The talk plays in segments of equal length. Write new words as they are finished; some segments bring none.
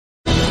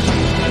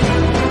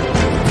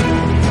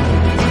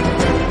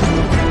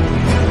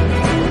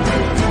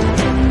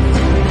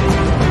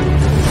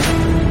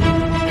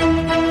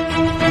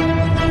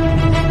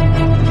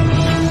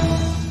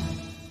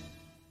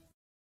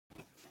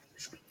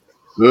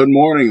Good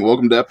morning.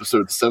 Welcome to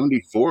episode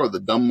 74 of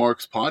the Dumb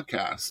Marks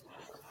podcast.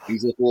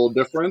 Things look a little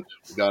different.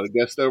 We got a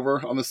guest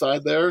over on the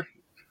side there.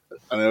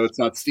 I know it's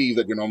not Steve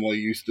that you're normally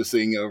used to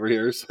seeing over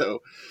here.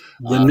 So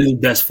the new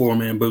best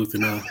four-man booth. We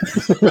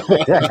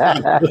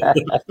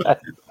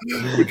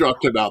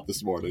dropped him out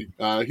this morning.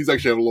 He's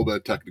actually having a little bit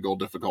of technical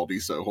difficulty,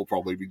 so he'll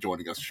probably be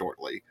joining us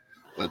shortly.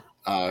 But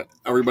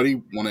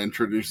everybody, want to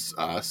introduce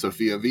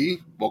Sophia V.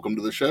 Welcome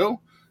to the show.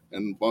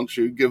 And why don't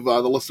you give the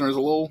listeners a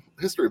little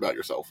history about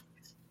yourself?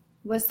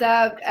 What's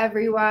up,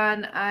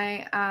 everyone?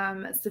 I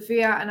am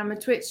Sophia, and I'm a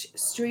Twitch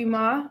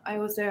streamer. I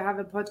also have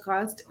a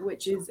podcast,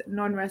 which is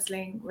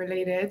non-wrestling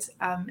related.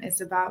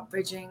 It's about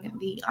bridging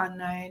the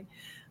unknown.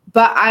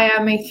 But I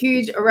am a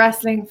huge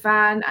wrestling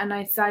fan, and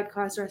I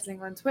sidecast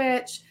wrestling on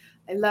Twitch.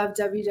 I love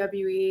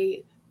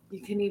WWE.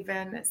 You can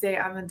even say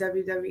I'm a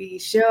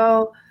WWE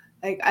show.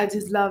 I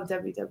just love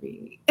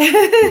WWE.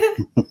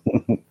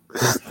 You'll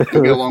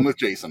get along with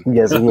Jason.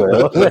 Yes, we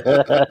will.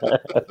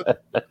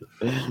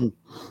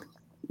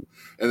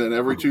 And then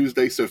every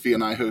Tuesday, Sophia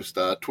and I host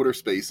Twitter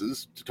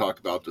Spaces to talk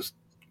about just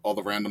all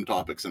the random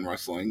topics in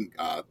wrestling.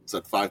 It's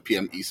at 5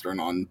 p.m. Eastern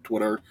on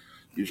Twitter.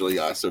 Usually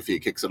Sophia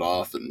kicks it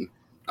off, and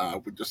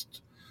we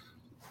just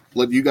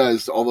let you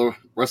guys, all the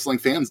wrestling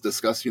fans,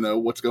 discuss,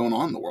 what's going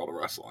on in the world of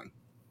wrestling.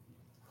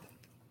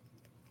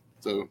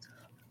 So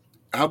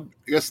I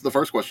guess the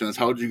first question is,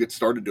 how did you get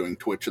started doing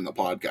Twitch and the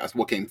podcast?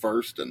 What came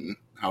first, and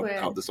how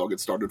did this all get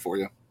started for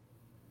you?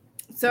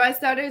 So I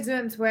started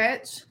doing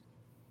Twitch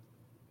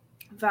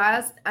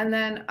first, and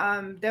then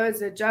there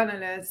was a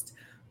journalist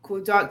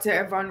called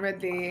Dr. Yvonne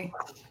Ridley,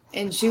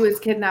 and she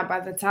was kidnapped by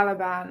the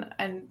Taliban,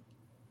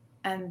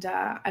 and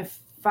I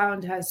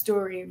found her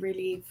story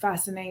really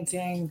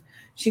fascinating.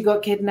 She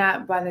got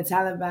kidnapped by the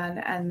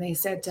Taliban, and they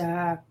said to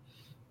her,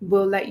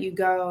 "We'll let you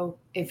go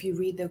if you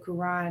read the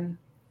Quran."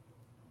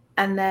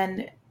 And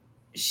then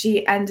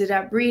she ended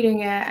up reading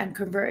it and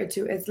converted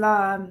to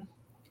Islam.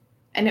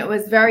 And it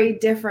was very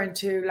different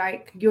to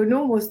your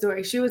normal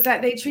story. She was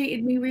like, they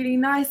treated me really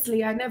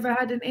nicely. I never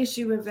had an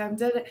issue with them.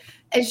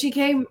 And she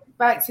came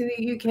back to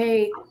the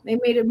UK. They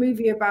made a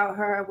movie about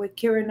her with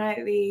Keira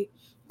Knightley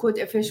called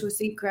Official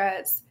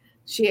Secrets.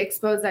 She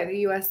exposed the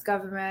US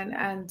government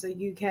and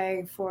the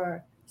UK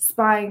for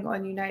spying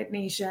on United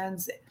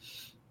Nations.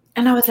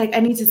 And I was like, I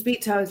need to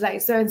speak to her. I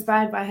was so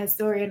inspired by her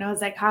story. And I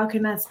was like, how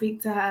can I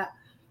speak to her?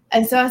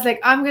 And so I was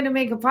like, I'm going to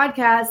make a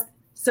podcast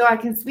so I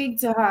can speak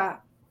to her.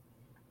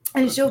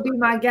 And she'll be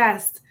my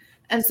guest.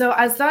 And so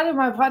I started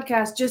my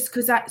podcast just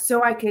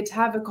so I could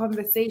have a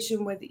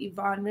conversation with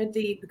Yvonne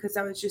Ridley, because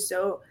I was just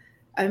so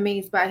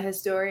amazed by her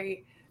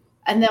story.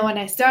 And then when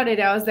I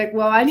started, I was like,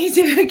 well, I need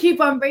to keep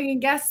on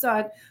bringing guests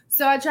on.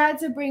 So I tried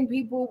to bring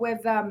people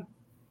with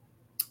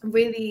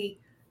really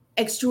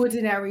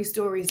extraordinary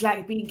stories,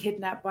 like being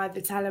kidnapped by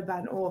the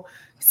Taliban or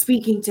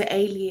speaking to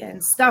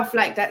aliens, stuff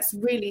that's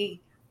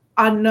really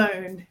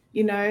unknown.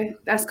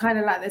 That's kind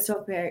of the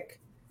topic.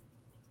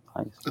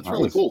 Nice. That's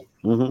really cool.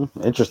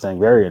 Mm-hmm. Interesting.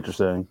 Very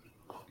interesting.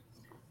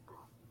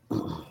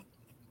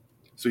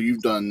 So you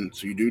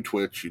do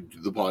Twitch, you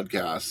do the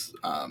podcast.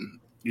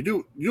 You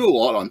do a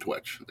lot on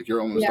Twitch.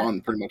 You're almost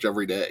on pretty much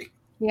every day.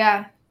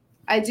 Yeah.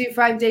 I do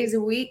 5 days a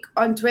week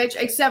on Twitch,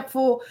 except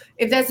for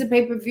if there's a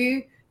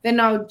pay-per-view, then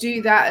I'll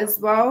do that as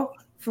well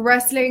for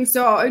wrestling.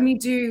 So I'll only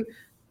do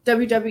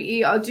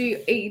WWE. I'll do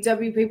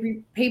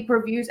AEW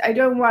pay-per-views. I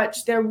don't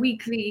watch their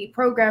weekly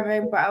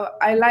programming, but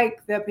I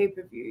like their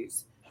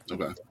pay-per-views.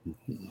 Okay.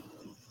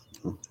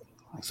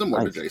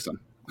 Similar to Jason.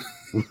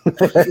 You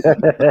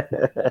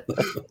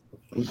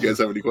guys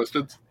have any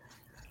questions?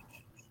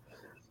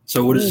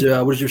 So what is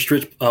your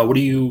stretch? What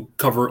do you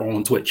cover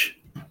on Twitch?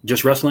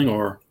 Just wrestling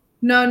or?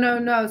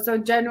 No. So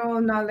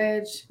general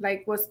knowledge,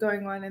 what's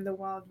going on in the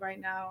world right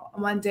now.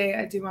 On Monday,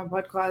 I do my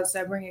podcast.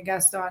 I bring a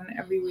guest on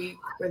every week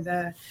with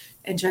an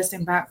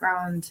interesting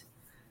background.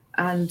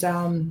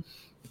 And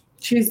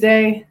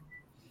Tuesday,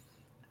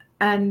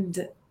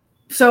 and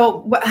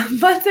so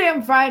Monday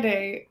and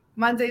Friday.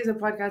 Monday is a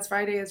podcast.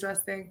 Friday is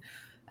wrestling.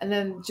 And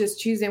then just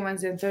Tuesday,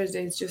 Wednesday, and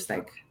Thursday is just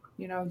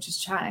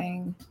just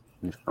chatting.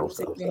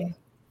 Basically.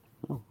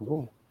 Oh,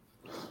 cool.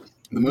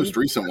 The most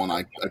recent one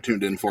I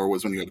tuned in for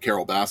was when you had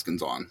Carol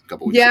Baskins on a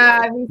couple weeks ago.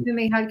 Yeah, I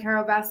recently had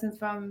Carol Baskins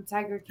from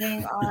Tiger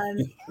King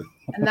on,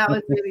 and that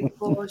was really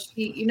cool.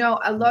 She,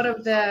 a lot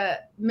of the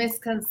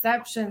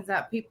misconceptions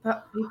that people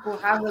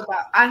have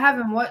about. I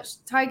haven't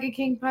watched Tiger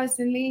King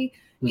personally.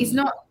 It's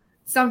not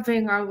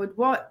something I would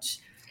watch,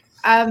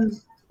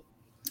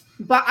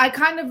 but I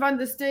kind of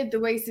understood the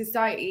way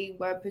society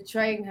were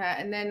portraying her,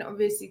 and then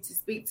obviously to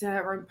speak to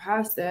her in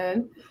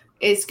person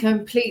is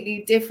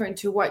completely different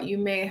to what you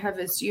may have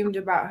assumed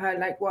about her,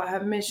 what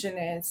her mission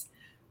is,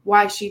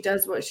 why she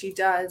does what she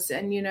does.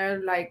 And,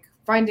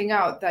 finding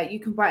out that you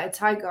can buy a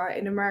tiger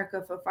in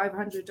America for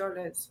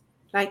 $500.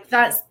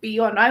 That's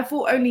beyond. I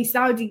thought only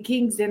Saudi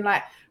kings and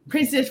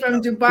princes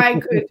from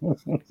Dubai could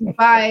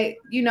buy,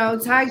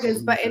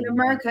 tigers. But in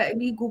America,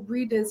 illegal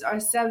breeders are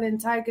selling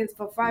tigers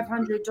for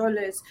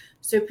 $500.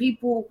 So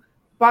people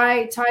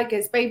buy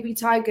tigers, baby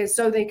tigers,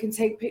 so they can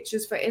take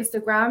pictures for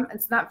Instagram and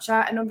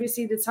Snapchat. And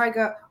obviously the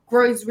tiger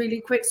grows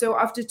really quick. So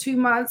after 2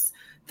 months,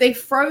 they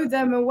throw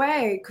them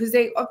away because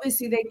they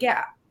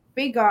get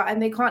bigger and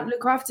they can't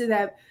look after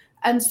them.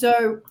 And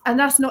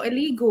that's not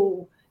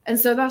illegal. And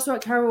so that's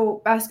what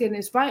Carol Baskin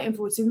is fighting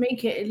for, to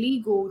make it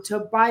illegal to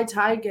buy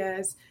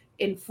tigers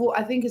in 4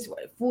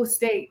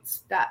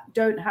 states that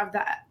don't have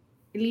that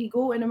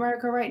illegal in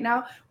America right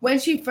now. When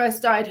she first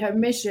started her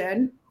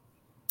mission,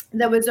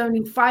 there was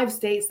only 5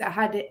 states that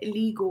had it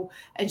illegal,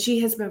 and she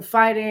has been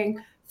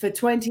fighting for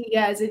 20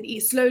 years, and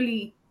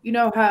slowly,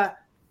 her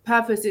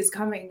purpose is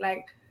coming.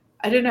 Like,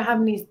 I don't know how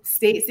many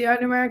states there are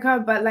in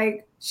America, but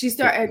like she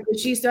started,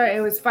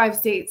 it was 5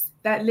 states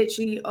that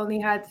literally only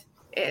had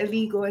it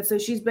illegal. And so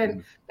she's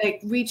been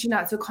like reaching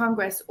out to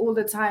Congress all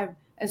the time,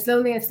 and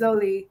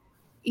slowly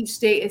each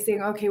state is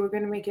saying, okay, we're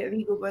going to make it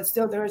illegal, but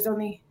still there's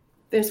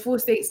 4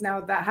 states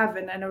now that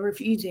haven't and are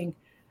refusing.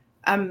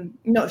 I'm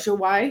not sure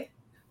why,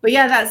 but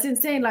yeah, that's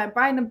insane. Like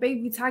buying a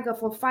baby tiger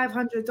for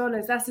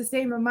 $500, that's the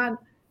same amount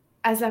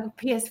as like a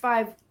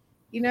PS5.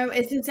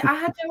 It's insane. I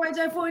had no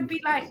idea. I thought it'd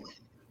be like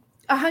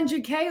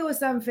 $100K or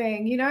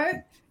something. You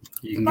can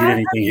get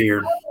anything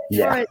here.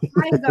 Yeah, a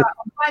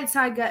white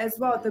tiger as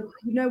well.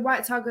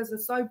 White tigers are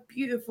so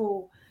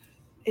beautiful.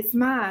 It's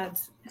mad.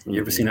 You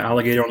ever seen an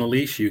alligator on a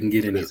leash? You can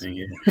get anything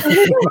here.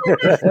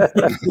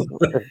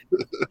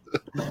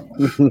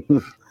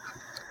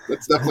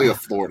 That's definitely a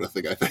Florida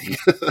thing, I think.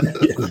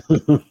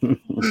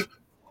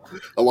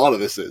 A lot of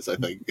this is, I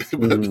think.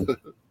 But,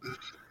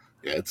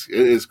 yeah, it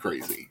is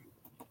crazy.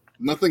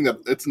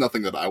 It's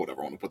nothing that I would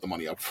ever want to put the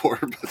money up for.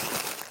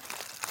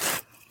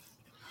 But...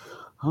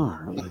 All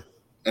right.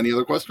 Any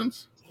other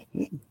questions?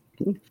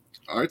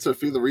 All right,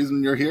 Sophie, the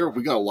reason you're here,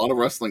 we got a lot of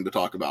wrestling to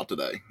talk about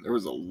today. There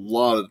was a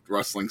lot of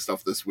wrestling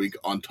stuff this week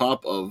on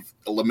top of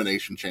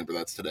Elimination Chamber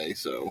that's today.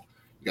 So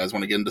you guys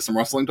want to get into some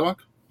wrestling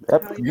talk?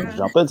 Yep,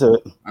 Jump into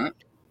it. All right.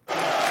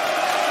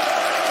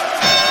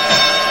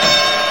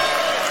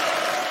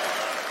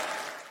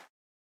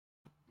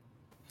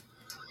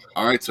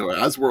 All right, so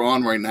as we're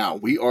on right now,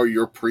 we are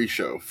your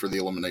pre-show for the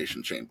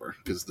Elimination Chamber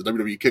because the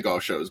WWE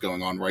Kickoff show is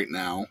going on right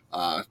now.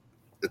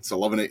 It's a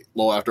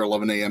little after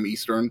 11 a.m.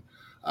 Eastern.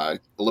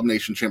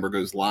 Elimination Chamber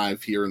goes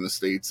live here in the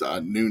States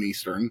noon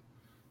Eastern.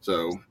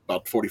 So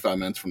about 45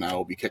 minutes from now,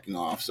 we'll be kicking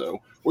off. So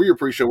we're your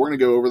pre-show. We're going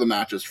to go over the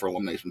matches for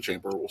Elimination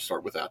Chamber. We'll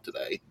start with that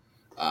today.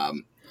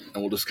 And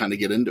we'll just kind of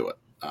get into it.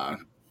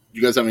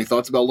 You guys have any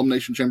thoughts about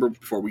Elimination Chamber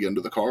before we get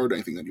into the card?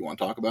 Anything that you want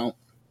to talk about?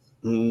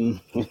 You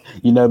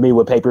know me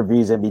with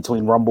pay-per-views in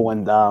between Rumble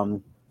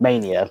and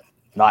Mania.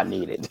 Not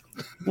needed.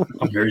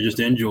 I'm here just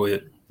to enjoy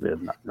it. Yeah,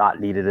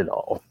 not needed at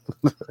all.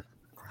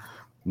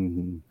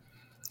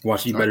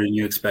 Watch you better than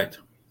you expect.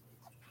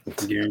 I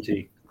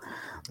guarantee.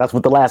 That's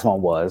what the last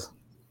one was.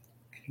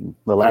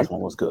 The last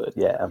one was good.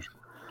 Yeah.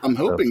 I'm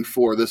hoping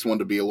for this one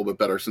to be a little bit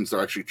better since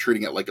they're actually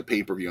treating it like a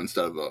pay-per-view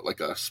instead of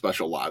a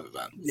special live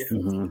event.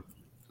 Yeah.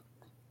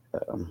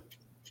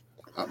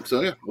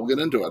 So yeah, we'll get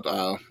into it.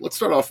 Let's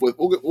start off with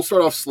we'll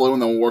start off slow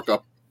and then we'll work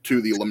up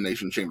to the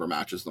Elimination Chamber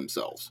matches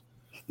themselves.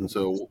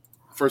 So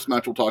first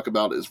match we'll talk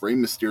about is Rey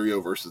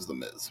Mysterio versus The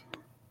Miz.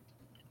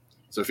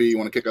 Sophie, you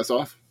want to kick us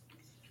off?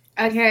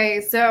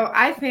 Okay, so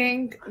I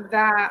think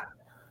that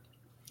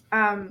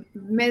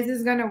Miz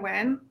is gonna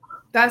win.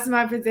 That's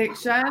my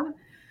prediction.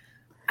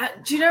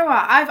 Do you know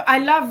what? I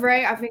love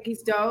Rey. I think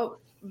he's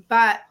dope,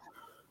 but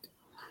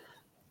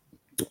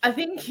I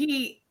think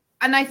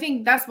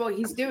that's what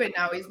he's doing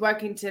now. He's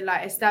working to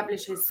like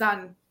establish his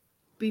son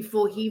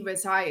before he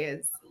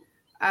retires.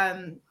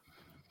 I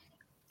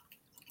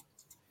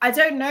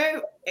don't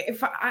know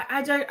if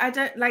I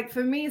don't like,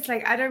 for me, it's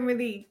like, I don't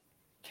really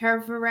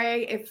care for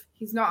Rey if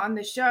he's not on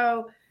the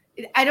show.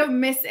 I don't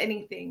miss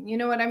anything. You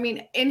know what I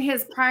mean? In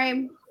his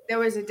prime, there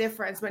was a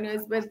difference when he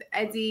was with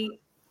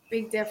Eddie,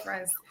 big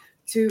difference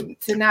to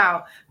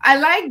now. I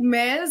like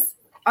Miz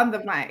on the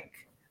mic.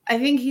 I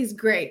think he's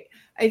great.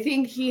 I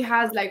think he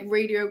has like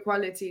radio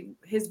quality.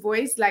 His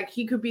voice, like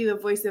he could be the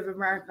voice of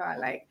America.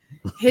 Like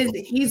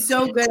he's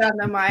so good on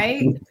the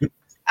mic.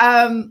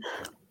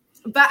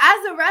 But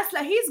as a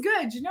wrestler, he's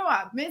good. You know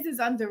what? Miz is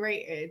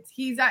underrated.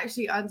 He's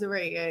actually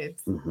underrated.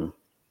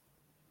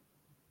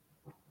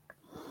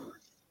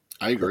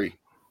 I agree.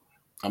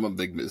 I'm a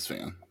big Miz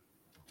fan.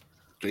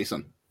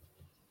 Jason.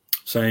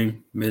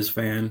 Same Miz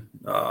fan.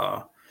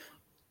 But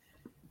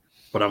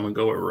I'm gonna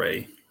go with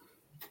Rey.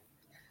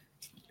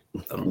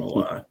 I don't know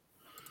why.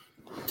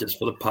 Just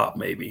for the pop,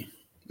 maybe.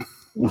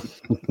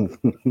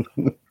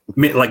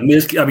 Like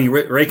Miz, I mean,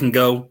 Rey can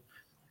go.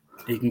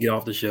 He can get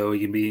off the show. He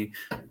can be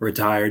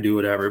retired, do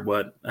whatever.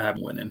 But I have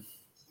winning.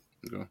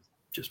 Okay.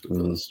 Just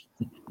because.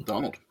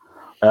 Donald.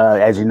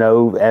 As you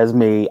know, as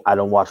me, I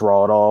don't watch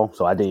Raw at all,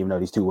 so I didn't even know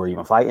these two were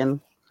even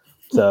fighting.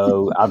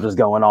 So I'm just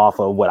going off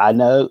of what I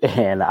know,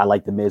 and I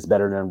like the Miz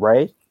better than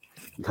Rey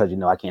because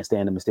I can't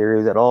stand the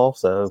Mysterios at all.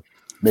 So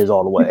Miz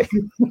all the way.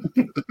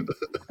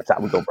 That's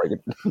how we go break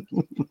it.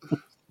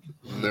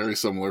 Very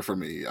similar for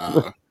me.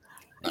 I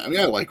mean,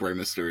 I like Rey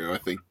Mysterio. I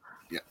think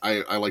yeah,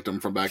 I liked him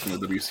from back in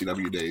the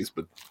WCW days,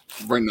 but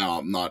right now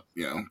I'm not,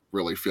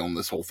 really feeling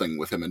this whole thing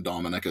with him and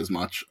Dominic as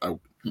much.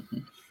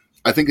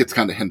 I think it's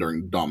kind of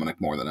hindering Dominic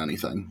more than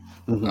anything.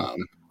 Mhm.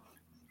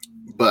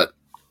 But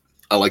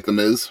I like The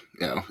Miz.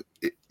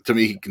 To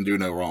me, he can do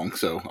no wrong,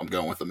 so I'm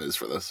going with The Miz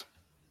for this.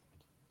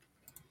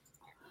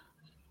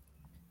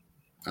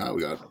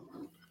 We got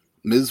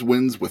Miz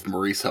wins with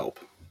Maurice help.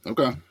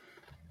 Okay.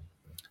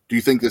 Do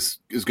you think this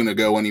is going to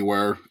go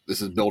anywhere?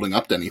 This is building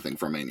up to anything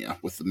for Mania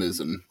with The Miz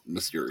and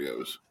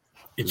Mysterios.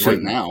 It Right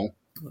shouldn't. now,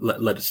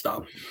 Let it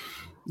stop.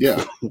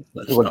 yeah,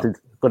 Let it stop.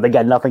 But they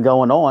got nothing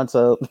going on,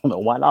 so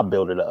why not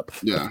build it up?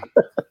 yeah.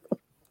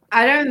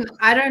 I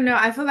don't know.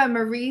 I feel like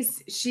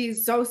Maurice,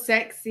 she's so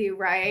sexy,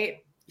 right?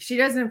 She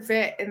doesn't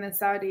fit in the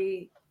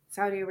Saudi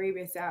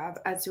Arabia setup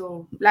at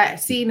all. Like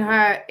seeing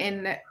her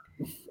in,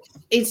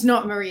 it's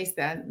not Maurice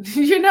then.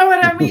 You know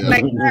what I mean? Yeah.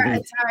 Like her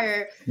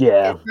attire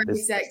Yeah, is very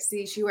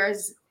sexy. She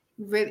wears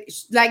really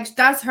like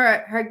that's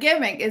her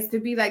gimmick is to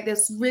be like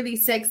this really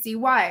sexy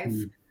wife,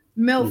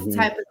 MILF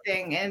type of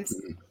thing, and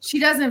she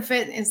doesn't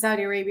fit in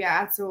Saudi Arabia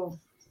at all.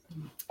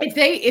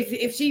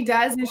 If she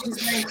does and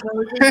she's wearing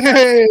clothes,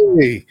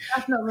 Hey,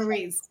 that's not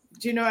Maurice.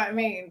 Do you know what I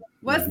mean?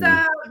 What's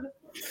up?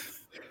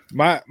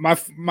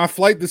 my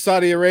flight to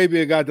Saudi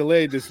Arabia got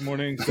delayed this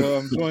morning, so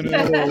I'm joining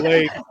a little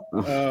late.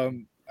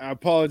 I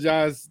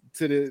apologize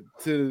to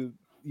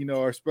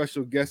our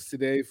special guest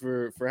today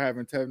for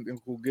having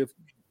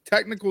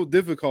technical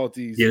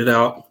difficulties. Get it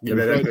out.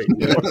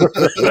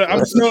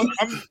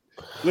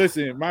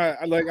 Listen,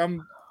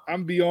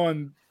 I'm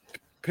beyond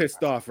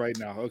pissed off right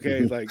now.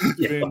 Okay, like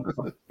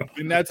it's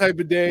been that type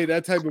of day,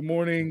 that type of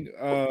morning.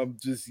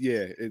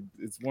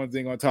 It's one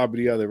thing on top of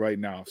the other right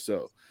now.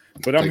 So,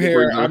 but I'm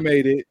here. I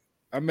made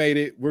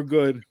it. We're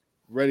good.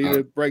 Ready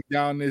to break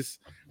down this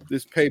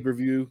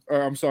pay-per-view,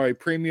 or I'm sorry,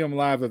 premium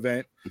live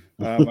event.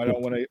 I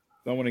don't want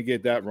to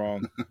get that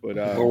wrong. But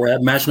we're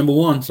at match number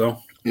 1, so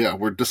yeah,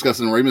 we're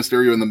discussing Rey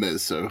Mysterio and The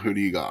Miz. So who do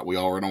you got? We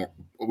all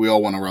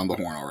went around the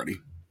horn already.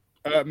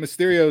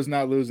 Mysterio's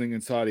not losing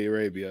in Saudi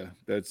Arabia.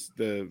 That's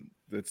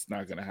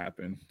not going to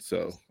happen.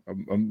 So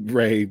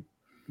Ray's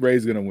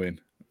going to win.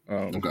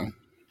 Okay.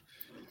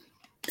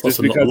 Plus,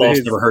 the loss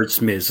never hurts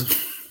Miz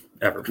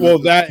ever.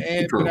 Well, but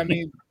I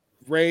mean,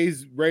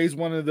 Ray's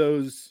one of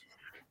those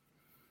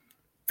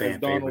fan as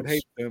Donald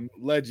hates them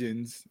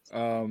legends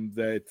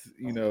that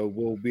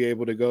will be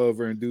able to go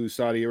over and do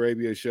Saudi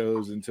Arabia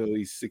shows until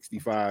he's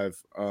 65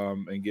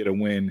 and get a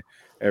win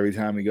every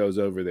time he goes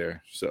over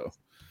there. So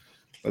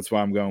that's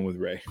why I'm going with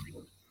Ray.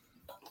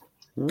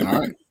 All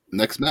right,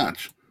 next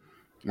match.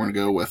 We're going to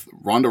go with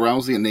Ronda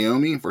Rousey and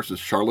Naomi versus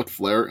Charlotte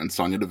Flair and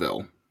Sonya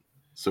Deville.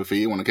 Sophie,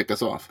 you want to kick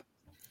us off?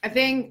 I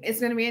think it's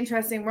going to be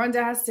interesting.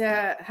 Ronda has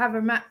to have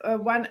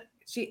one.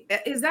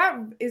 Is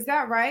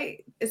that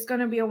right? It's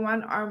going to be a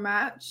one-arm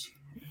match.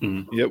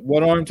 Yep,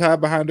 one arm tied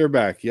behind her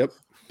back. Yep.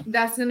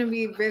 That's going to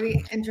be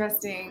really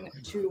interesting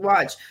to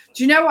watch.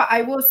 Do you know what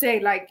I will say?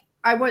 Like,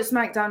 I watched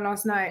SmackDown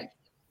last night.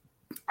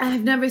 I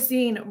have never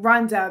seen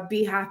Ronda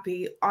be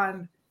happy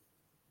on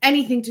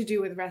anything to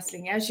do with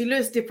wrestling. Yeah, she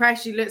looks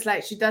depressed. She looks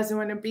like she doesn't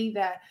want to be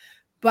there.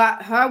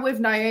 But her with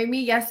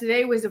Naomi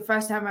yesterday was the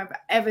first time I've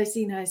ever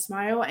seen her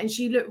smile, and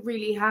she looked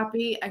really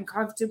happy and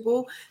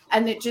comfortable.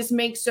 And it just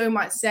makes so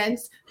much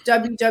sense.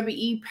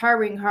 WWE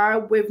pairing her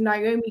with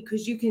Naomi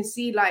because you can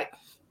see like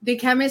the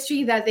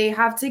chemistry that they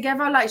have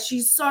together. Like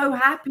she's so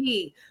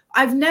happy.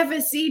 I've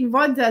never seen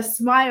Ronda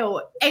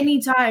smile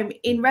anytime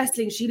in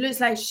wrestling. She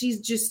looks like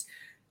she's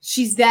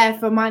there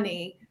for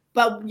money.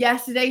 But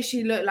yesterday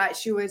she looked like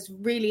she was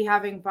really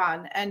having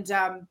fun. And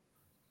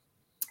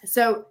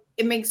so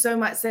it makes so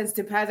much sense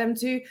to pair them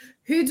two.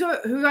 Who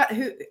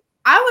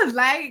I would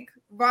like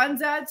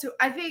Ronda to.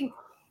 I think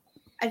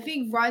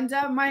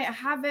Ronda might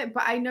have it,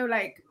 but I know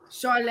like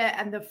Charlotte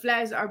and the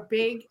Flairs are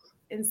big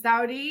in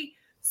Saudi,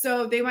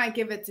 so they might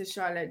give it to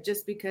Charlotte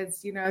just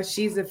because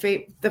she's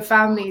the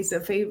family's a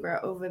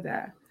favorite over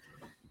there.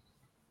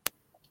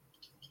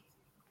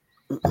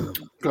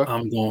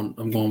 I'm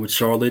going with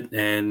Charlotte,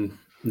 and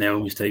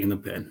Naomi's taking the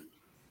pin.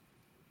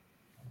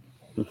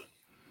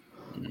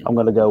 I'm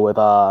going to go with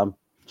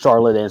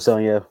Charlotte and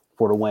Sonya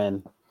for the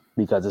win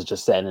because it's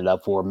just setting it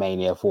up for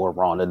Mania for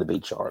Ronda to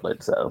beat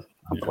Charlotte. So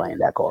I'm playing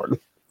that card.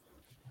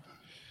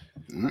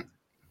 All right.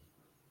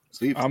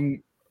 Steve,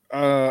 I'm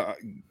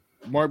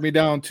mark me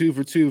down 2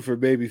 for 2 for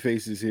baby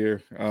faces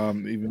here.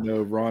 Even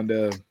though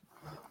Ronda,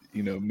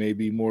 may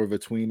be more of a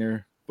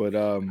tweener, but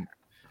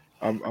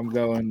I'm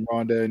going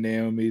Ronda and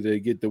Naomi to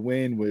get the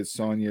win with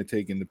Sonya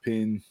taking the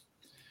pin.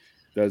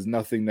 Does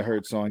nothing to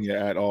hurt Sonya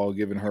at all,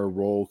 given her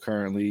role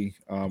currently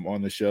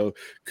on the show.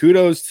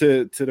 Kudos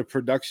to the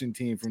production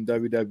team from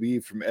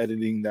WWE from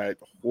editing that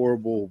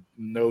horrible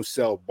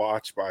no-sell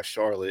botch by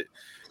Charlotte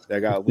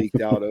that got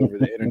leaked out over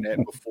the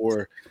internet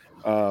before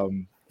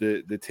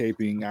the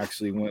taping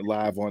actually went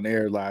live on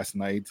air last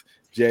night.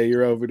 Jay,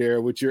 you're over there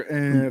with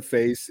your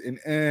face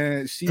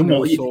and she Come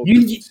on, knows you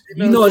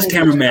know it's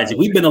camera magic.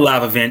 We've been to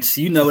live events.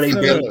 You know they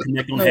barely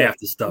connect on half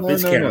the stuff.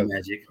 It's camera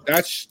magic.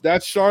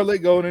 That's Charlotte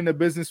going into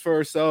business for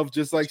herself,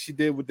 just like she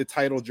did with the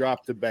title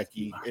drop to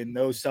Becky and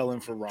no selling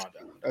for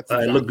Ronda. That's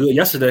it looked good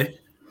yesterday.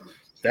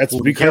 That's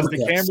because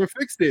the camera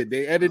fixed it.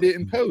 They edited it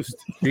in post.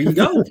 There you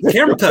go.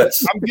 Camera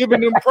cuts. I'm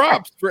giving them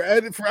props for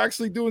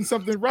actually doing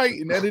something right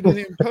and editing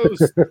it in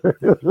post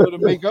to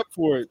make up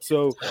for it.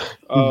 So,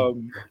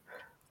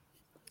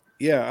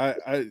 yeah,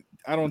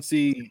 I don't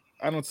see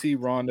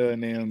Ronda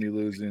and Naomi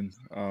losing.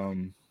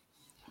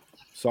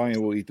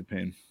 Sonya will eat the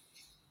pin.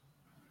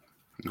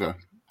 Okay.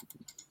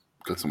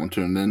 Got someone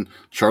tuning in.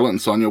 Charlotte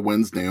and Sonya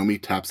wins. Naomi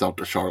taps out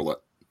to Charlotte.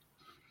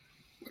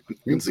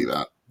 You can see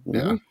that.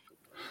 Yeah.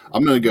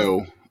 I'm going to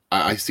go.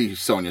 I see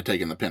Sonya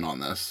taking the pin on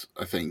this.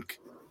 I think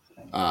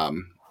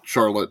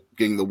Charlotte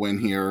getting the win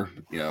here,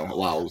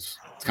 allows,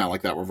 it's kind of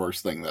like that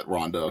reverse thing that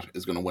Ronda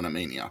is going to win a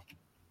Mania.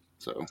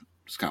 So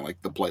it's kind of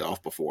like the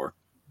playoff before.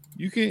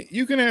 You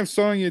can have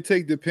Sonya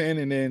take the pin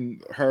and then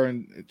her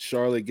and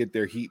Charlotte get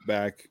their heat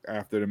back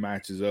after the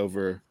match is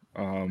over,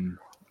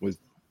 with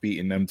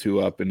beating them two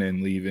up and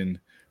then leaving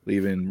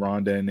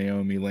Ronda and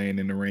Naomi laying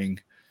in the ring.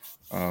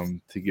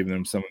 To give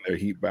them some of their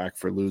heat back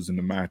for losing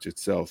the match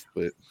itself.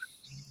 But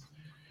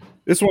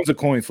this one's a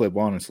coin flip,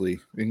 honestly.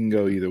 It can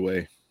go either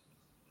way.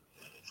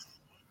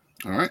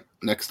 All right.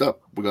 Next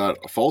up, we got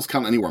a Falls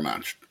Count Anywhere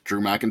match.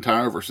 Drew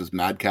McIntyre versus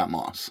Madcap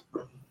Moss.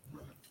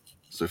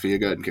 Sophia,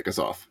 go ahead and kick us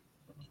off.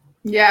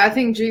 Yeah, I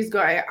think Drew's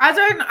got it.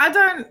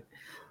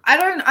 I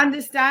don't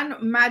understand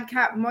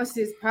Madcap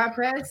Moss's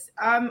purpose.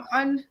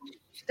 On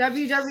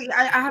WWE,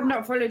 I have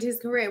not followed his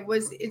career.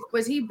 Was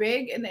he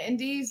big in the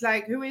Indies?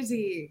 Like, who is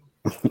he?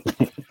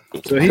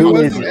 So he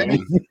was in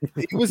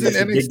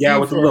NXT. Guy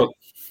with the look.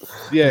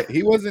 Yeah,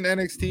 he was in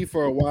NXT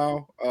for a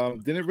while.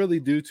 Didn't really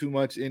do too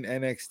much in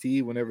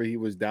NXT whenever he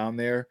was down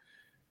there.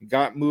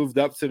 Got moved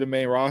up to the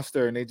main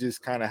roster, and they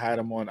just kind of had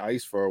him on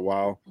ice for a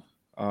while.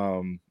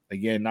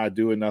 Again, not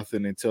doing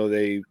nothing until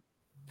they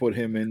put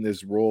him in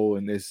this role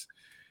in this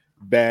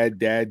bad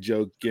dad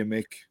joke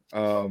gimmick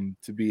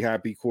to be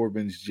Happy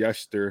Corbin's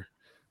jester,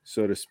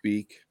 so to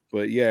speak.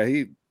 But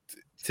yeah,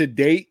 to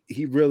date,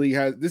 he really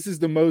has. This is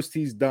the most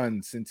he's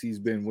done since he's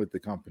been with the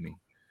company.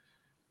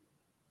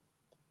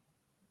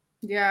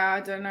 Yeah, I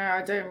don't know.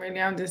 I don't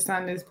really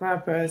understand his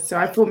purpose. So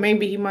I thought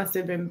maybe he must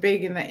have been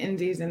big in the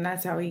Indies and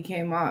that's how he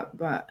came up,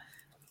 but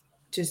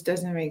just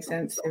doesn't make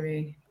sense to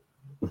me.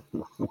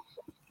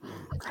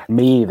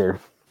 Me either.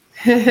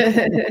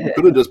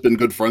 Could have just been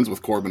good friends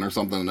with Corbin or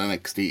something in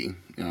NXT.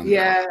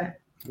 Yeah.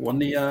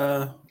 Wasn't he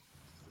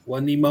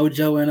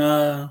Mojo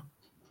and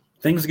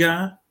Things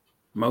guy?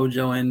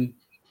 Mojo and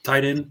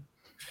tight end?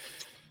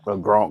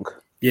 Gronk.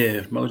 Yeah,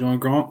 Mojo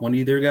and Gronk. Wasn't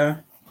he their guy?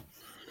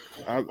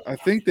 I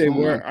think they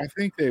were. I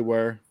think they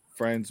were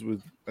friends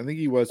with. I think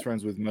he was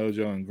friends with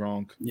Mojo and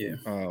Gronk. Yeah.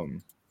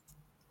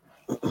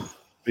 But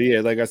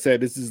yeah, like I said,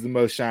 this is the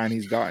most shine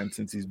he's gotten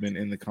since he's been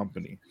in the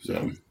company.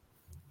 So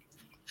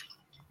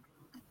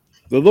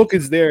the look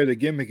is there. The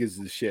gimmick is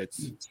the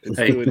shits. It's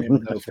doing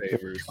him no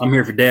favors. I'm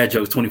here for dad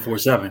jokes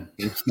 24/7.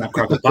 It's not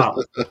crack pop.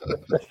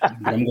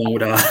 I'm going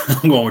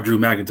with Drew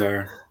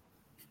McIntyre.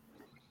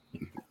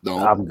 No,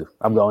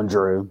 I'm going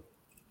Drew.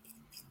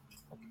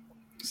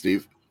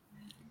 Steve.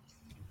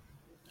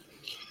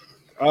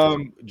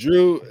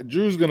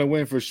 Drew's gonna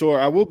win for sure.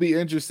 I will be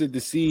interested to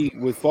see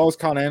with Falls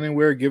Count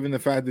Anywhere, given the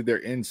fact that they're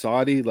in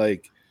Saudi,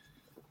 like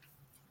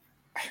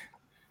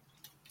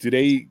do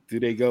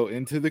they go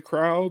into the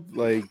crowd?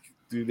 Like,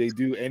 do they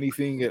do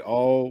anything at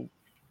all?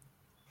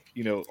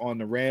 On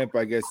the ramp,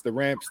 I guess the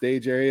ramp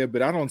stage area,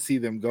 but I don't see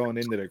them going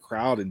into the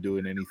crowd and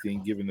doing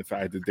anything, given the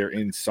fact that they're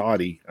in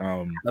Saudi.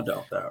 I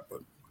doubt that, but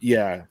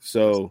yeah,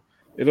 so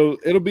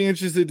it'll be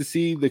interesting to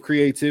see the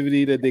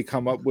creativity that they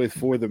come up with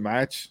for the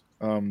match.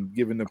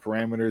 Given the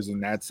parameters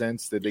in that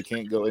sense that they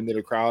can't go into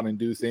the crowd and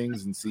do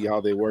things and see how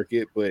they work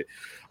it. But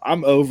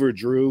I'm over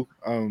Drew.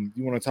 You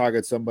want to talk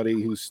at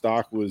somebody whose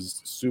stock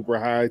was super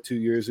high 2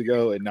 years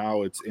ago and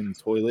now it's in the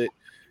toilet.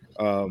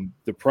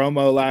 The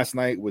promo last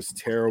night was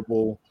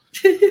terrible.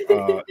 He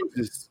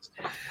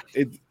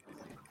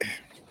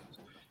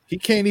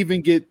can't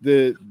even get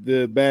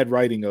the bad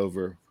writing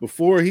over.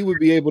 Before he would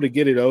be able to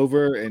get it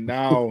over, and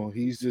now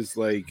he's just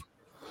like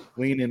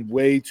leaning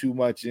way too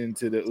much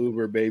into the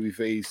Uber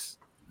babyface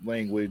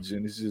language,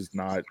 and it's just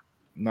not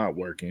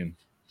working.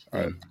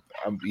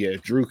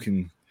 Drew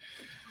can.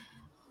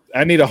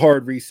 I need a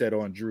hard reset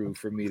on Drew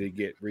for me to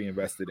get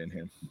reinvested in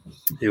him.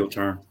 He'll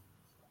turn.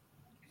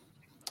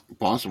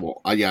 Possible.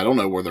 I don't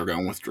know where they're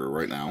going with Drew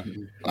right now.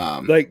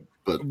 But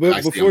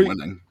I see him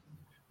winning.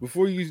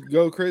 Before you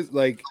go, Chris,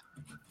 like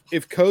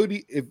if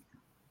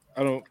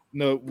I don't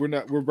know,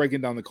 we're breaking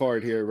down the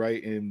card here,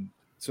 right? And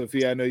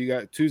Sophia, I know you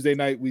got Tuesday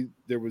night.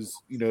 There was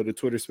the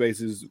Twitter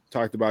Spaces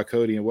talked about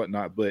Cody and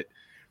whatnot, but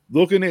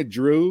looking at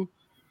Drew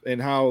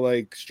and how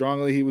like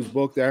strongly he was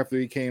booked after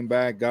he came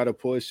back, got a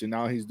push, and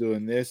now he's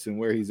doing this and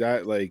where he's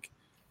at, like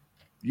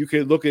you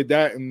could look at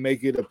that and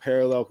make it a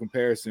parallel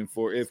comparison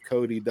for if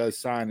Cody does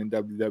sign in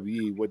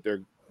WWE,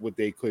 what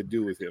they could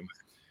do with him,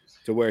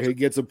 to where he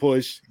gets a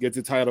push, gets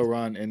a title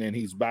run, and then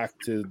he's back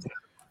to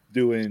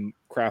doing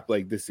crap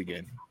like this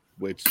again,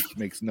 which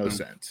makes no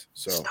sense.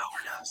 So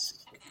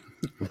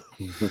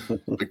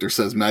Victor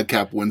says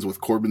Madcap wins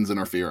with Corbin's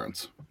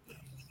interference.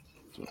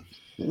 So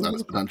that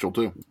is potential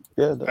too.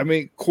 Yeah, I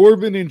mean,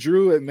 Corbin and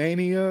Drew at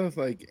Mania,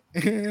 like,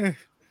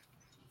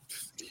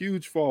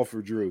 huge fall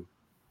for Drew.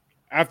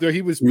 After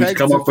he was pegged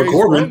to face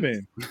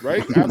Roman,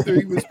 right? After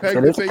he was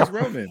pegged to face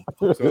Roman.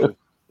 So.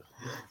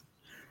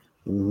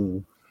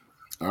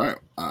 All right.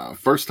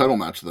 First title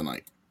match of the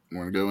night.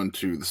 We're going to go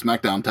into the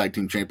SmackDown Tag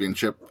Team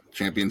Championship.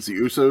 Champions the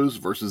Usos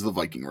versus the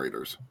Viking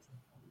Raiders.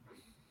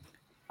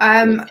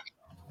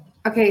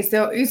 Okay,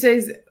 so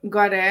Usos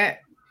got it.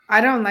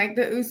 I don't like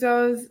the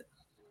Usos.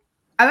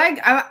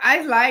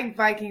 I like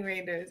Viking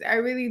Raiders. I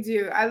really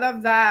do. I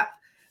love that.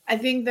 I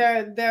think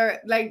they're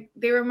like,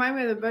 they remind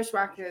me of the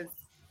Bushwhackers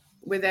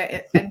with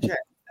their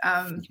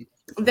entrance.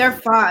 They're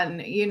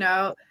fun, you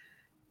know,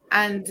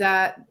 and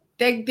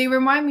they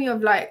remind me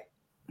of like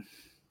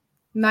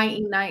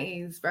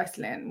 1990s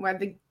wrestling, where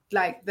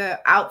the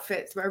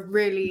outfits were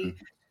really,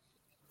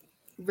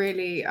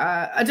 really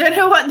I don't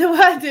know what the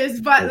word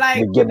is, but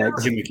like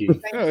gimmicky.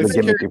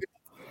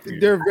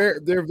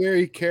 They're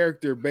very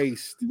character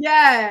based.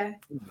 Yeah,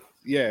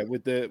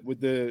 with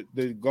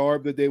the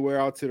garb that they wear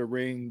out to the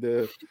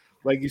ring,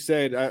 like you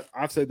said,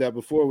 I've said that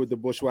before with the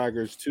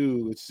Bushwhackers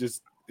too. It's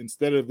just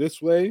instead of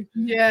this way,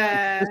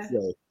 this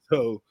way.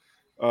 So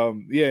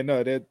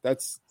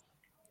that's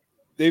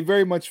they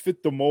very much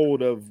fit the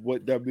mold of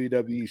what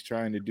WWE is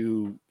trying to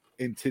do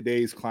in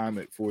today's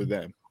climate for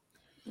them.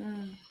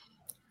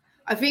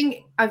 I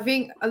think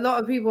a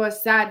lot of people are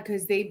sad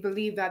because they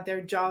believe that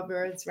they're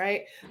jobbers,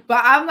 right?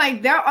 But I'm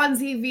like, they're on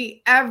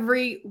TV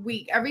every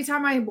week. Every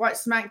time I watch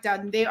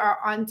SmackDown, they are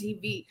on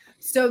TV.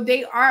 So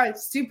they are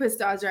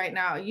superstars right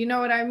now. You know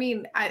what I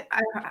mean? I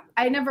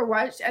never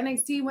watched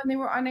NXT when they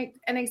were on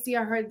NXT.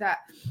 I heard that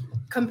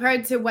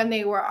compared to when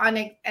they were on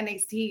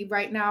NXT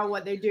right now,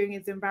 what they're doing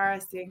is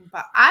embarrassing.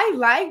 But I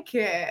like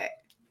it.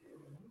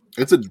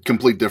 It's a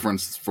complete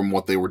difference from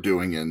what they were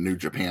doing in New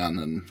Japan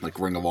and like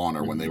Ring of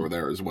Honor when they were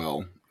there as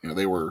well. You know,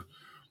 they were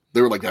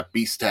like that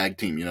beast tag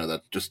team, you know,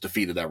 that just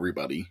defeated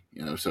everybody,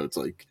 you know, so it's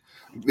like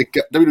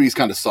WWE's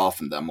kind of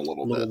softened them a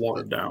little bit.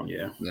 Watered down,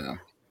 yeah. Yeah.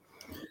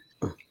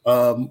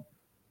 Love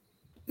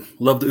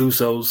the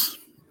Usos.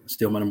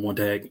 Still my number one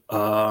tag.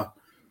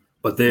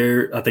 But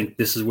I think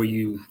this is where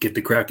you get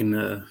the crack in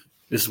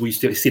this is where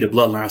you see the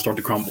bloodline start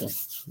to crumble.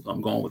 So I'm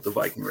going with the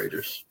Viking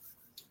Raiders.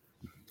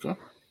 Okay.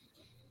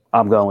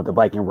 I'm going with the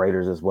Viking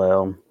Raiders as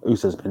well.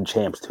 Usos been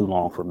champs too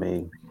long for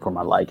me, for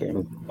my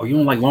liking. Oh, you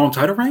don't like long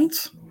title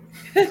reigns?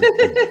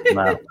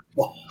 No.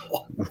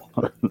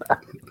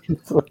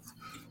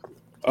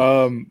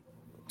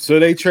 So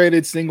they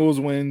traded singles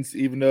wins,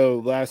 even though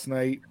last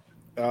night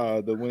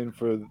the win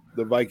for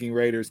the Viking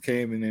Raiders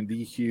came in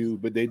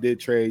DQ, but they did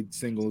trade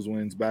singles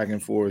wins back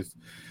and forth.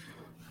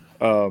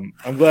 I'm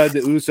glad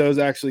the Usos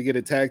actually get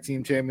a tag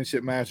team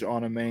championship match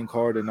on a main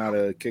card and not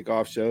a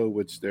kickoff show,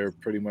 which they're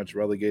pretty much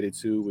relegated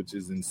to, which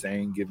is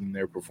insane given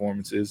their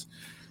performances.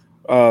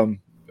 I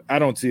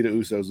don't see the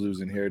Usos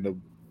losing here.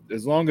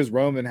 As long as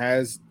Roman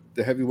has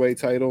the heavyweight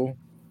title,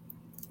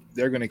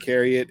 they're going to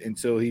carry it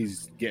until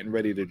he's getting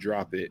ready to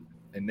drop it.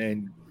 And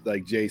then,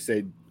 like Jay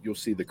said, you'll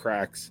see the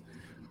cracks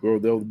where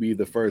they'll be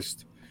the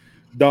first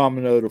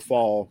domino to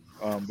fall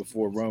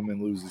before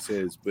Roman loses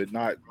his, but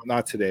not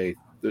today.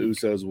 The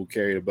Usos will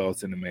carry the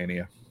belts into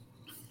Mania.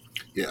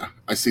 Yeah,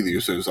 I see the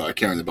Usos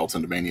carrying the belts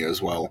into Mania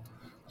as well.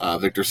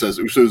 Victor says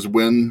Usos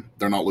win.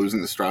 They're not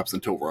losing the straps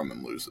until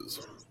Roman loses.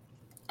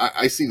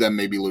 I see them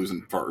maybe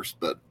losing first,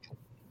 but...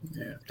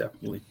 Yeah,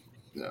 definitely.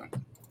 Yeah.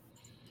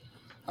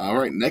 All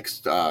right,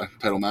 next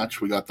title match,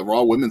 we got the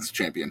Raw Women's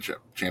Championship.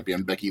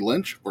 Champion Becky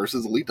Lynch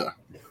versus Lita.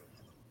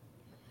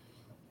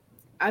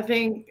 I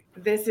think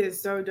this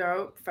is so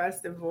dope,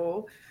 first of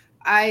all.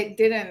 I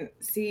didn't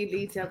see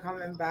Lita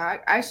coming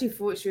back. I actually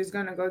thought she was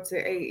going to go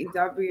to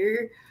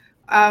AEW.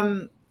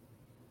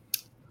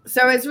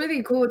 So it's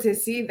really cool to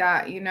see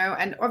that, you know,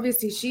 and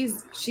obviously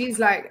she's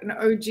like an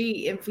OG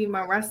in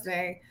female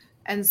wrestling.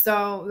 And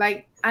so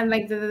like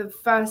the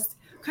first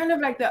kind of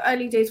like the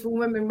early days for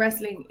women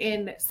wrestling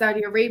in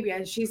Saudi Arabia,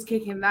 and she's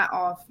kicking that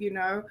off, you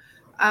know.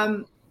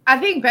 I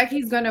think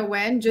Becky's going to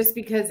win just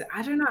because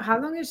I don't know how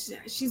long is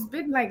she's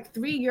been like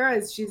 3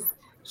 years.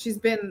 She's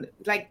been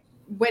like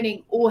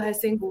winning all her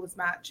singles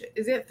match.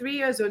 Is it 3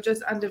 years or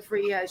just under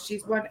 3 years?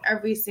 She's won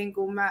every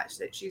single match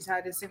that she's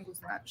had a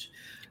singles match.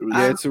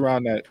 Yeah, it's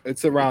around that.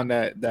 It's around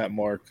that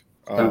mark.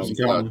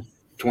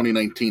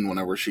 2019,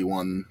 whenever she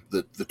won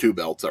the 2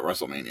 belts at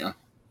WrestleMania.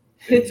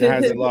 It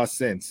hasn't lost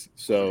since.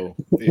 So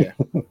yeah.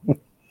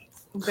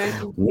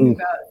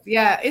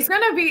 Yeah, it's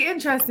gonna be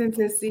interesting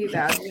to see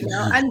that, you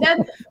know. And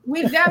then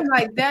with them,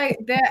 like their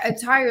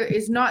attire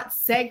is not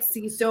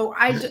sexy, so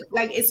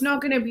it's not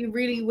gonna be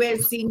really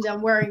weird seeing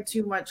them wearing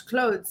too much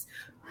clothes,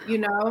 you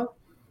know.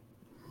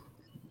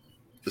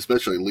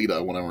 especially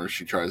Lita, whenever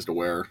she tries to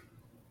wear,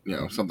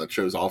 something that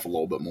shows off a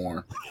little bit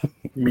more.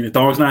 You mean the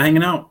thong's not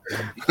hanging out?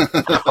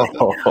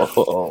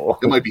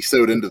 It might be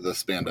sewed into the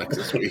spandex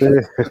this week.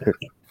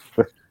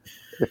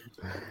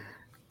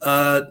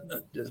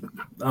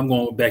 I'm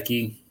going with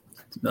Becky,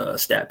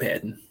 stat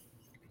padding.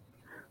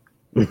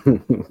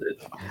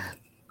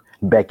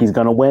 Becky's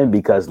gonna win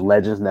because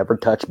legends never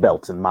touch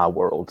belts in my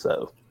world.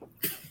 So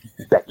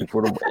Becky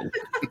for the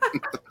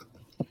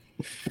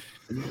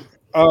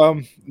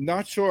win.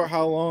 Not sure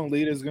how long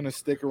Lita's gonna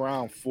stick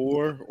around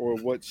for, or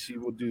what she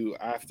will do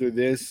after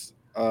this.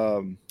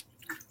 To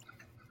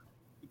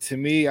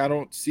me, I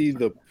don't see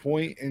the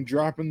point in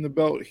dropping the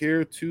belt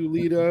here to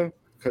Lita,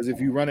 because if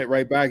you run it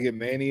right back at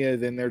Mania,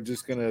 then they're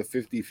just gonna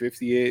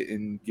 50-50 it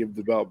and give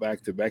the belt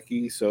back to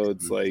Becky. So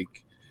it's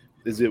like,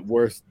 is it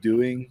worth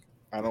doing?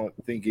 I don't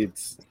think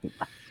it's.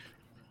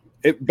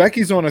 If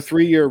Becky's on a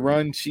 3-year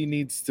run, she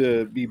needs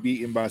to be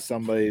beaten by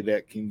somebody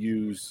that can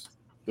use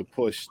the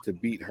push to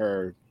beat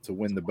her to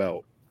win the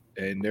belt.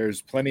 And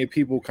there's plenty of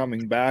people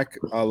coming back,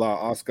 a la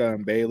Asuka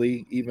and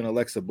Bayley, even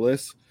Alexa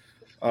Bliss,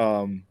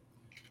 that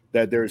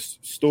there's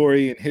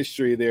story and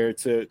history there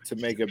to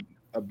make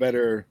a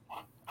better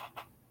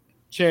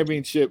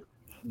championship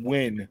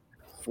win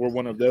for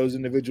one of those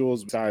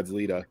individuals besides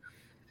Lita.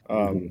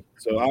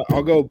 So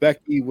I'll go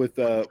Becky with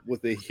a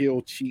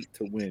heel cheat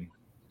to win.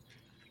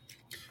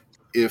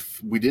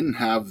 If we didn't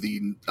have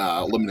the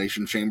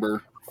Elimination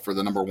Chamber for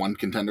the number 1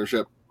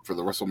 contendership for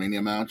the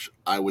WrestleMania match,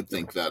 I would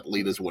think that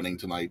Lita's winning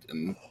tonight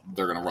and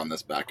they're going to run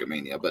this back at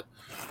Mania. But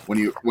when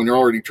you're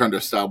already trying to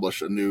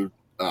establish a new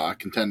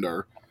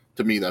contender,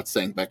 to me that's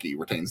saying Becky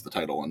retains the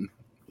title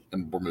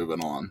and we're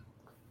moving on.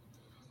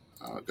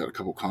 Got a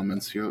couple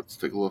comments here. Let's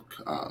take a look.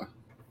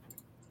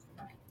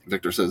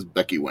 Victor says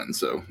Becky wins,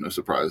 so no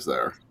surprise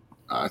there.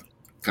 Kind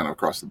of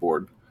across the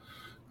board.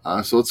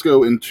 So let's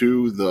go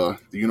into the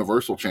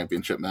Universal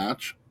Championship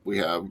match. We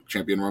have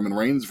champion Roman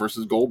Reigns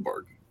versus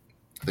Goldberg.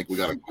 I think we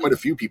got quite a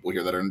few people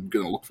here that are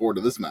going to look forward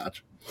to this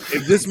match.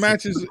 If this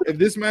match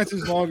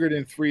is longer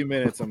than 3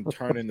 minutes, I'm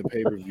turning the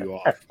pay-per-view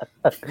off.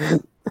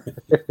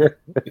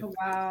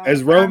 Wow.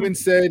 As Roman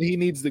said, he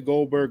needs the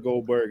Goldberg,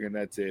 and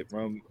that's it.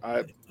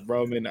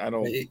 Roman, I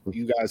don't.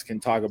 You guys can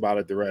talk about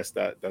it the rest.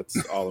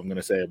 That's all I'm going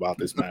to say about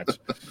this match.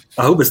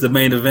 I hope it's the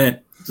main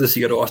event. Just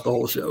you got to watch the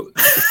whole show.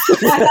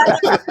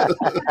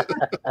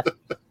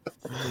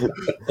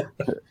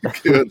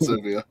 Good,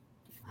 Sylvia.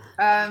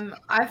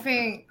 I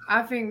think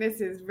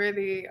this is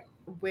really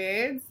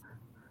weird.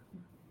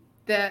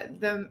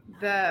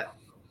 The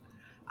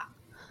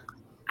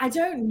I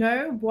don't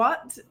know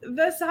what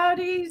the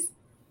Saudis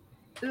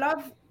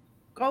love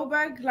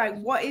Goldberg. Like,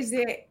 what is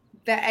it,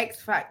 the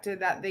X factor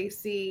that they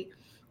see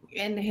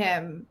in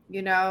him,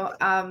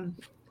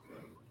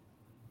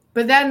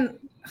 But then,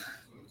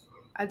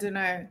 I don't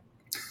know.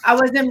 I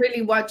wasn't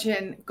really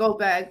watching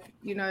Goldberg,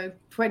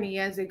 20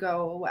 years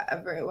ago or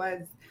whatever it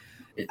was.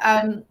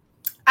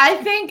 I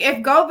think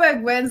if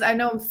Goldberg wins, I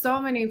know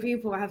so many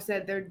people have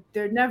said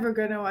they're never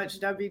going to watch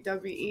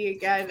WWE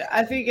again.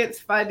 I think it's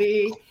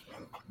funny.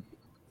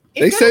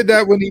 They said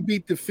that when he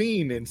beat the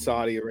Fiend in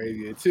Saudi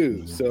Arabia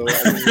too. So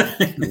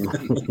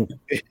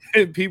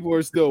people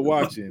are still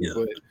watching, yeah.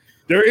 But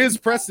there is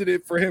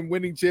precedent for him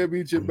winning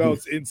championship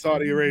belts in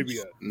Saudi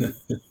Arabia.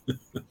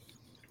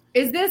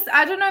 Is this?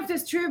 I don't know if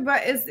this is true,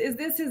 but is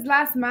this his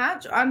last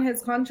match on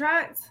his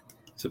contract?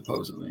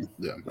 Supposedly,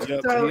 yeah.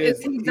 Yep, so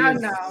is he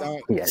done now?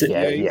 Yeah.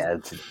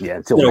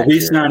 So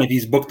re-sign if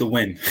he's booked to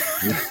win.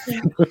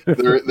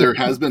 There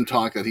has been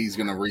talk that he's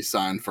going to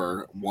re-sign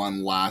for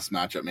one last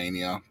match at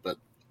Mania, but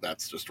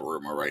that's just a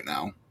rumor right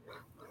now.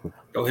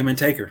 Go him and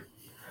Taker.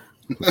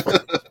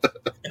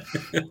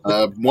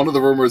 One of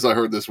the rumors I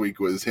heard this week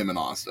was him and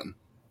Austin.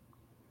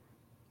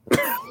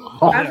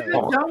 I've heard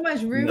so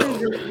much rumors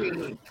this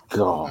week.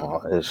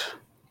 Gosh.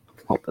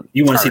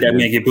 You want to see that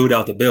man get booed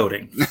out the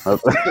building.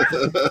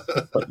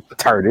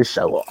 Turn this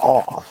show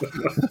off.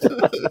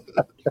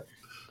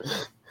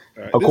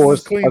 Right. Of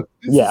course, this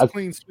is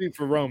clean sweep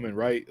for Roman,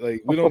 right?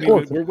 Like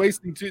we're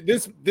wasting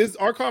this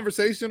our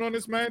conversation on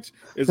this match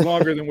is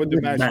longer than what the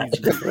match needs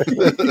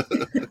to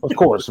be. Of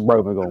course,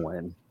 Roman gonna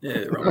win.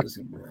 Yeah, Roman's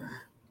gonna win.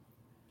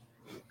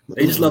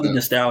 They just love the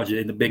nostalgia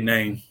and the big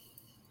name.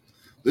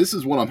 This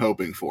is what I'm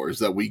hoping for, is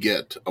that we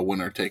get a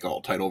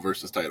winner-take-all, title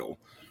versus title.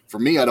 For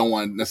me, I don't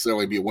want it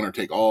necessarily be a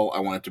winner-take-all. I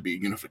want it to be a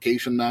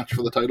unification match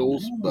for the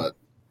titles, but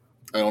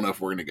I don't know if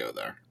we're going to go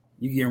there.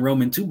 You getting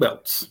Roman 2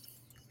 belts.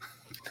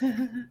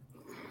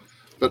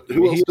 But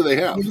who else do they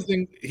have?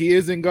 He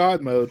is in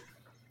God mode.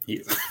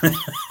 Yeah.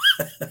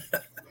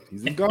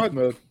 He's in God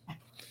mode.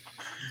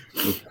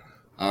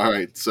 All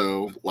right,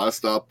 so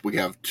last up, we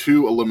have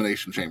 2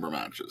 Elimination Chamber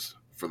matches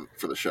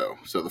for the show.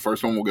 So the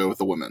first one will go with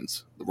the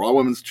women's. The Raw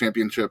Women's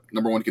Championship,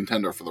 number 1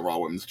 contender for the Raw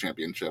Women's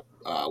Championship,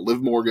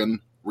 Liv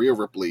Morgan, Rhea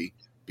Ripley,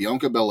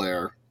 Bianca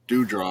Belair,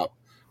 Doudrop,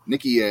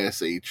 Nikki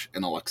ASH,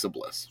 and Alexa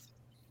Bliss.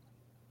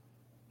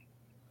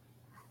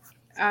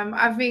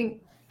 I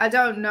think, I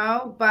don't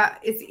know, but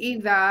it's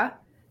either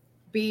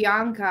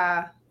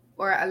Bianca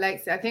or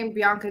Alexa. I think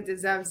Bianca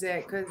deserves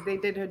it because they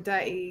did her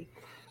dirty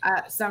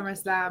at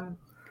SummerSlam.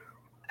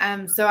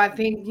 So I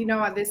think, you know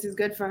what, this is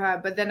good for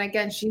her. But then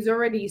again, she's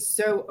already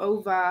so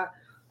over,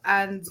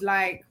 and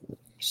like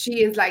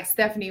she is like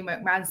Stephanie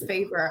McMahon's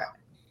favorite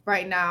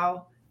right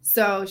now.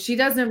 So she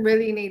doesn't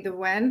really need the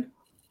win.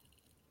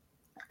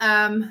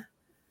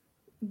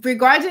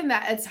 Regarding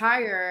that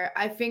attire,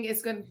 I think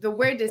the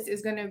weirdest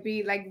is gonna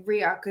be like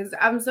Rhea, because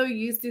I'm so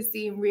used to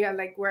seeing Rhea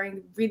like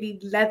wearing really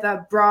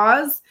leather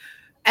bras,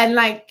 and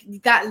like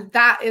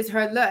that is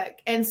her look,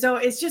 and so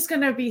it's just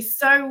gonna be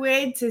so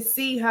weird to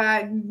see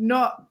her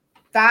not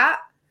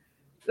that.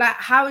 Like,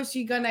 how is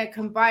she gonna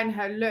combine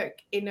her look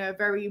in a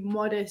very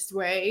modest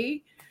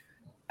way?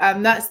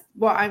 That's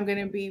what I'm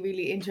gonna be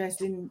really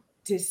interested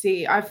to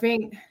see. I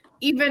think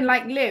even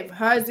like Liv,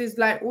 hers is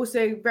like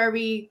also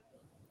very,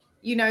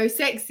 you know,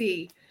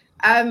 sexy.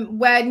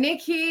 Where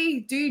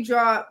Nikki,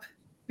 Doudrop,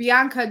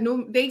 Bianca,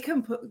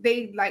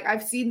 they like,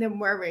 I've seen them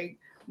wearing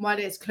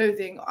modest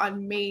clothing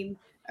on main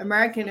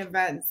American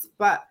events,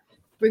 but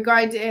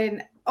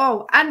regarding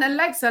and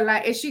Alexa,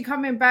 like, is she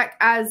coming back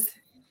as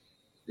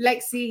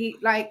Lexi,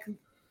 like,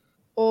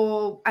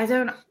 or I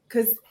don't know,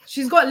 because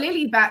she's got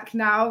Lily back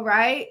now,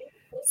 right?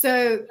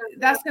 So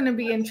that's going to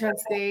be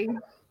interesting.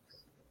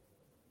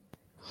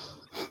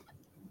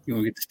 You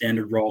want to get the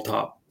standard Raw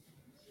top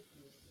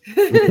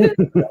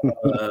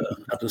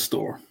at the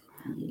store.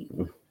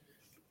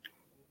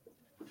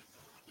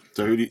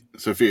 So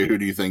Sophia, who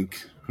do you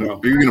think? Who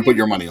are you going to put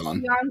your money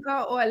on?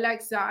 Bianca or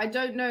Alexa? I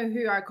don't know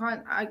who. I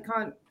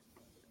can't.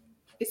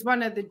 It's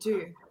one of the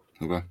two.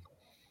 Okay.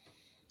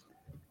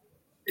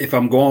 If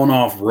I'm going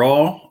off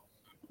Raw,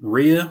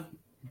 Rhea,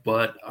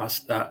 but my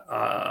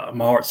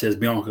heart says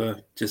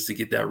Bianca just to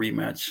get that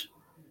rematch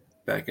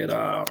back at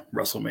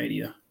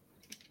WrestleMania.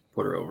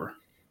 Put her over.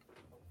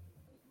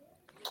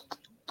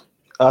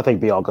 I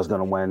think Bianca's going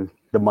to win.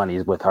 The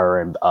money's with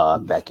her and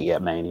Becky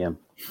at Mania.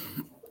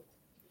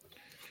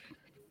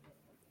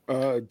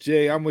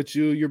 Jay, I'm with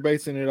you. You're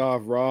basing it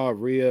off Raw.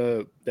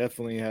 Rhea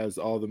definitely has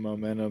all the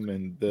momentum,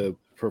 and the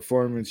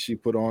performance she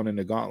put on in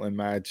the Gauntlet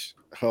match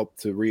helped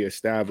to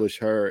reestablish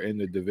her in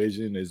the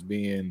division as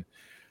being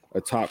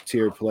a top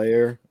tier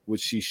player,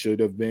 which she should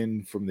have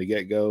been from the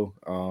get-go,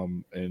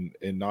 and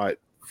not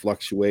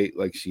fluctuate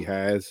like she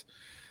has.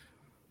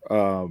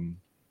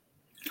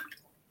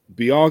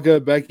 Bianca,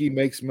 Becky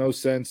makes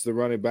most sense to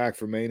run it back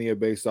for Mania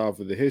based off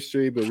of the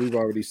history, but we've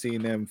already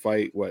seen them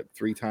fight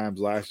 3 times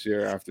last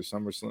year after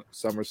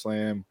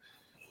SummerSlam,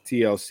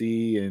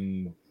 TLC,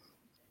 and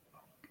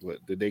what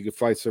did they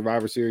fight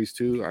Survivor Series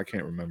too? I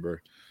can't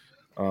remember.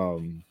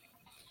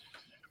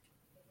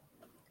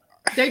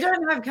 They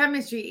don't have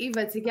chemistry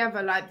either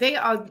together. Like, they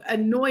are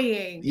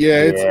annoying.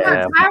 Yeah, it's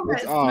man.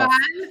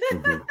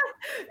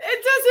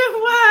 It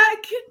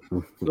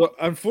doesn't work. So,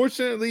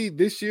 unfortunately,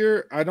 this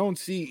year I don't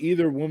see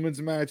either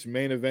women's match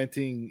main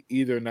eventing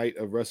either night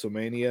of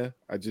WrestleMania.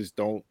 I just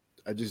don't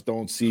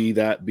see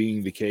that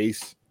being the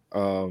case.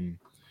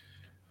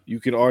 You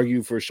can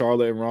argue for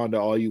Charlotte and Ronda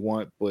all you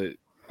want, but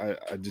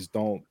I just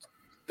don't.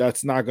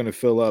 That's not going to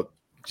fill up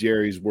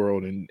Jerry's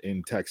world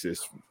in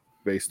Texas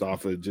based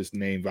off of just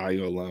name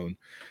value alone.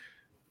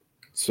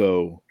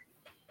 So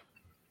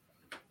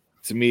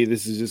to me,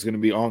 this is just going to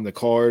be on the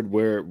card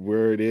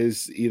where it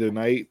is either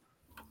night.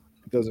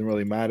 It doesn't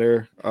really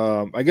matter.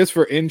 I guess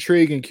for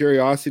intrigue and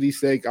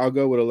curiosity's sake, I'll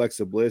go with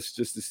Alexa Bliss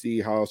just to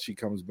see how she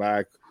comes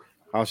back,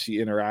 how she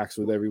interacts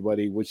with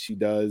everybody, what she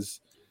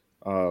does.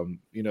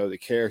 The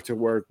character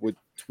work, what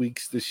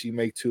tweaks does she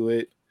make to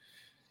it?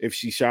 If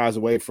she shies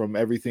away from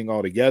everything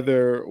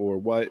altogether or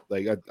what,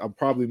 like I'm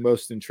probably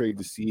most intrigued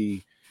to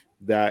see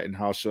that and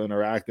how she'll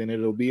interact. And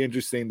it'll be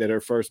interesting that her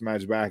first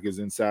match back is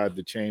inside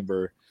the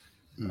chamber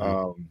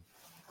to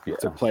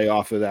play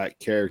off of that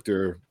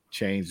character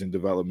change and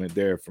development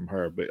there from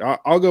her. But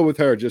I'll go with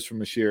her just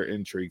from a sheer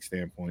intrigue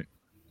standpoint.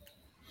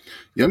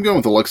 Yeah, I'm going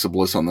with Alexa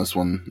Bliss on this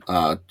one,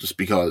 just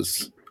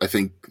because I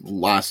think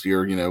last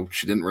year,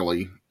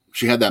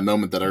 she had that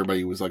moment that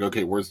everybody was like,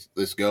 okay, where's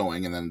this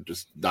going? And then it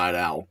just died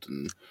out.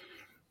 And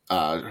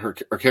her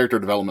character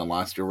development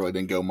last year really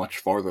didn't go much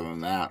farther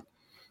than that.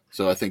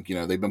 So I think,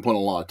 they've been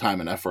putting a lot of time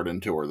and effort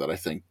into her that I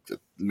think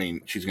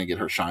she's going to get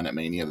her shine at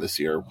Mania this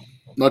year.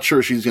 Not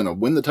sure she's going to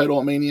win the title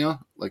at Mania.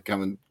 Like,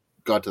 haven't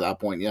got to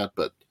that point yet,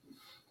 but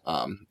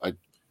I'm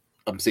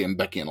seeing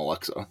Becky and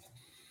Alexa.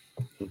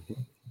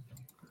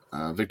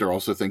 Victor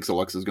also thinks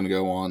Alexa's going to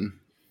go on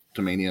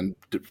to Mania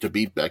to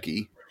beat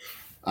Becky.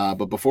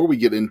 But before we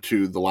get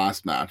into the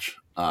last match,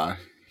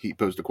 he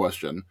posed a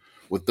question.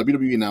 With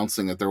WWE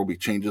announcing that there will be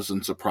changes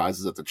and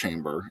surprises at the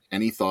Chamber,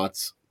 any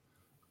thoughts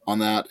on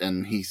that?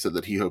 And he said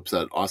that he hopes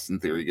that Austin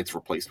Theory gets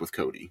replaced with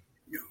Cody.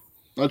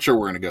 Not sure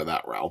we're going to go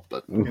that route,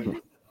 but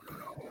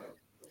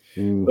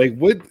like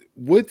what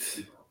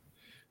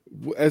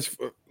as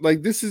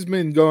like this has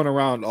been going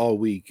around all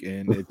week,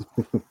 and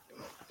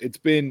it's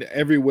been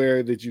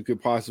everywhere that you could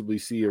possibly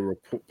see a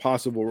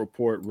possible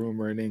report,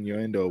 rumor, and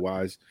innuendo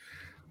wise.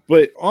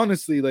 But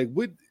honestly, like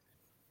what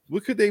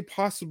could they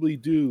possibly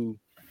do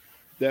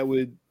that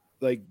would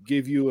like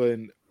give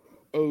you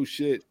oh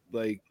shit,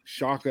 like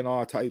shock and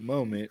awe type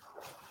moment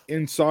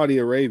in Saudi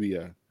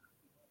Arabia.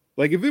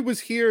 Like if it was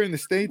here in the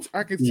States,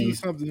 I could see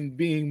something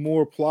being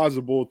more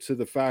plausible to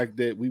the fact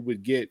that we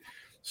would get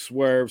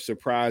swerve,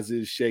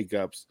 surprises,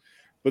 shakeups.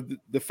 But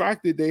the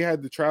fact that they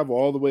had to travel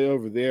all the way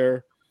over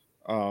there,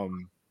 I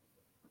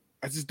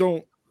just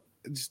don't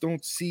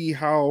see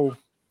how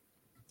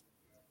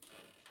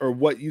or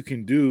what you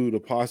can do to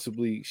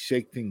possibly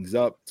shake things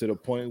up to the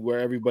point where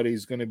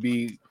everybody's going to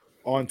be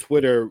on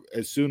Twitter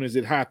as soon as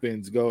it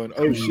happens going,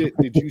 oh shit,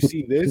 did you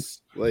see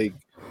this? Like,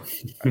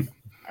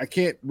 I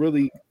can't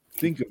really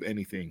think of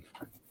anything.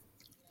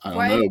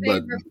 I don't know,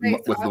 but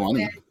replace with the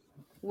money.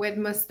 with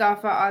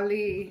Mustafa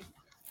Ali?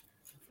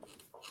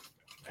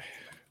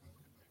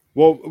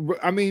 Well,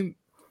 I mean,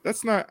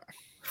 that's not.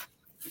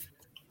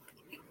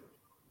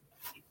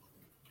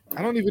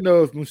 I don't even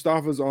know if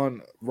Mustafa's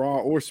on Raw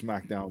or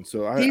SmackDown,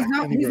 so He's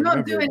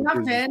not doing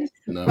nothing.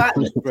 No. But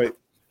right.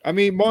 I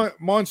mean,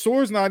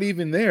 Mansoor's not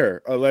even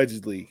there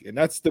allegedly, and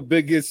that's the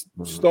biggest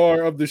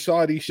star of the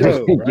Saudi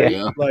show, right?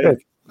 Yeah.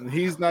 Like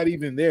he's not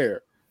even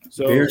there.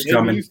 So Beer's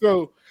coming. you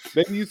throw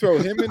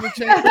him in the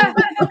chamber.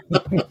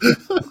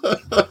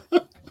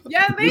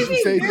 yeah, maybe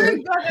you say, Beer's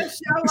Jay? gonna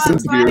show up.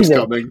 Since beer's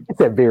coming. He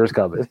said beer's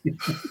coming.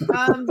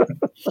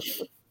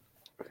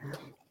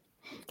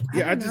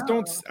 Yeah,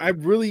 I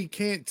really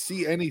can't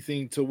see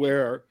anything to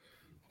where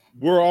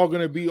we're all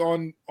gonna be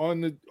on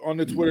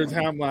the Twitter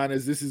timeline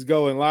as this is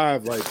going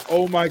live. Like,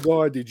 oh my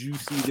god, did you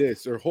see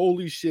this? Or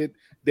holy shit,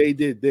 they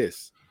did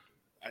this.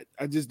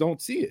 I just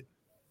don't see it.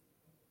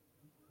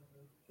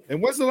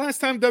 And when's the last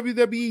time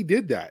WWE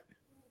did that?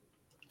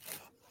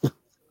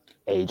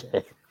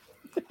 AJ.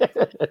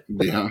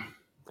 Yeah.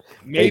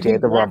 Maybe AJ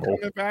at the Brock Rumble.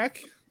 coming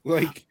back,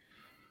 like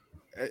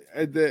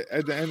at the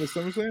end of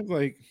SummerSlam,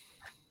 like.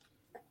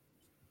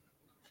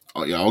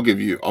 Oh yeah, I'll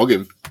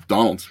give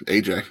Donald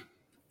AJ.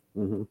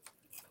 Mm-hmm.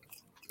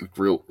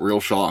 Real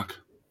shock.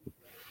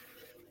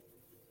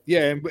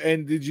 Yeah,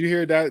 and did you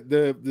hear that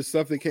the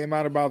stuff that came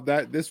out about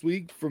that this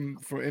week from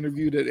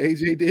interview that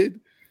AJ did?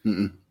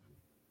 Mm-mm.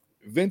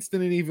 Vince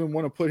didn't even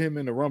want to put him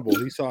in the Rumble.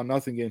 He saw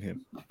nothing in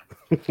him.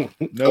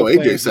 No, AJ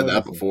plans, said no that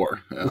nothing.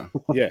 Before.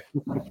 Yeah.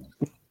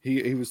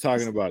 Yeah, he was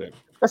talking about it.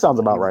 That sounds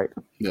about right.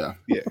 Yeah.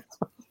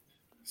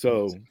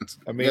 So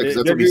I mean, 'cause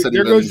that's what he said.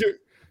 there goes your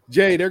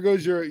Jay. There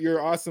goes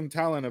your awesome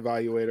talent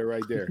evaluator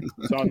right there.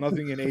 Saw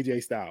nothing in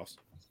AJ Styles.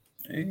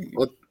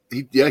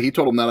 He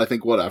told him that, I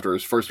think, after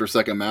his first or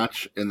second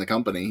match in the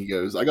company, he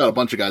goes, I got a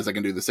bunch of guys that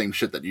can do the same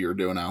shit that you're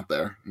doing out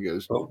there. He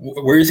goes,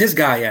 where's his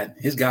guy at?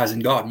 His guy's in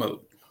God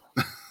mode.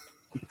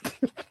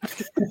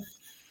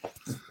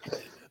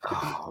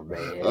 Oh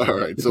man. all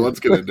right, so let's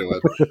get into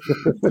it.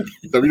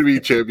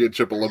 WWE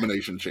Championship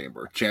Elimination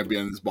Chamber.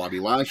 Champions Bobby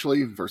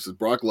Lashley versus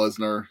Brock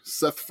Lesnar,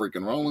 Seth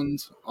freaking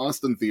Rollins,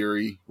 Austin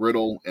Theory,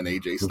 Riddle, and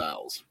AJ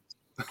Styles.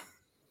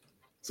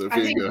 Sophia,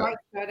 I think go ahead.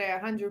 Brock's got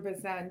it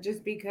 100%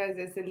 just because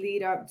it's a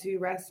lead up to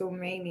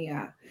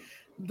WrestleMania.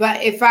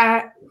 But if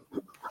I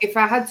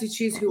had to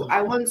choose who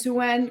I want to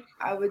win,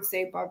 I would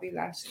say Bobby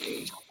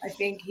Lashley. I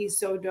think he's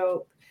so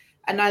dope.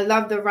 And I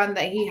love the run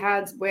that he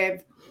had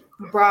with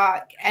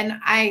Brock. And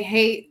I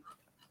hate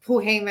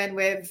Paul Heyman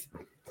with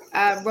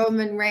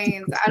Roman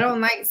Reigns. I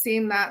don't like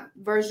seeing that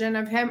version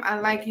of him. I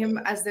like him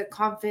as the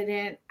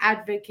confident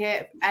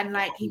advocate and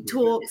like he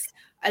talks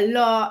a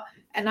lot.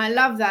 And I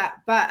love that.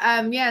 But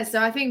so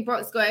I think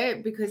Brock's got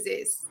it because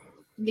it's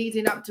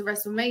leading up to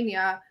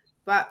WrestleMania.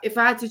 But if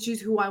I had to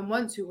choose who I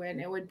want to win,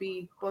 it would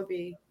be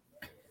Bobby.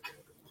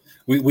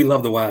 We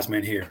love the wise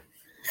man here.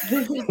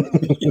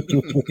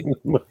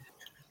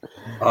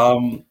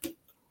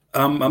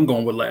 I'm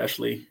going with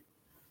Lashley.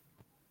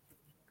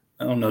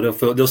 I don't know.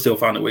 They'll still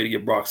find a way to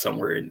get Brock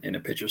somewhere in a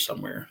picture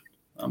somewhere.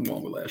 I'm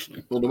going with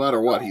Lashley. Well, no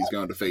matter what, he's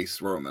going to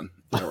face Roman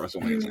at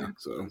WrestleMania.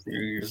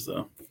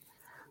 So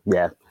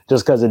Yeah,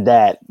 just because of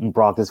that,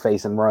 Brock is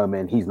facing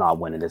Roman. He's not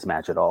winning this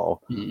match at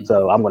all. Mm-hmm.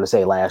 So I'm going to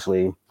say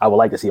Lashley. I would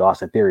like to see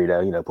Austin Theory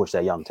though, push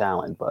that young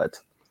talent, but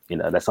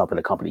that's something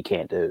the company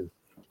can't do.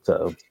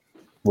 So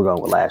we're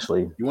going with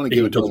Lashley. you want to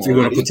give it to him? You're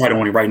going to put title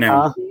on it right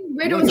now.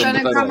 Riddle's going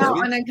to come out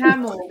on a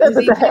camel. What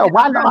the hell?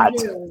 Why not?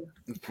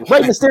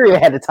 Rey Mysterio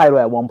had the title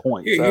at one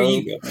point. So.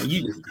 You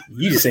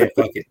just said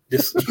fuck it.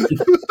 That's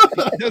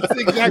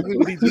exactly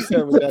what he just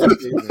said with that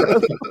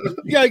statement.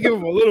 You gotta give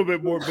him a little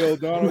bit more, Bill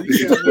Donald.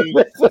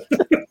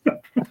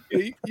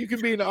 You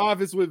can be in the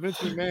office with Vince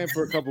McMahon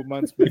for a couple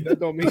months, but that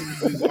don't mean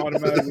you just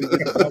automatically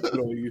get the belt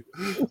on you.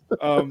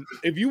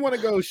 If you want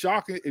to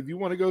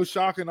go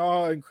shock and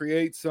awe and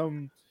create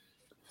some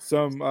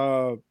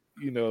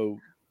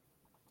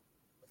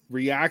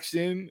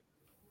reaction,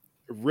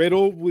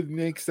 Riddle would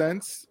make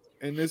sense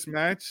in this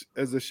match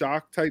as a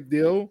shock type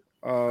deal.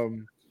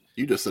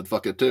 You just said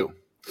fuck it too.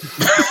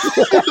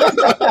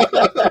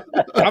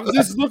 I'm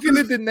just looking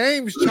at the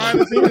names, trying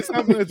to think of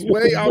something that's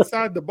way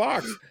outside the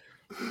box.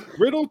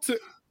 Riddle,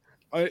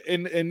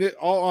 in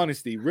all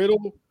honesty,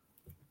 Riddle,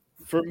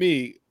 for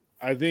me,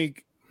 I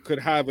think could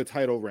have a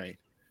title reign.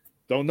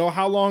 Don't know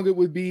how long it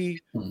would be.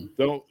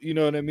 Don't you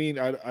know what I mean?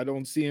 I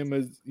don't see him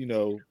as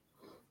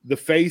the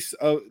face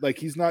of, like,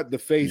 he's not the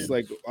face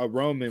like a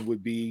Roman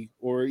would be,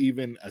 or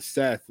even a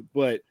Seth,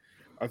 but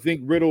I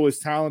think Riddle is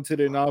talented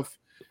enough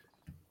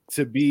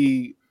to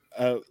be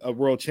a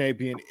world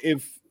champion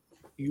if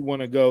you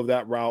want to go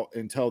that route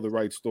and tell the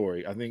right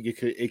story. I think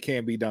it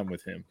can be done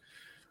with him.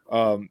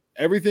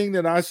 Everything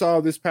that I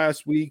saw this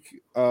past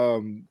week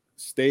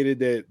stated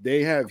that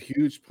they have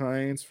huge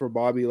plans for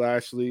Bobby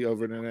Lashley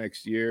over the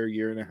next year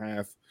and a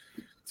half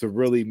to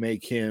really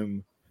make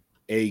him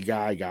a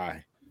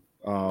guy.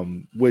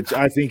 Which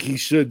I think he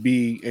should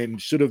be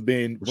and should have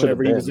been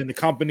whenever he was in the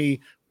company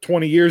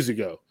 20 years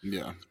ago.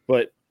 Yeah.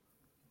 But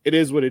it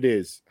is what it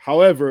is.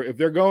 However, if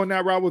they're going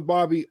that route with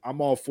Bobby, I'm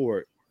all for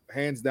it.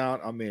 Hands down,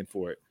 I'm in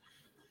for it.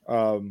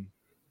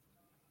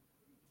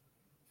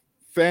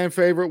 Fan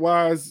favorite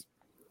wise,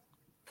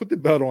 put the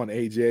belt on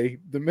AJ.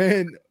 The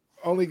man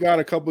only got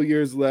a couple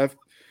years left.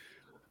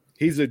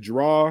 He's a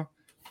draw.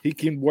 He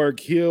can work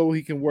heel.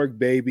 He can work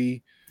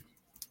baby.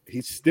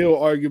 He's still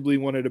arguably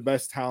one of the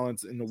best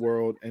talents in the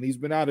world, and he's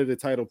been out of the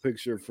title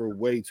picture for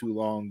way too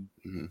long,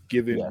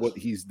 given what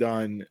he's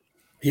done.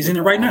 He's in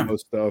it right now.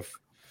 Stuff.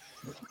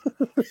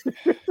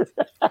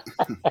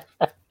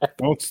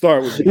 Don't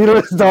start with you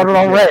don't start it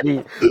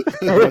already.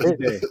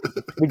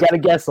 We got to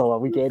guess on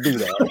it. We can't do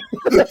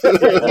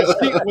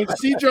that. When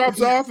she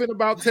drops off in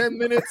about 10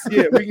 minutes,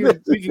 yeah, we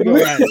can go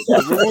at it.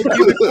 We won't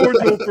keep it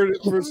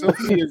cordial for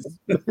Sophia's.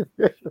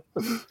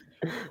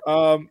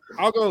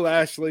 I'll go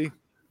Lashley.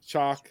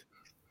 Chalk.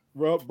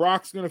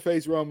 Brock's going to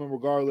face Roman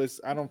regardless.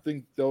 I don't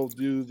think they'll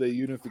do the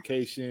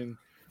unification.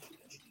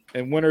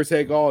 And winner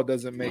take all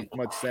doesn't make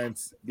much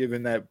sense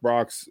given that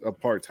Brock's a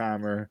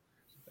part-timer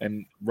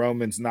and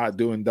Roman's not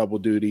doing double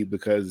duty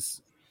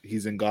because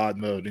he's in God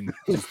mode and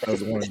just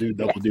doesn't want to do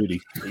double duty.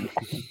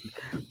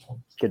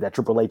 Get that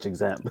Triple H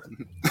exempt.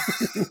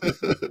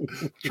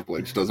 Triple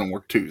H doesn't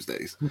work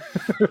Tuesdays.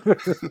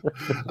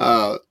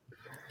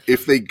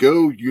 If they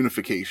go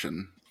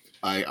unification,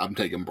 I'm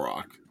taking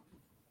Brock.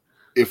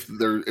 If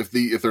they're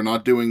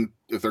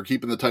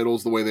keeping the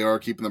titles the way they are,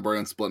 keeping the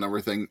brand split and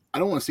everything, I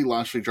don't want to see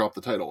Lashley drop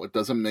the title. It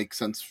doesn't make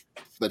sense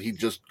that he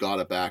just got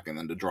it back and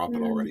then to drop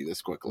it already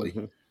this quickly.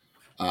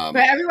 But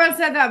everyone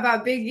said that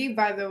about Big E,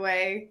 by the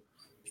way.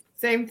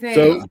 Same thing.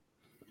 So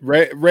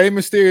Rey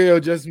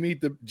Mysterio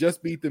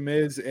just beat the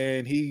Miz,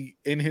 and he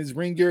in his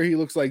ring gear he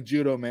looks like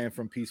Judo Man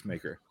from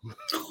Peacemaker.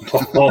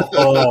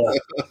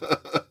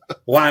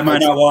 Why am I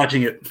not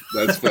watching it?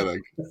 That's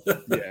fitting.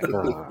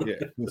 Yeah.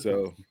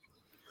 So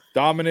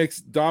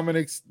Dominic's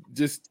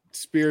just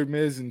speared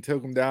Miz and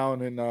took him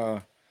down, and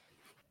so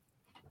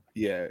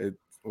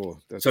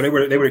they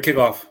were the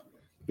kickoff.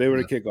 They were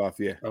the kickoff,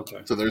 yeah.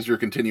 Okay. So there's your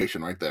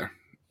continuation right there.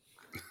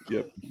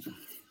 Yep.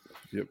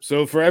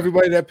 So for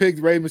everybody that picked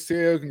Rey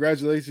Mysterio,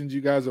 congratulations! You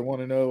guys are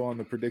 1-0 on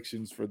the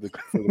predictions for the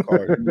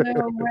card.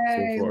 No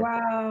way! So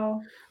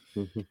wow.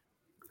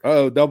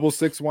 Oh,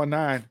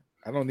 6619.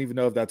 I don't even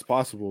know if that's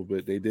possible,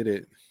 but they did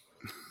it.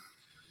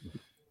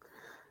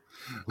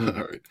 All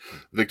right.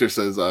 Victor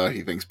says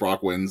he thinks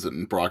Brock wins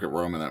and Brock at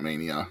Roman at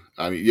Mania.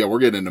 I mean, yeah, we're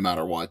getting no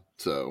matter what.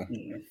 So,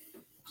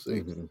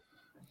 see.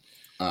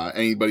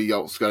 Anybody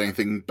else got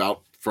anything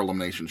for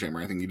Elimination Chamber?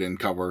 Anything you didn't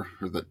cover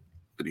or that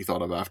you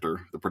thought of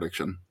after the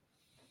prediction?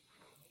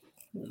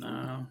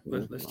 No,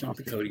 let's jump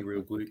to Cody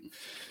real quick.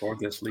 Or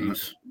guest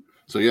leaves.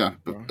 So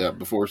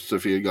before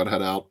Sophia got to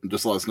head out,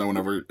 just let us know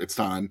whenever it's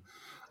time.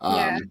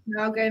 I'll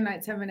go in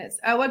like 10 minutes.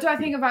 What do I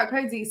think about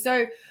Cody?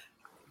 So,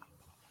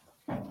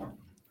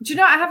 do you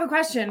know, I have a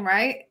question,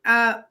 right?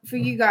 For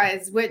you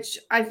guys, which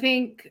I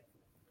think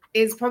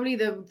is probably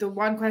the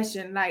one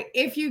question. Like,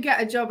 if you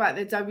get a job at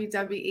the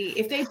WWE,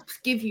 if they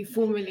give you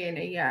 $4 million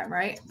a year,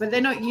 right? But they're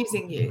not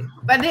using you,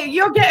 but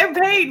you're getting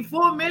paid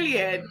 $4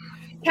 million.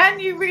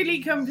 Can you really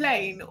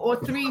complain? Or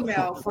 $3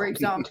 million, for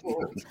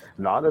example?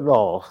 Not at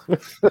all.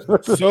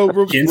 So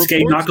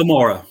Shinsuke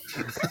Nakamura.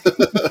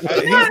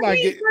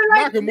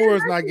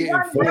 Nakamura's not getting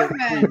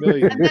 $4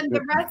 million. And then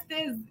the rest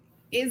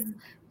is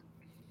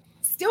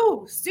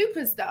still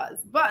superstars.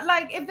 But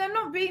like, if they're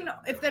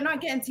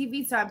not getting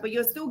TV time, but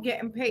you're still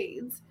getting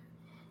paid,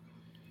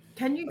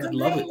 can you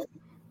complain? I love it.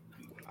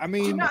 I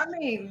mean, you know what I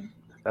mean?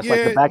 That's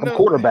like the backup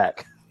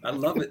quarterback. I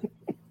love it.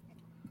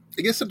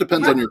 I guess it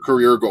depends on your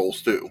career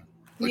goals too.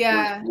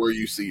 Like where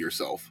you see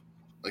yourself.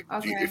 Like,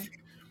 okay.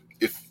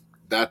 if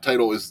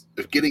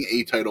getting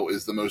a title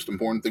is the most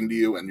important thing to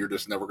you, and you're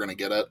just never going to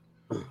get it,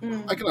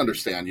 I can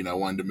understand,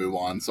 wanting to move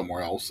on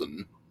somewhere else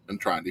and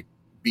trying to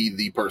be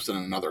the person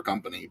in another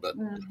company. But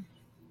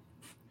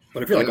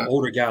if you're like an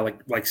older guy,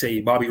 like say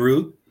Bobby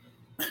Roode,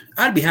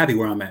 I'd be happy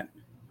where I'm at.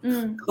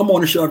 I'm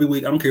on the show every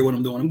week. I don't care what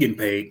I'm doing. I'm getting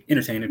paid,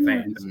 entertaining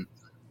fans.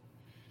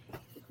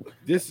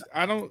 There's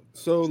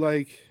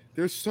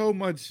so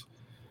much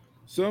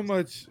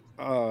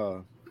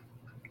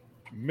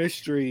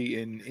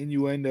mystery and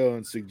innuendo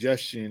and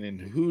suggestion, and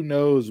who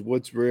knows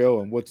what's real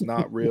and what's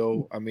not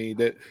real. I mean,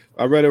 that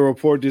I read a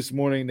report this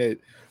morning that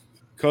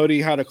Cody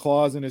had a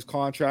clause in his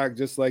contract,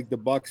 just like the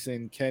Bucks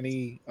and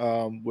Kenny,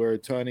 where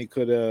Tony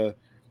could have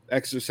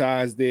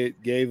exercised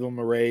it, gave him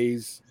a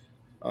raise,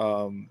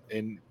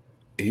 and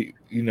he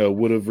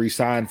would have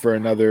resigned for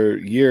another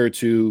year or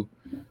two.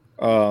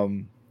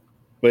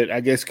 But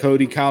I guess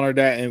Cody countered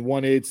that and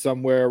wanted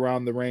somewhere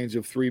around the range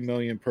of $3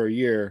 million per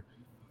year,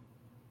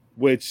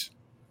 which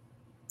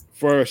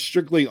for a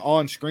strictly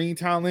on-screen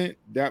talent,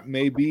 that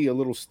may be a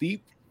little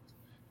steep.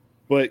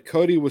 But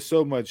Cody was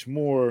so much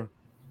more.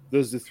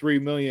 Does the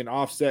 $3 million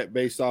offset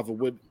based off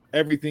of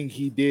everything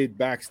he did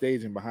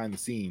backstage and behind the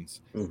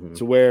scenes,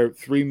 to where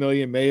 $3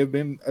 million may have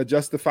been a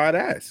justified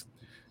ask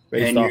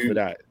based off of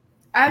that.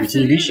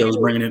 Absolutely. Your TV shows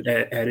bringing in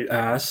added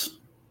ass.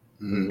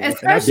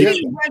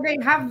 Especially where they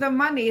have the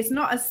money. It's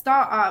not a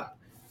startup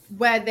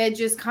where they're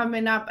just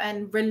coming up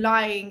and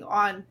relying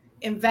on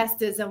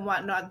investors and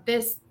whatnot.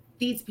 These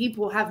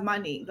people have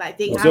money. Like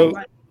they have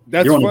money.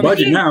 That's You're on funny. the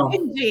budget now.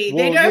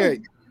 They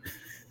don't.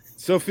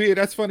 Sophia,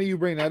 that's funny you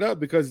bring that up,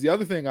 because the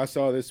other thing I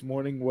saw this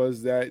morning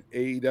was that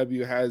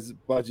AEW has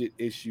budget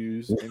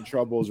issues and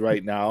troubles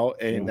right now,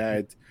 and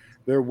that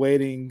they're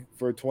waiting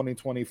for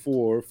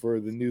 2024 for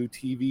the new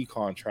TV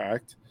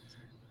contract,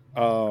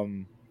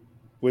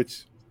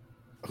 which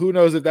who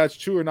knows if that's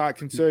true or not,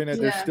 considering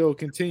that they're still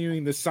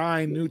continuing to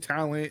sign new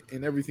talent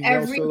and everything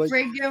else. Every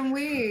friggin'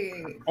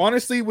 week.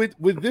 Honestly,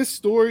 with this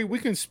story, we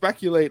can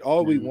speculate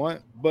all we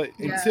want, but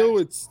until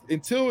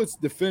it's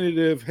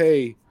definitive,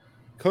 hey,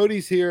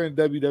 Cody's here in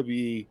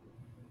WWE,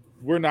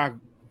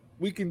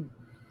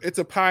 it's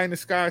a pie in the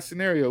sky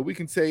scenario. We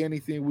can say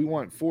anything we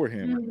want for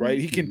him,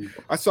 right?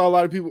 I saw a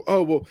lot of people,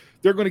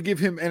 they're going to give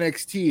him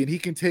NXT and he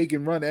can take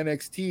and run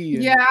NXT.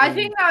 And, I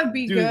think that would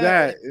be do good.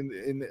 That.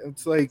 And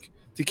it's like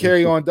to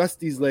carry on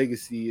Dusty's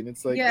legacy. And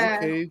it's like,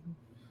 okay,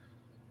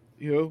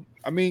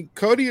 I mean,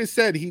 Cody has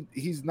said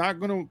he's not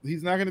going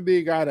to be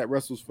a guy that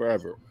wrestles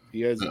forever.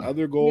 He has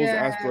other goals,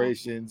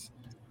 aspirations.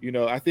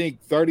 I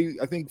think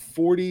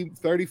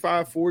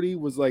 35-40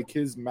 was like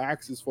his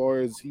max as far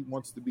as he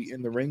wants to be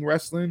in the ring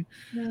wrestling.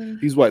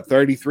 He's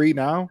 33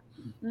 now.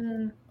 I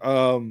don't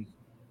know.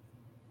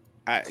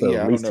 I think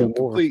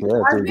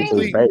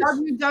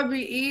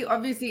WWE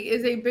obviously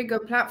is a bigger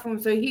platform,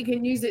 so he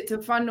can use it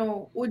to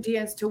funnel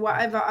audience to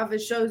whatever other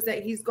shows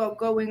that he's got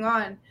going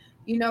on.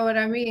 You know what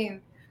I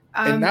mean?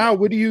 And now,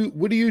 what do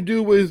you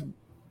do with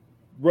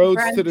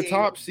Roads to the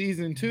Top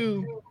season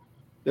 2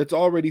 that's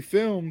already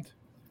filmed?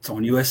 It's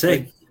on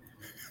USA.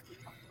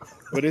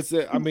 But it's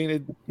a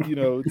TNT.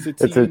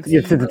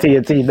 It's the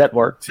TNT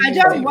network. I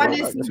don't want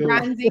to see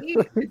Brandy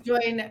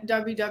join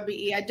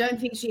WWE. I don't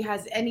think she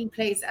has any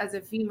place as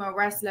a female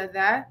wrestler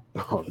there.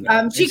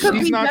 She could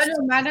be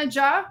general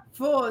manager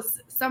for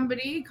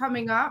somebody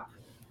coming up,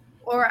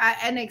 or at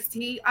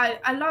NXT.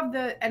 I love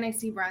the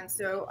NXT brand,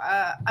 so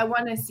I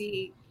want to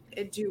see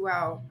it do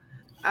well.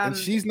 And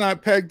she's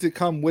not pegged to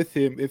come with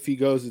him if he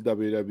goes to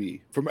WWE,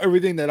 from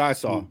everything that I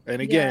saw.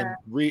 And again,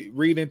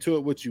 read into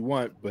it what you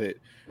want, but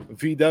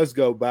if he does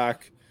go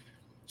back,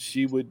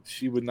 she would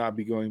not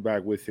be going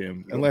back with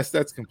him, unless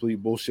that's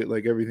complete bullshit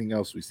like everything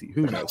else we see.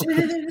 Who knows?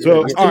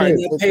 So, all right,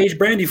 Paige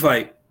Brandy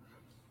fight.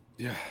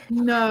 Yeah.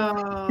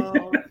 No.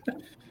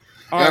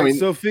 All right,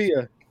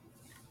 Sophia.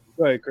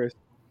 Go ahead, Chris.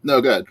 No,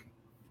 good.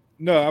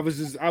 No, I was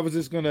just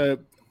gonna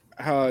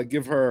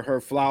give her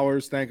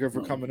flowers, thank her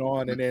for coming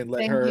on, and then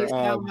let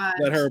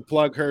her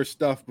plug her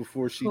stuff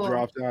before she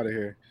drops out of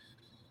here.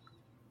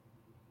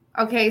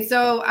 Okay,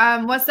 so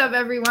what's up,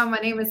 everyone? My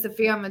name is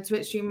Sophia. I'm a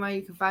Twitch streamer.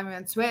 You can find me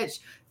on Twitch,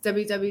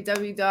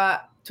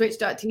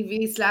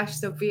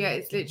 www.twitch.tv/Sophia.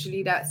 It's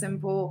literally that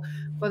simple.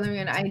 Follow me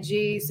on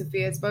IG,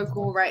 Sophia's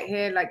Vocal, right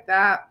here, like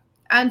that.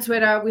 And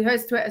Twitter. We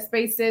host Twitter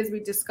Spaces.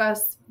 We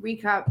discuss,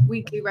 recap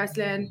weekly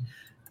wrestling.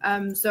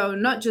 So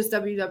not just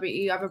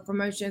WWE, other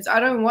promotions. I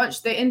don't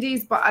watch the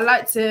indies, but I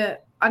like to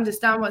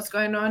understand what's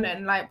going on,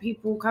 and like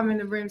people come in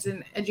the rooms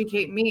and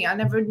educate me. I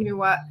never knew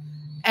what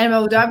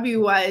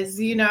MLW was,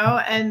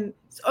 and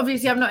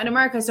obviously I'm not in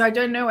America, so I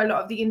don't know a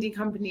lot of the indie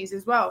companies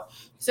as well.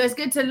 So it's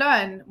good to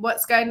learn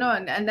what's going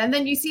on. And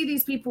then you see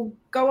these people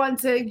go on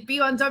to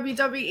be on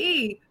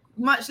WWE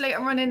much later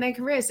on in their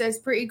career. So it's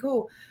pretty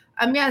cool.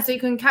 So you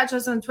can catch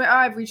us on Twitter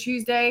every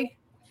Tuesday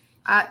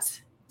at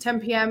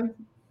 10 p.m.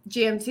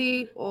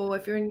 GMT, or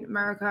if you're in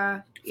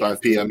America,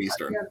 5 p.m.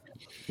 Eastern.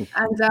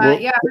 And I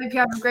hope you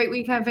have a great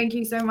weekend. Thank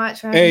you so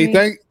much for having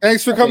me.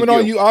 Thanks for coming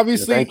on. You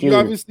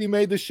obviously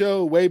made the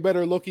show way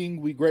better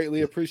looking. We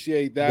greatly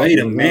appreciate that. Wait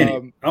a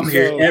minute. I'm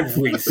here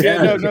every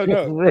Saturday.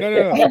 No.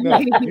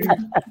 Are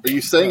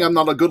you saying I'm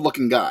not a good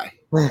looking guy?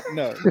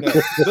 No.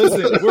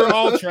 Listen, we're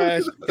all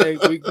trash. Okay,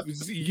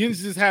 you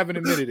just haven't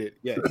admitted it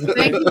yet.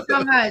 Thank you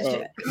so much.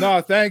 No,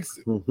 thanks.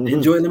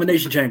 Enjoy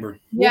Elimination Chamber.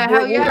 We'll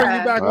bring you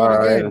back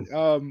on again.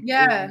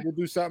 We'll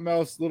do something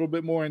else a little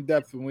bit more in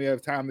depth when we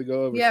have time to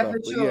go over stuff. For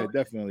sure. Yeah,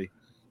 definitely.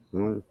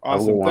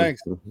 Awesome.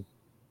 Thanks.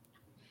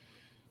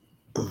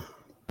 All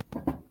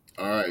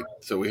right.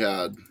 So we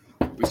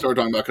started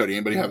talking about Cody.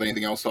 Anybody have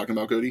anything else talking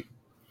about Cody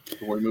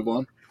before we move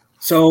on?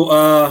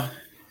 So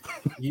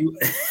you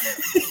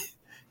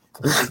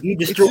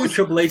destroyed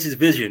Triple H's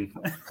vision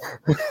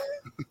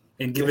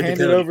and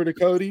hand it over to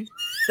Cody.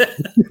 I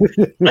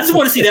just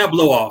want to see that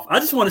blow off. I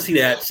just want to see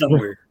that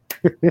somewhere.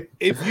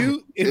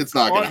 It's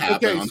not going to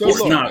happen. Okay, so It's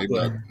look, not,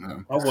 but,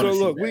 I want so to see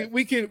look,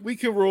 that. we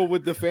can roll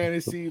with the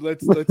fantasy.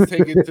 Let's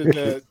take it to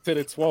the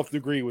 12th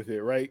degree with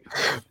it, right?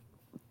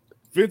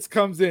 Vince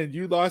comes in.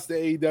 You lost the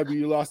AEW.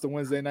 You lost the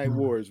Wednesday Night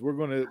Wars. We're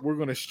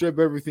gonna strip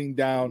everything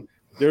down.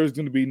 There's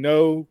going to be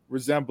no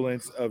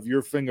resemblance of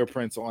your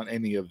fingerprints on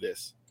any of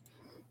this.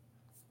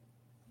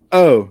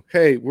 Oh,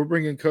 hey, we're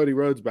bringing Cody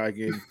Rhodes back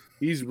in.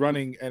 He's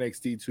running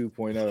NXT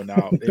 2.0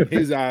 now in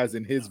his eyes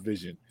and his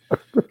vision.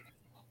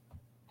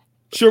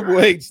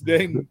 Triple H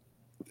then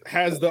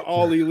has the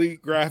All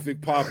Elite graphic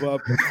pop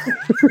up,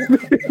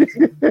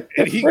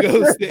 and he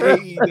goes to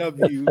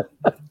AEW,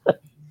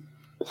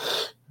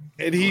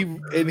 and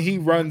he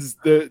runs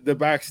the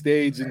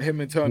backstage, and him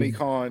and Tony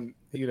Khan,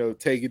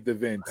 take it to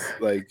Vince.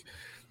 Like,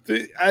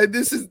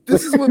 this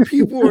is what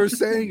people are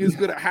saying is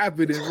going to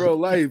happen in real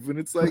life, and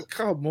it's like,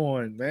 come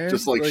on, man.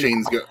 just like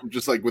Shane's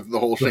just like with the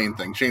whole Shane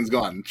thing. Shane's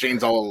gone.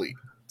 Shane's all elite.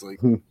 It's like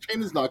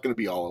Shane is not going to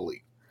be all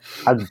elite.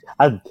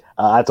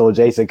 I told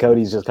Jason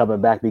Cody's just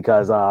coming back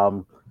because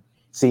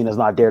Cena's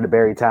not there to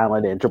bury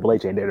talent and Triple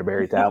H ain't there to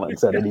bury talent,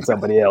 so they need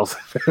somebody else.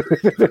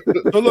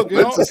 But look,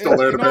 Vince is still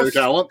there to bury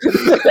talent.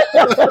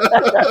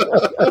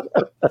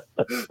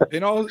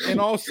 In all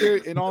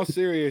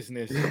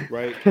seriousness,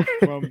 right?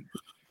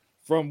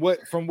 From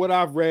what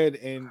I've read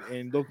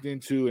and looked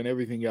into and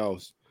everything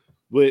else,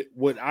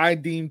 what I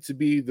deem to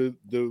be the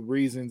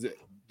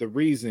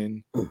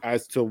reason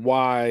as to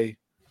why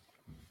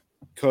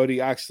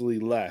Cody actually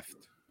left,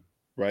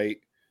 right?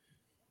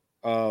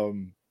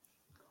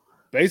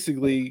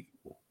 Basically,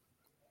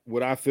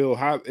 what I feel,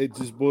 how it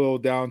just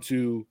boiled down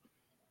to,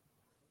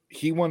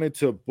 he wanted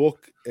to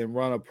book and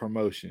run a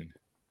promotion,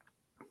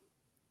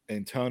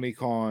 and Tony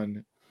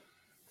Khan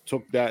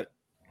took that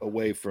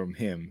away from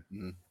him,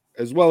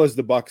 as well as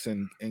the Bucks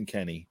and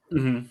Kenny,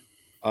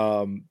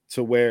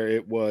 to where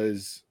it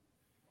was,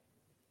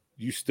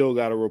 you still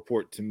got to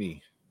report to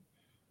me.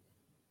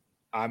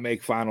 I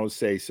make final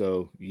say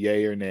so,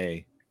 yay or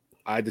nay.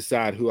 I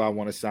decide who I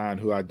want to sign,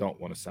 who I don't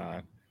want to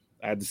sign.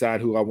 I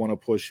decide who I want to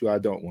push, who I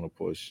don't want to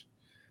push.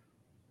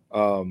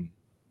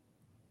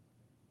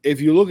 If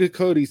you look at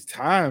Cody's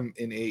time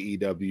in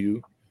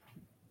AEW,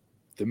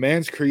 the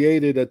man's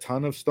created a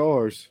ton of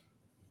stars.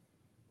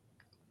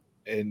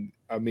 And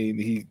I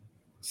mean,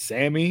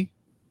 Sammy,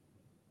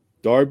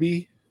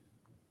 Darby,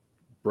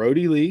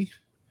 Brody Lee,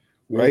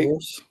 right?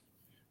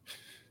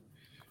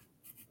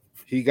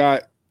 He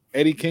got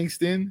Eddie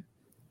Kingston,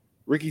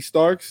 Ricky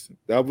Starks.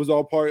 That was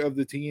all part of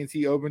the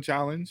TNT Open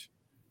Challenge,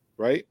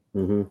 right?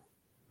 Mm-hmm.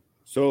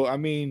 So I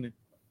mean,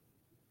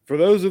 for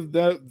those of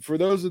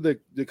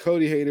the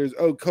Cody haters,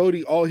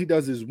 Cody, all he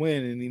does is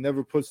win and he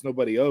never puts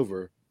nobody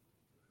over.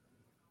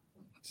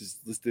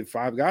 Just listed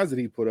 5 guys that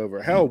he put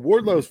over. Hell,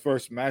 Wardlow's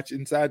first match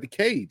inside the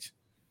cage.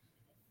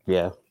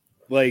 Yeah,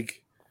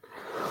 like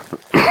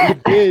he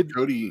did.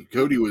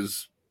 Cody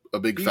was a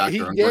big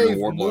factor in bringing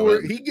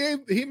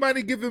Wardlow. He might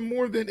have given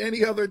more than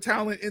any other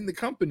talent in the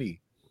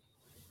company.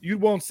 You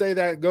won't say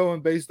that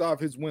going based off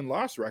his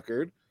win-loss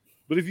record,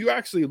 but if you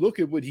actually look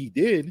at what he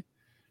did,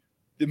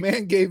 the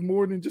man gave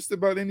more than just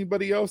about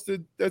anybody else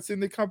that's in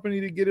the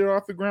company to get it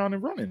off the ground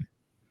and running.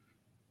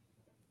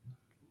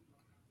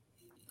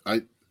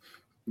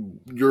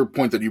 Your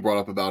point that you brought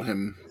up about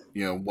him,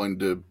 wanting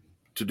to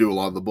do a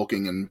lot of the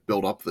booking and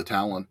build up the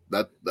talent,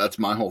 that's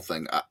my whole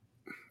thing.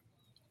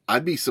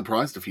 I'd be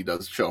surprised if he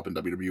does show up in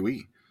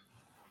WWE.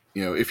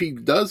 If he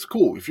does,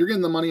 cool. If you're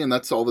getting the money and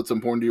that's all that's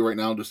important to you right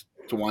now, just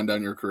to wind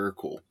down your career,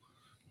 cool.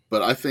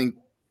 But I think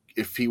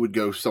if he would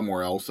go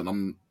somewhere else,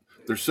 and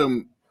there's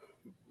so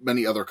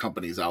many other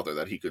companies out there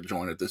that he could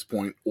join at this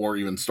point, or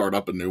even start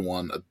up a new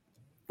one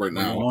right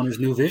now. On his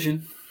new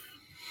vision.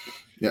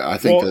 Yeah, I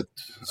think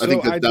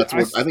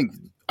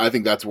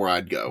that's where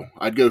I'd go.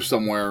 I'd go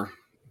somewhere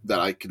that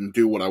I can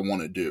do what I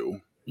want to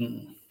do,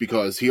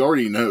 because he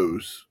already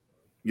knows,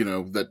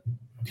 that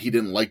he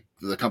didn't like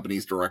the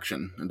company's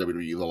direction in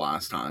WWE the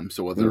last time.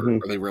 So are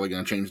they really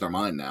going to change their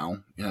mind now?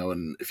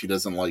 And if he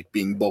doesn't like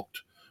being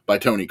booked by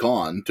Tony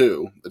Khan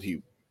too, that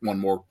he won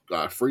more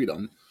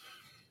freedom.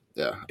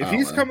 Yeah.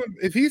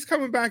 If he's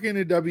coming back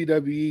into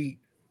WWE,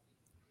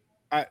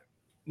 I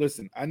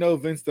know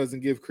Vince doesn't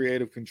give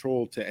creative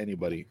control to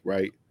anybody,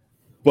 right?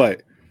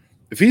 But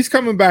if he's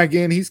coming back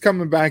in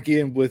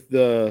with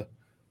the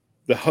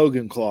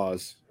Hogan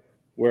clause,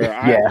 where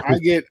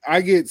I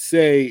get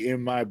say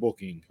in my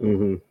booking.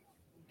 Mm-hmm.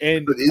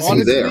 And but is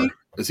he there?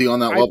 Is he on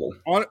that level?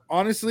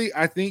 Honestly,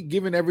 I think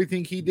given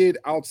everything he did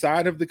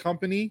outside of the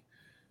company,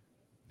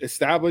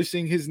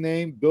 establishing his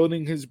name,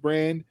 building his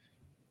brand,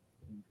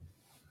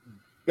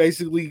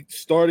 basically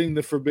starting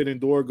the Forbidden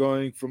Door,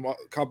 going from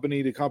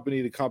company to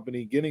company to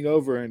company, getting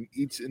over in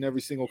each and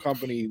every single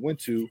company he went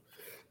to,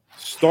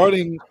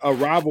 starting a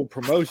rival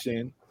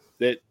promotion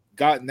that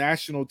got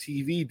national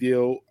TV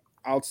deal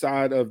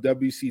outside of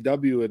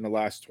WCW in the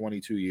last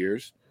 22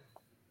 years.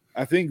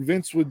 I think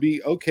Vince would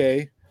be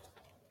okay,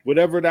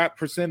 whatever that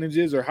percentage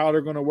is or how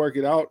they're going to work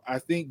it out. I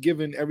think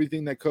given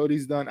everything that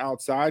Cody's done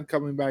outside,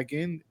 coming back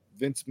in,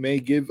 Vince may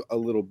give a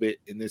little bit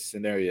in this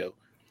scenario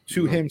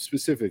to him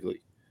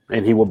specifically.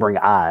 And he will bring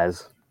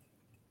eyes.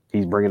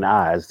 He's bringing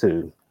eyes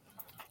too.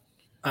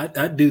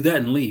 I'd do that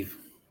and leave.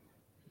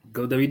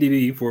 Go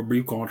WWE for a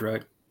brief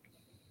contract.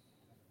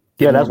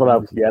 Yeah, that's what I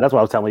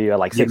was telling you.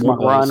 Like 6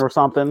 month run or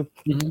something.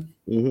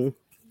 And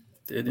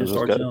then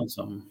start doing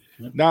something.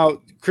 Yep. Now,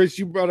 Chris,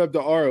 you brought up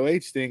the ROH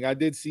thing. I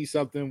did see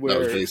something where That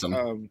was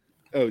Jason.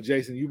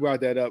 Jason, you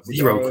brought that up.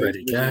 0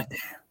 credit.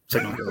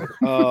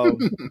 God.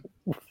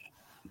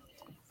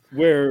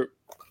 Where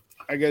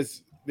I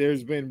guess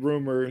there's been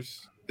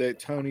rumors that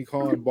Tony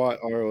Khan bought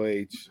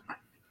ROH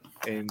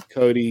and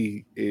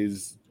Cody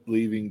is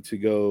leaving to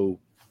go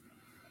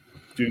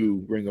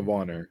do Ring of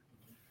Honor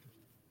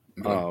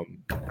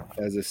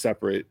as a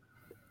separate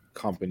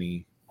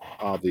company,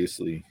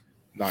 obviously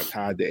not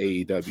tied to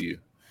AEW,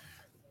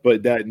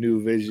 but that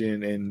new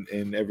vision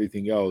and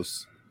everything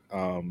else,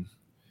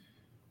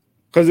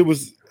 because it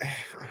was,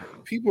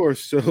 people are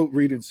so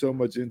reading so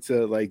much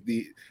into like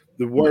the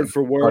word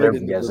for word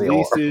and the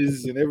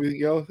releases and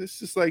everything else. It's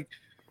just like,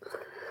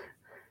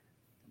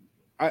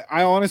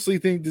 I honestly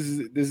think this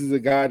is a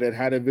guy that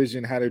had a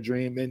vision, had a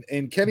dream,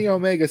 and Kenny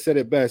Omega said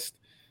it best.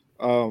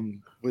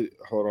 Wait,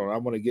 hold on, I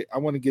want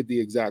to get the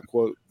exact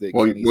quote.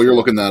 While you're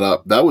looking that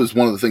up, that was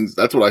one of the things.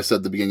 That's what I said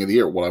at the beginning of the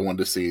year. What I wanted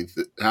to see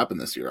happen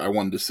this year. I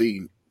wanted to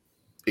see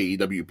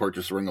AEW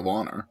purchase Ring of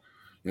Honor.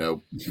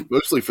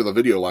 Mostly for the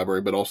video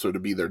library, but also to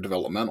be their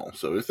developmental.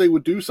 So if they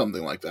would do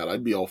something like that,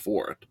 I'd be all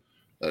for it.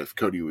 If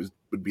Cody would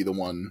be the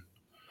one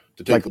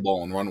to take the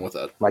ball and run with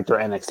it, like their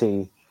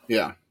NXT.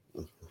 Yeah.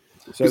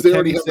 Because they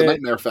already have the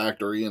Nightmare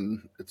Factory,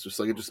 and it's just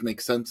like it just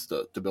makes sense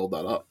to build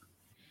that up.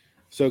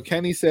 So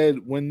Kenny said,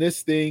 when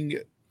this thing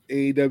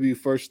AEW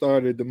first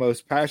started, the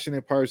most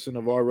passionate person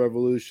of our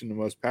revolution, the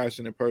most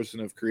passionate person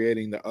of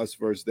creating the us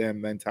versus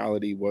them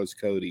mentality was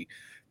Cody.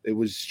 It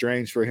was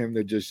strange for him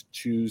to just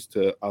choose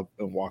to up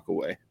and walk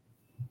away.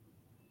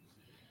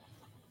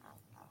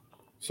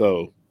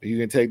 So you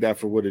can take that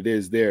for what it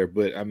is there,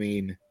 but I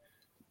mean,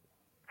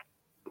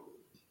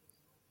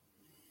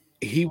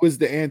 he was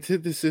the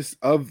antithesis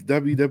of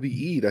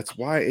WWE. That's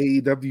why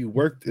AEW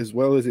worked as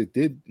well as it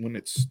did when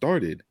it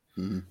started.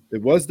 Mm-hmm.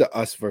 It was the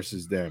us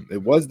versus them.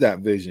 It was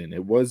that vision.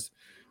 It was,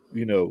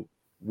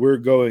 we're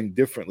going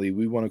differently.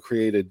 We want to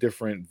create a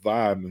different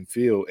vibe and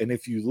feel. And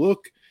if you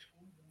look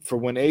for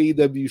when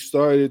AEW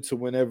started to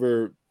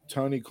whenever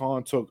Tony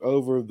Khan took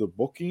over the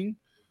booking,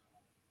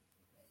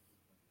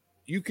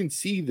 you can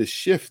see the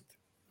shift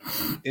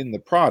in the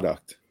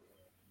product.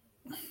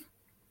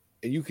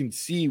 And you can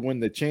see when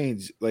the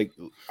change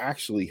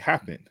actually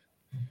happened.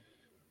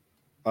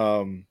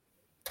 Right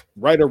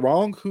or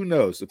wrong, who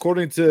knows?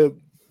 According to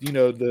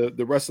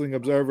the Wrestling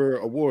Observer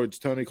Awards,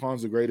 Tony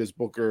Khan's the greatest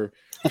booker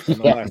in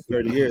the last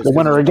 30 years. The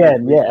winner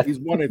again, yeah. He's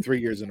won it 3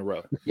 years in a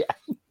row. Yeah.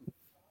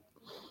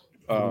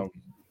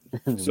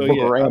 So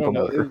yeah, I don't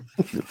know.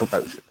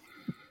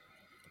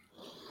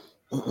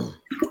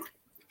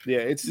 Yeah,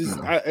 it's just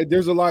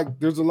there's a lot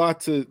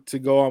to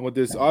go on with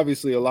this.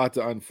 Obviously, a lot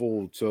to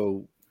unfold.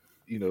 So,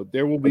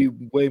 there will be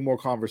way more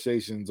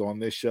conversations on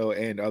this show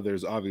and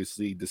others,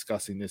 obviously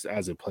discussing this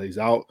as it plays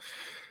out.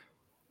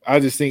 I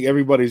just think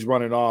everybody's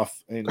running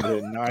off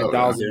into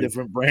 9,000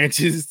 different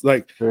branches.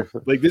 Like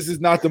this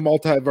is not the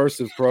multiverse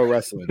of pro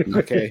wrestling.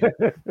 Okay,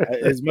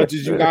 as much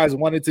as you guys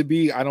want it to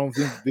be, I don't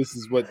think this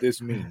is what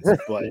this means.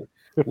 But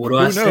what do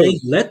I say?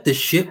 Let the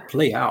ship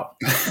play out.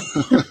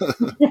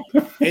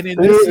 And in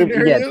this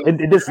scenario,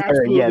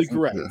 yes,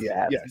 correct.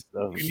 Yeah, yes,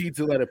 you need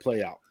to let it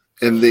play out.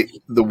 And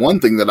the one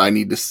thing that I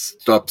need to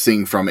stop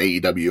seeing from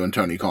AEW and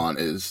Tony Khan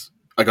is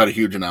I got a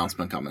huge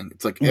announcement coming.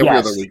 It's like every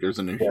other week there's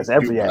a new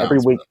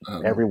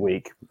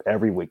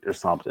every week there's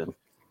something.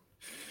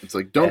 It's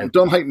like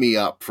don't hype me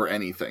up for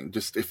anything.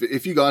 Just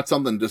if you got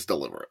something, just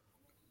deliver it.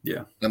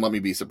 Yeah, and let me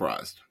be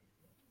surprised.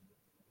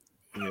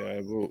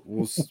 Yeah,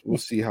 we'll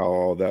see how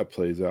all that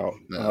plays out.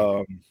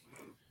 Yeah.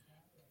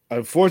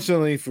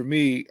 Unfortunately for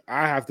me,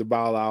 I have to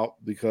bow out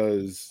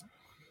because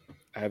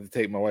I have to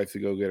take my wife to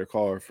go get her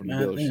car from the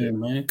dealership.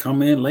 Man,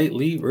 come in late,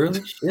 leave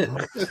early. Shit.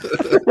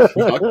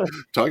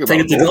 talk about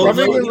it.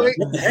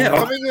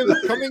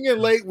 Coming in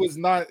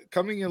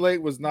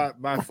late was not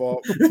my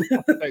fault.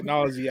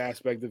 Technology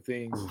aspect of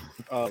things.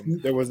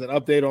 There was an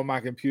update on my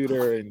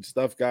computer and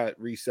stuff got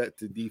reset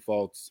to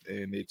defaults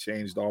and it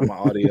changed all my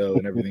audio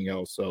and everything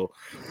else. So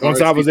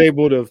once I was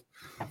able to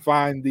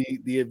find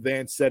the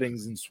advanced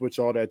settings and switch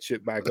all that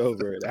shit back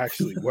over, it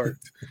actually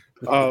worked.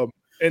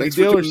 And thanks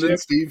for tuning in,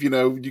 Steve. You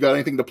got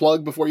anything to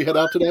plug before you head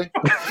out today?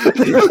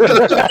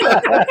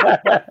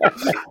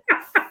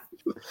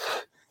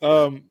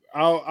 I'll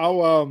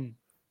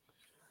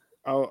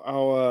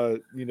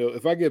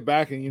if I get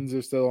back and yins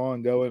are still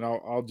ongoing,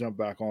 I'll jump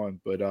back on.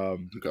 But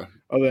okay.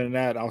 Other than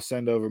that, I'll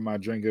send over my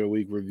drink of the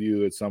week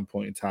review at some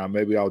point in time.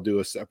 Maybe I'll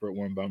do a separate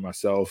one by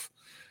myself,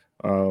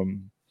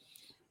 and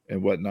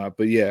whatnot.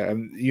 But yeah,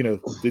 and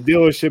the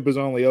dealership is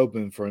only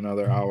open for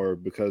another hour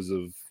because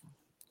of.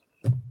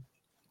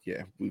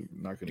 Yeah, we're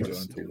not going to go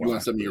into. You want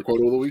to send me your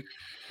quote of the week?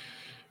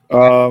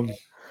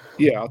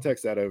 Yeah, I'll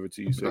text that over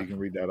to you so you can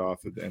read that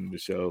off at the end of the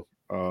show.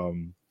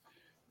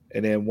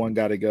 and then One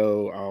Gotta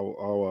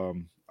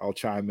Go. I'll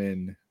chime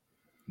in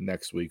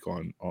next week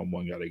on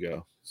One Gotta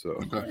Go. So,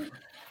 Okay.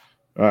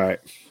 All right.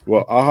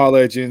 Well, I'll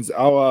holler at Jens.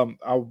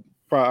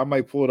 I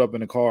might pull it up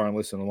in the car and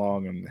listen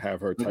along and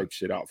have her type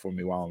shit out for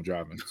me while I'm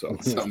driving. So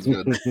Sounds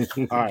good.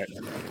 all right.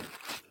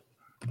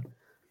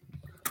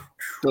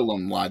 Don't let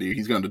him lie to you.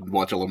 He's going to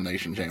watch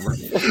Elimination Chamber.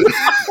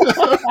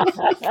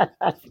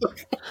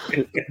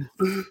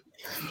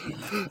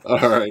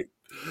 All right.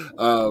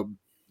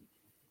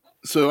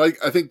 So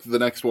I think the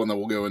next one that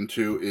we'll go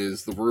into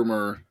is the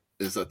rumor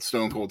is that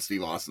Stone Cold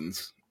Steve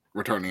Austin's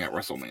returning at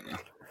WrestleMania.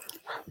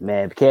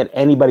 Man, can't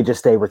anybody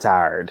just stay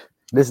retired?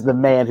 This is the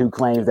man who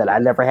claims that I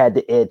never had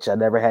the itch,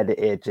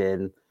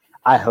 and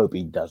I hope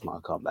he does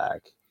not come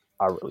back.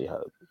 I really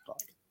hope.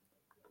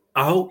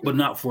 I hope, but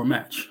not for a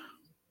match.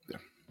 Yeah.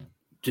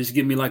 Just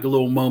give me like a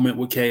little moment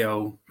with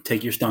KO.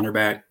 Take your stunner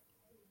back.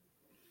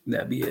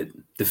 That'd be it.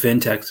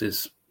 Defend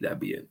Texas. That'd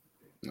be it.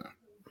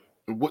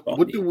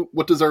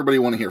 What does everybody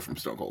want to hear from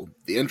Stone Cold?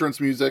 The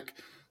entrance music,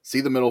 see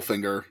the middle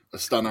finger, a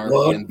stunner,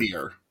 and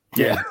beer.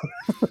 Yeah.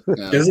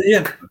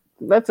 Yeah.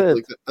 That's it.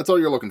 Like, that's all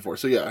you're looking for.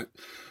 So yeah,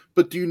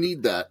 but do you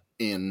need that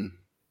in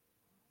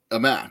a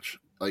match?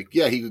 Like,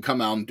 yeah, he could come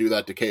out and do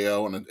that to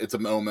KO, and it's a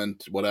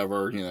moment,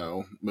 whatever,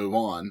 move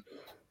on.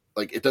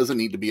 Like, it doesn't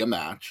need to be a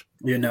match,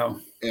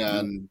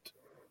 And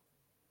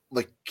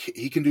like,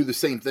 he can do the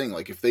same thing.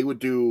 Like, if they would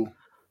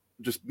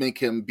just make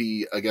him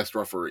be a guest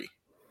referee,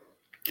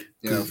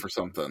 for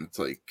something. It's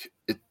like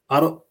I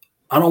don't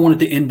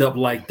want it to end up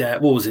like that.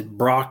 What was it,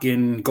 Brock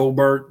and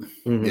Goldberg?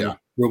 Mm-hmm. Yeah,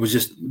 where it was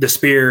just the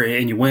spear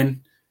and you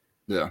win.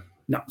 Yeah.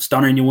 No,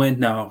 stunner and you win.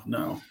 No.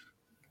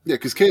 Yeah,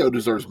 because KO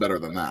deserves better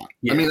than that.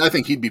 Yeah. I mean, I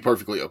think he'd be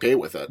perfectly okay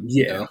with it.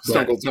 Yeah.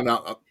 Stone Cold's coming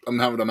out. I'm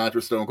having a match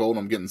with Stone Cold.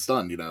 And I'm getting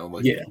stunned.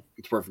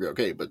 It's perfectly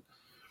okay. But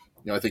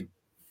I think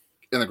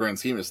in the grand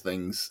scheme of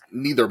things,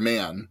 neither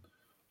man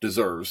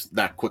deserves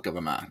that quick of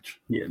a match.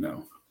 Yeah,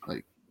 no.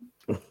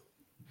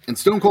 And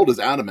Stone Cold is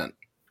adamant.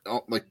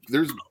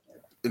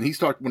 And he's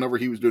talked whenever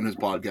he was doing his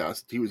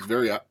podcast.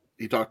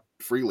 He talked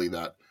freely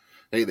that,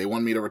 hey, they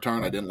wanted me to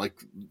return. I didn't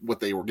like what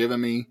they were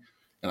giving me,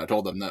 and I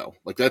told them no.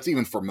 Like, that's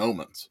even for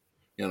moments,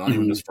 not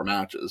even just for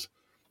matches.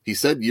 He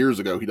said years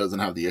ago he doesn't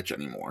have the itch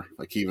anymore.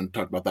 Like, he even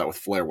talked about that with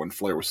Flair when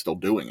Flair was still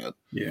doing it.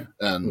 Yeah.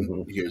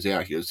 And he goes,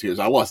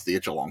 I lost the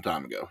itch a long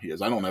time ago. He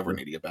goes, I don't ever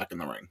need to get back in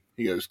the ring.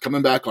 He goes,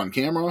 coming back on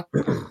camera,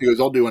 he goes,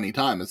 I'll do any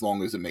time as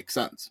long as it makes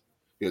sense.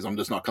 He goes, I'm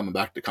just not coming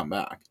back to come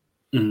back.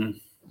 Mm-hmm.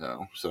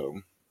 So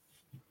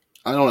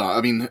I don't know.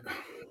 I mean,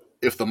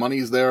 if the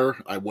money's there,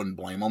 I wouldn't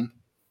blame them,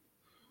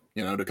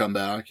 to come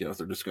back. If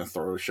they're just going to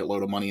throw a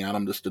shitload of money at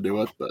them just to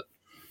do it, but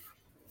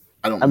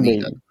I don't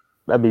need it.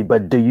 I mean,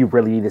 but do you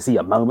really need to see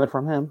a moment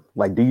from him?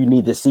 Like, do you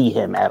need to see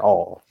him at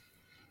all?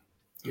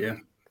 Yeah.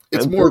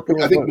 It's more,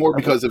 I think, more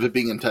because of it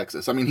being in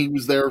Texas. I mean, he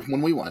was there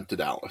when we went to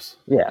Dallas.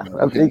 Yeah.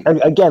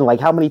 Again, like,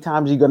 how many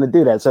times are you going to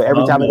do that? So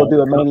every time you go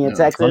do a Mania in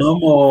Texas,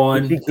 come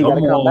on.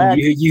 come back.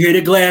 You hear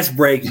the glass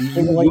break.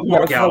 You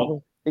mark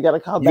out. You got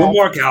to come back. You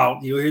mark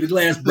out. You hear the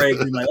glass break.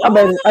 And you're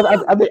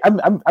like,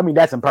 I mean,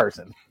 that's in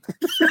person.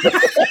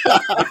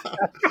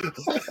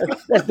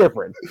 That's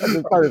different. That's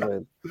in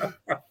person.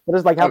 But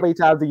it's like, how many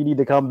times do you need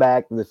to come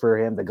back for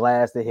him, the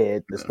glass to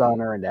hit, the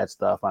stunner, and that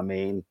stuff? I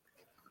mean,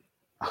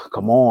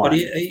 come on. But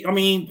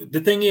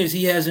the thing is,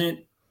 he hasn't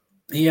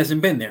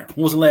been there.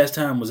 When was the last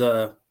time? Was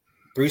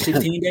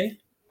 316 day?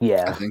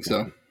 Yeah, I think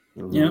so.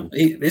 Mm-hmm.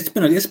 It's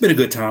been a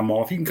good time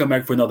off. You can come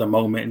back for another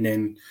moment and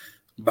then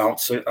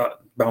bounce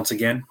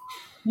again.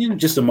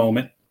 Just a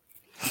moment.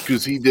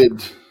 Because he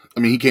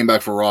came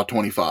back for Raw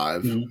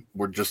 25. Mm-hmm.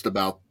 We're just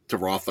about to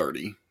Raw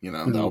 30.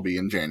 That'll be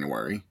in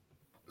January.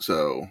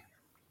 So,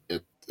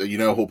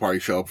 he'll probably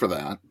show up for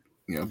that.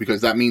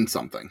 Because that means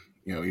something.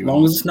 As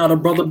long as it's not a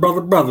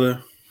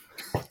brother.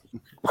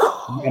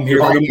 I'm here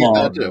for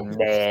that too.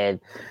 Man,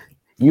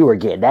 you were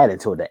getting that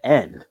until the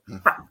end.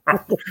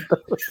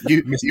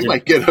 you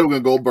might get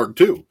Hogan Goldberg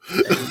too.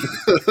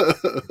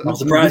 I'm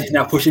surprised he's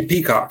not pushing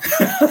Peacock.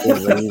 You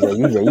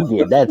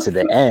get that to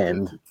the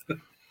end.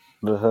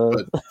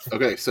 But,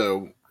 okay,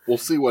 so we'll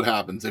see what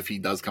happens if he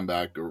does come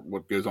back or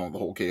what goes on with the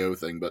whole KO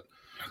thing. But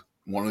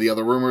one of the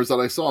other rumors that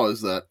I saw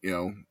is that,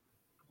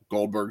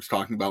 Goldberg's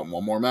talking about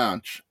one more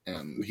match,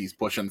 and he's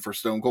pushing for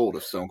Stone Cold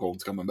if Stone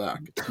Cold's coming back.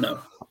 No.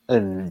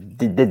 And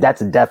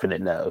that's a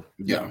definite no.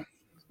 Yeah.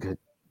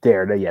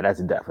 Yeah, that's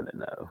a definite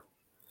no.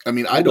 I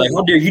mean, I don't.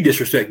 How dare you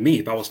disrespect me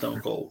if I was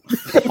Stone Cold?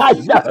 I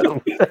know.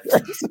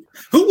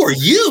 Who are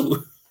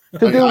you?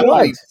 To do I what?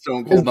 don't need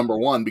Stone Cold number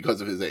one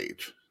because of his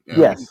age.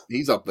 Yes.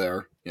 He's up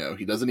there.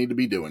 He doesn't need to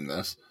be doing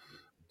this.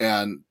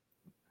 And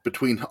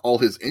between all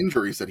his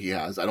injuries that he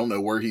has, I don't know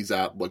where he's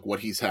at, like what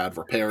he's had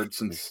repaired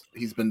since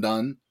he's been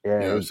done.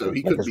 Yeah, so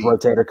he could his be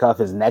rotator cuff,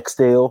 his neck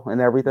still, and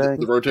everything.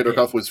 The rotator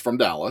cuff was from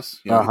Dallas.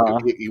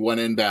 He went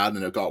in bad,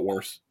 and it got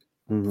worse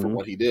for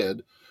what he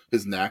did.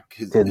 His neck,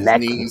 his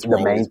neck, knees,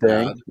 the main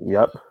thing. bad.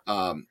 Yep.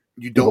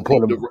 You don't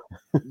need to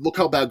look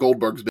how bad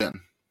Goldberg's been.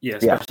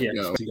 Yes,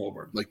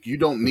 Goldberg. Like, you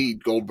don't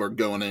need Goldberg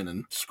going in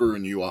and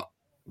screwing you up.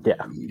 Yeah.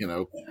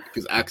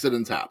 Because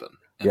accidents happen.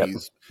 and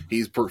Yep.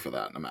 he's proof of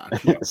that in a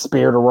match.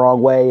 Spear the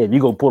wrong way, and you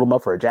gonna pull him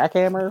up for a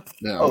jackhammer?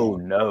 No. Oh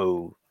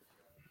no!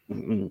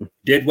 Mm-mm.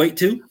 Dead weight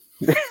too.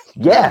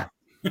 Yeah.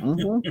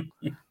 Mhm.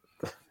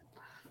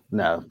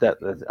 No,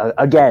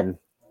 again,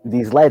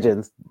 these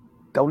legends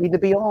don't need to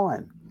be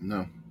on.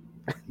 No.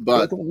 They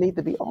But don't need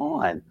to be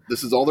on.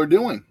 this is all they're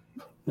doing.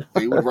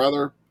 They would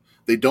rather.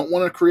 They don't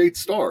want to create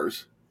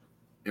stars.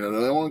 You know,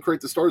 they don't want to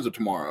create the stars of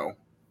tomorrow,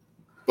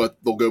 but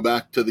they'll go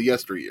back to the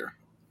yesteryear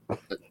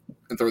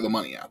and throw the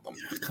money at them.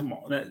 Come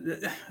on,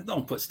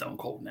 don't put Stone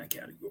Cold in that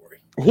category.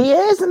 He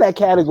is in that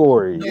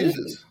category. It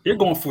is. They're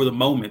going for the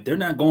moment. They're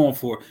not going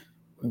for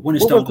when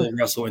What Stone was Cold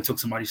wrestled and took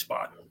somebody's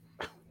spot.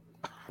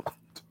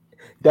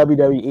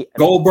 WWE.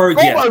 Goldberg,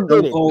 yes. Goldberg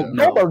did it. Goldberg,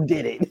 no. Goldberg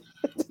did it.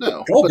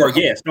 No. Goldberg,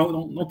 yes. No,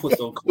 don't put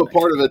Stone Cold. But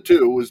part of it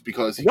too was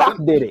because he Rock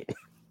couldn't. did it.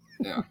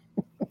 Yeah.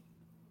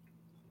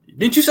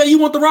 Didn't you say you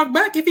want The Rock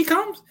back if he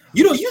comes?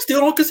 You know, you still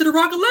don't consider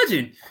Rock a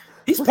legend.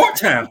 He's part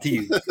time to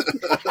you.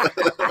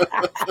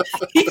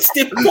 He's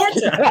still part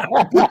time.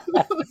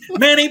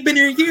 Man ain't been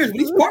here in years, but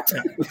he's part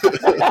time.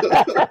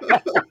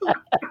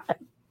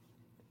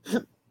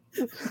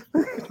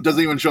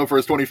 Doesn't even show for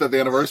his 25th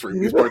anniversary.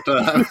 He's part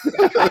time.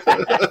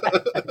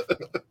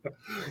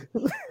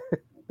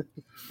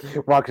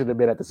 Rock should have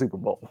been at the Super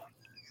Bowl.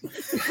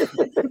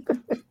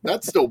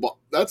 That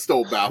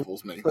still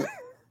baffles me.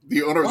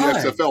 The owner of the Why?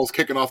 XFL is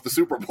kicking off the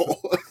Super Bowl.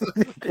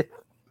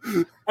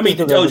 I mean,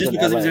 Because oh, it was just in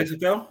because LA. of his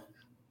XFL?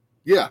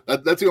 Yeah,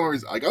 that's the only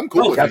reason. Like, I'm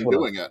cool with that's him what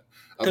doing it.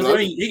 Because But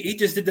he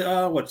just did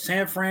the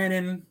San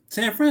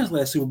Fran's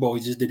last Super Bowl.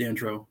 He just did the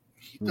intro.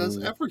 he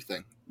does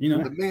everything. You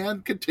know, The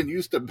man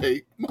continues to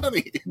make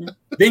money.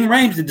 Ving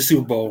Rhames did the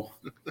Super Bowl.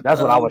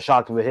 That's what I was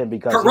shocked with him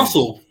because Kurt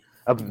Russell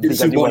did the because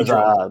Super he Bowl was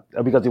intro.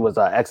 because he was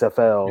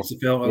XFL. XFL, You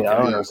know,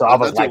 okay. Yeah, so I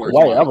was that's like, the only reason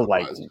wait, why I I'm was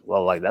like, surprised.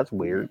 well, like that's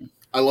weird.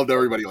 I loved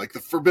everybody. Like, the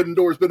forbidden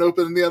door's been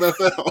open in the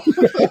NFL.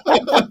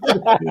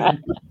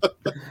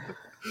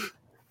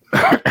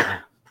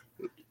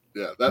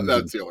 Yeah,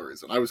 that's the only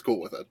reason. I was cool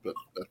with it, but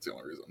that's the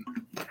only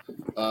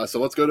reason. So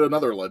let's go to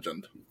another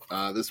legend.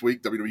 This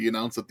week, WWE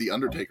announced that The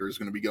Undertaker is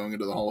going to be going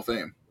into the Hall of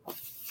Fame.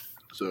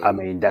 So, I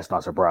mean, that's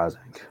not surprising.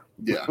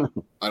 yeah,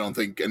 I don't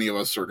think any of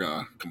us are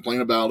going to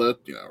complain about it,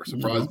 or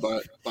surprised by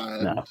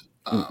it. No.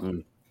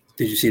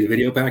 Did you see the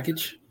video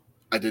package?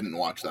 I didn't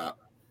watch that.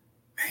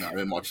 No, I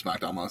didn't watch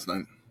SmackDown last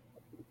night.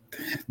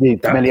 The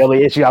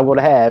only issue I would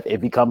have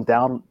if he comes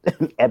down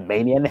at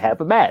Mania and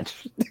have a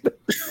match.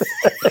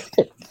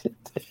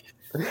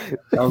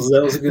 That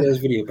was a good ass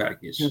video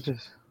package.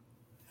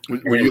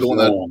 Were you the one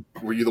that?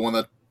 Were you the one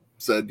that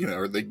said,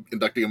 are they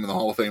inducting him in the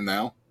Hall of Fame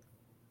now?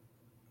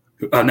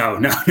 No.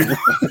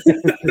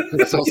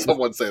 I saw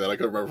someone say that. I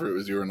couldn't remember if it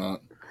was you or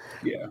not.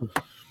 Yeah.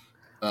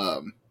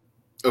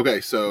 Okay,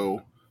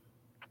 so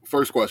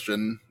first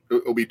question.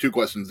 It'll be two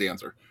questions to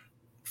answer.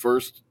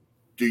 First,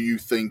 do you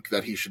think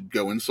that he should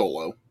go in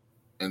solo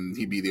and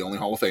he be the only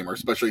Hall of Famer,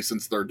 especially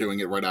since they're doing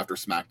it right after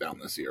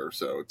SmackDown this year?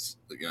 So it's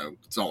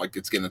it's not like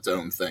it's getting its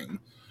own thing.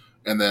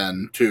 And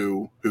then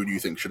two, who do you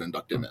think should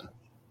induct him in?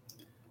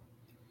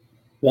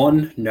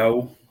 One,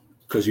 no,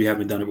 because you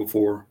haven't done it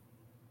before.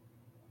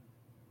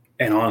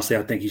 And honestly,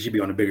 I think he should be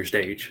on a bigger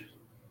stage.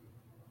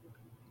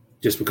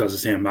 Just because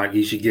it's him, Mike.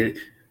 He should get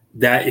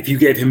that. If you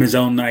gave him his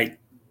own night,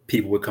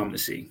 people would come to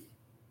see.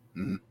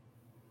 Mm-hmm.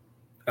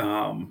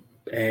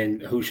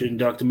 And who should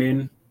induct him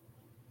in?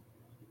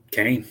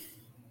 Kane.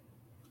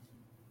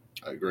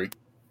 I agree.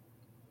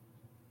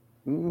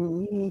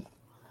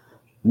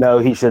 No,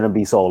 he shouldn't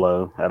be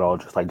solo at all.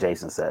 Just like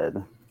Jason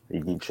said,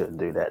 he shouldn't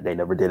do that. They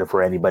never did it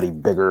for anybody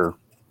bigger,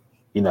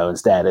 in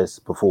status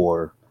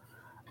before.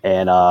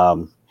 And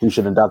who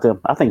should induct him?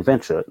 I think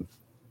Vince should,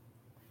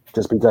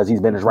 just because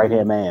he's been his right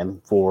hand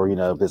man for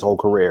his whole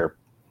career.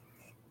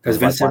 Has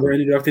Vince ever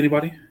inducted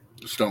anybody?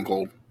 Stone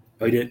Cold.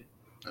 Oh, he did.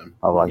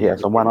 I was like, yeah,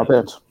 so why not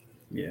Vince?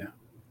 Yeah.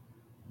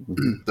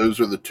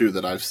 Those are the two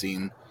that I've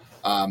seen.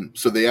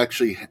 So they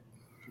actually,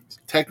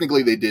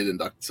 technically, they did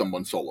induct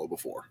someone solo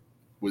before.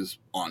 Was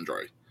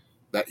Andre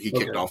that he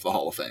kicked off the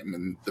Hall of Fame,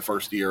 and the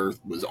first year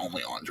was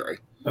only Andre.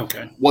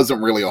 Okay.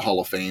 Wasn't really a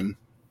Hall of Fame.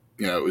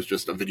 It was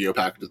just a video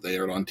package that they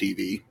aired on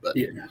TV. But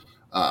Yeah.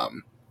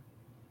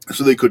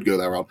 So they could go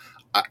that route.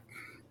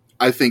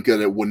 I think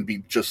that it wouldn't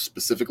be just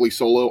specifically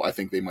solo. I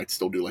think they might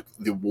still do like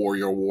the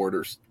Warrior Award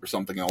or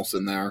something else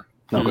in there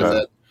with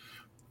it.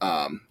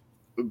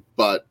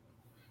 But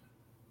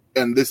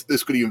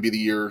this could even be the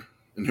year,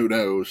 and who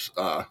knows,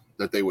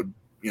 that they would.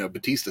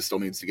 Batista still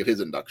needs to get his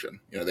induction.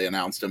 They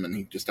announced him, and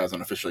he just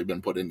hasn't officially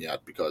been put in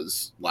yet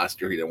because last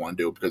year he didn't want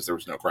to do it because there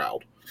was no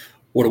crowd.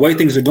 Well, the way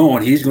things are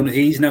going, he's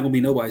not gonna be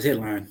nobody's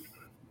headline.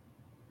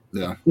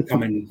 Yeah,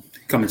 coming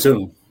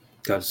soon,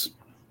 because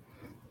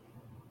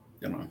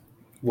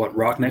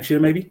Rock next year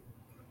maybe.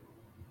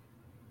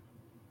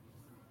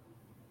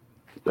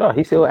 Oh,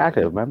 he's still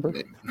active, remember?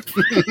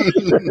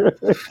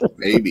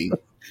 Maybe.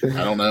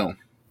 I don't know.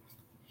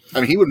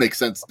 I mean, he would make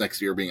sense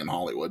next year being in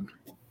Hollywood.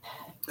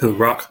 Who,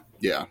 Rock?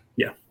 Yeah.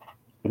 Yeah.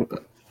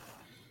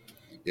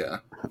 Yeah.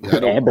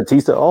 And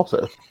Batista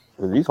also,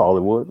 because he's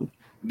Hollywood.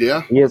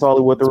 Yeah. He is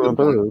Hollywood That's a through and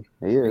good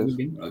through.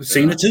 He is.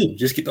 Cena too.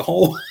 Just get the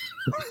whole.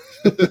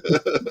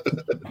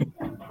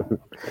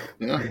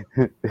 Yeah.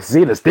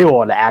 Cena's still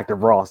on the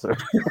active roster.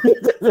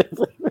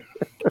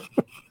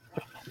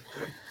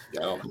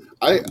 Yeah.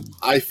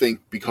 I think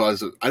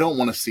because I don't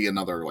want to see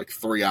another like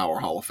 3-hour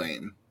Hall of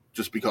Fame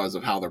just because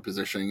of how they're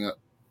positioning it.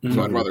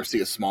 So I'd rather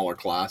see a smaller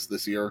class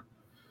this year.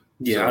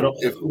 Yeah, So I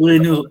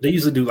don't. They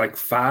usually do like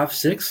 5,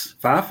 6,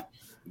 5.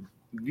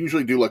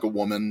 Usually do like a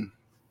woman.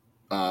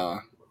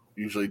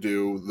 Usually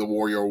do the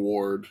Warrior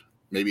Award,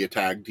 maybe a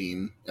tag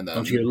team, and then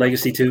Don't you get a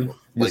legacy too?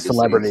 The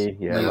celebrity,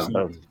 Yeah.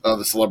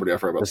 The celebrity. I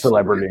forgot about the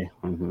celebrity.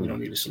 We don't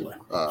need a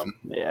celebrity.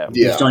 Yeah.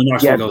 Yeah. Johnny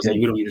Knoxville goes in.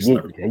 We don't need a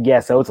celebrity. Yeah,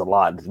 so it's a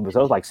lot.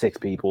 So it's like 6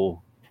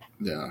 people.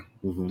 Yeah.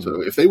 Mm-hmm.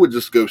 So if they would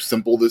just go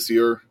simple this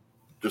year,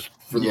 just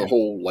for the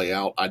whole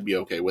layout, I'd be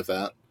okay with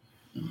that.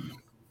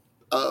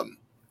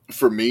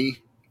 For me,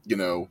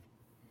 the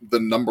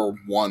number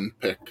one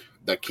pick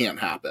that can't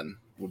happen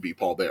would be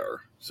Paul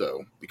Bearer.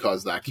 So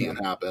because that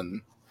can't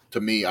happen,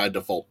 to me, I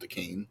default to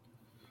Kane.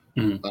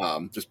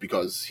 Just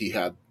because he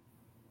had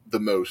the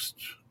most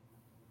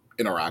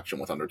interaction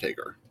with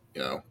Undertaker.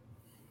 Yeah,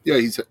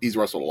 he's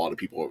wrestled a lot of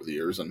people over the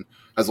years and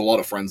has a lot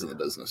of friends in the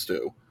business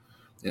too.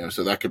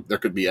 So there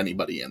could be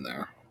anybody in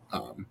there.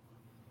 I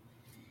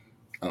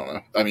don't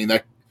know. I mean,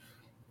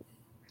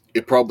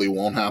 it probably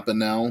won't happen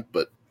now,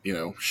 but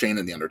Shane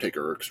and the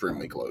Undertaker are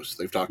extremely close.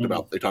 They talked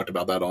about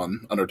that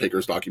on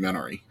Undertaker's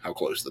documentary, how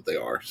close that they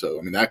are. So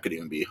I mean, that could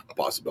even be a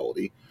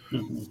possibility.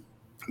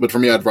 But for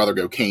me, I'd rather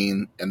go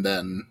Kane, and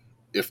then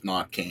if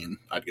not Kane,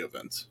 I'd go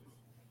Vince.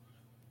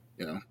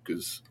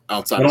 Because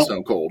outside of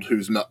Stone Cold,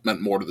 who's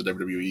meant more to the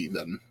WWE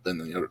than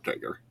the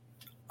Undertaker.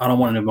 I don't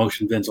want an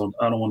emotion, Vince.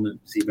 I don't want to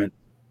see Vince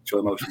show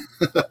emotion.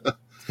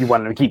 You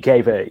want him to keep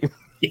kayfabe.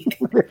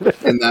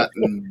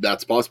 and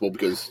that's possible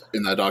because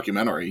in that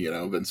documentary,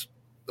 Vince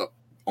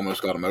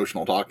almost got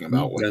emotional talking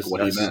about what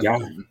he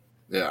meant.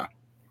 Yeah.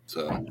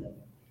 So.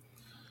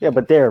 Yeah,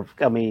 but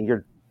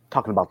you're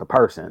talking about the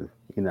person,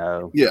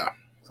 Yeah.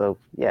 So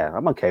yeah,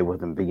 I'm okay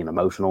with him being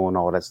emotional and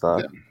all that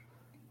stuff.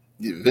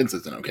 Yeah. Vince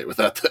isn't okay with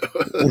that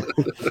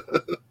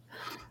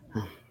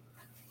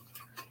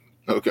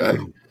though. Okay.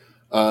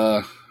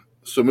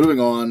 So moving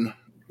on,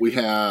 we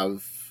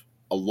have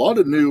a lot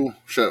of new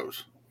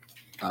shows.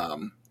 I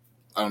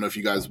don't know if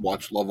you guys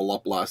watched Level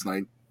Up last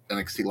night.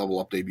 NXT Level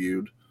Up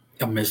debuted.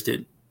 I missed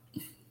it.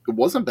 It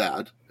wasn't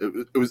bad.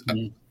 It was.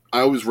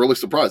 I was really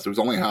surprised. It was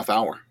only a half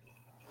hour.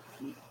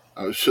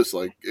 I was just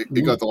like,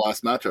 it got the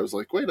last match. I was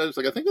like, wait. I was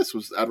like, I think this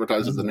was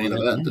advertised as the main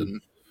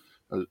event,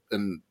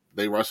 and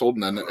they wrestled,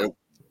 and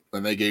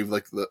then they gave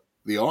like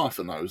the off,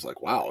 and I was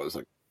like, wow. I was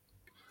like,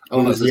 I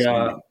don't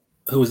know.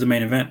 Who was the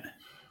main event?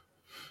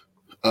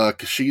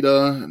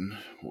 Kushida, and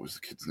what was the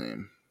kid's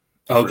name?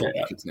 Okay, what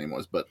the kid's name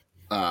was, but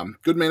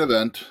good main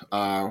event.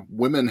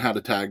 Women had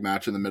a tag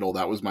match in the middle.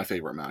 That was my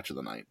favorite match of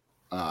the night.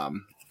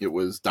 It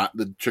was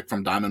the chick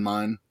from Diamond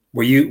Mine.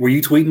 Were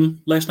you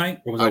tweeting last night?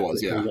 Or I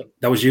was, yeah.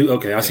 That was you.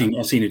 Okay, I seen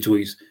the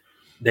tweets.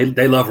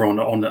 They love her on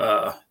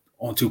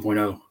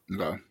 2.0.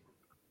 Okay.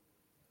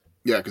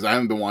 Yeah, because I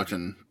haven't been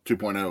watching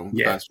 2.0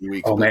 the past few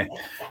weeks. Oh man,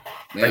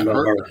 they love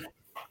her.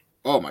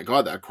 Oh my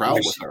god, that crowd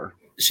with her.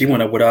 She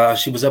went up with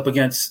she was up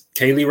against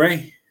Kaylee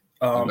Ray.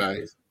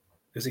 Okay.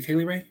 Is it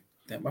Kaylee Ray?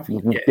 Yeah,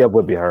 it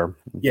would be her.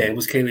 Yeah, it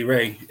was Kaylee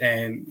Ray,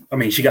 and I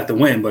mean she got the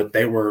win, but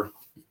they were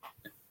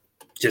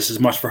just as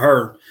much for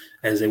her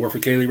as they were for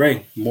Kaylee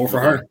Ray. More for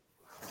her.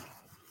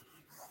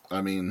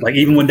 I mean, like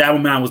even when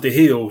Diamond Mine was the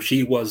heel,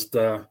 she was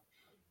the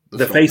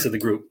face of the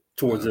group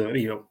towards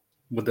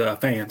with the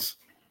fans.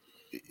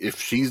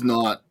 If she's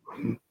not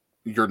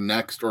your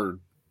next or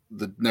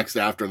the next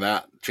after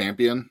that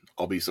champion,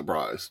 I'll be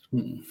surprised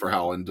for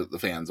how into the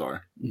fans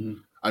are.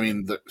 I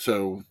mean,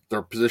 so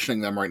they're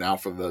positioning them right now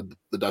for the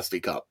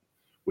Dusty Cup,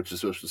 which is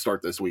supposed to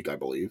start this week, I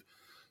believe.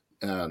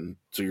 And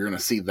so you're going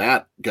to see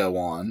that go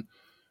on.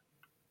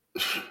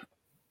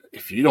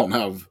 If you don't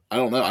have, I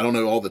don't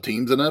know all the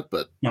teams in it,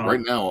 but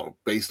right now,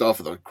 based off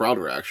of the crowd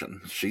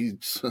reaction,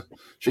 she's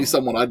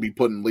someone I'd be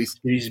putting at least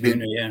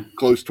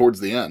close towards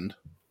the end.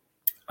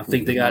 I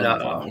think they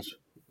got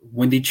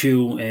Wendy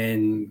Chu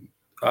and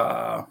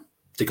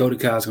Dakota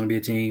Kai is going to be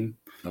a team.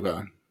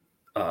 Okay.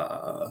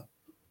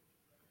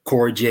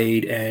 Cora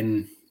Jade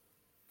and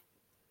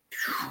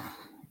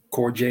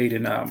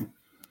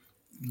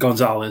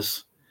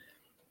Gonzalez.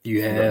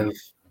 You have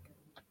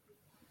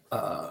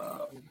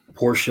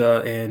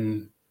Portia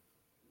and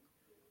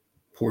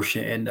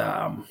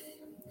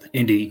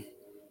Indy,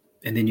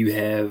 and then you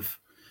have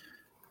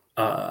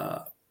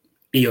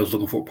Io's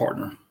looking for a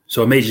partner.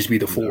 So it may just be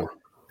the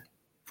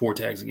four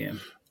tags again.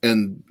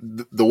 And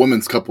the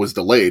Women's Cup was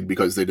delayed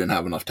because they didn't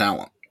have enough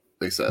talent.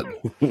 They said,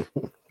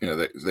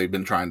 they've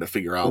been trying to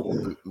figure out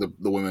the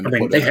women. I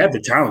mean, they have the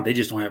talent; they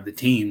just don't have the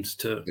teams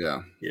to.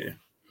 Yeah.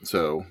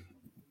 So,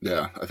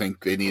 I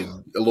think they need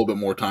a little bit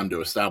more time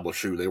to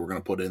establish who they were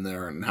going to put in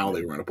there and how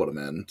they were going to put them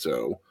in.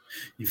 So,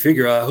 you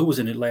figure who was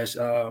in it last?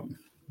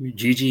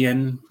 Gigi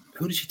and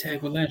who did she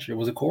tag with last year?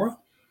 Was it Cora?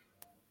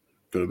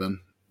 Could have been.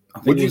 I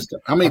think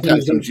How many I think it tag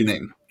was teams those you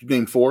name? You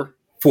name 4?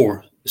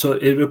 4. So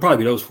it'll probably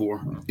be those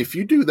 4. If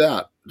you do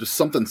that, just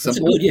something That's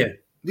simple. good, yeah.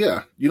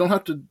 Yeah, you don't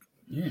have to.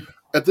 Yeah.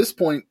 At this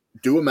point,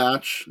 do a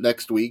match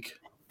next week,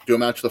 do a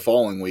match the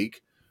following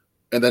week,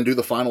 and then do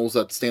the finals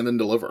at Stand and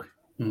Deliver.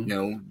 Mhm. You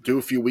know, do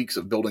a few weeks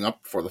of building up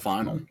for the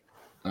final,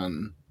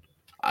 and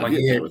I'd Like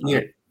be okay with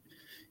that.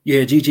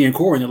 yeah, Gigi and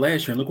Corey in the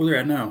last year, and look where they're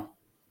at now.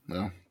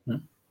 Yeah.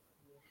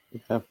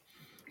 Yeah.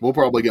 We'll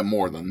probably get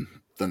more than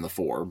the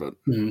 4, but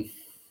Mhm.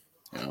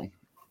 you know,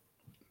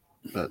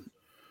 but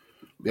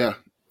yeah,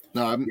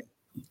 no,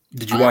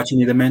 Did you watch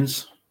any of the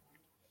men's?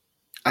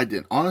 I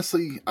did.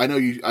 Honestly, I know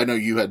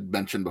you had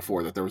mentioned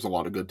before that there was a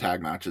lot of good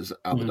tag matches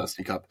out of the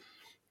Dusty Cup.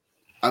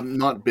 I'm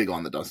not big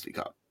on the Dusty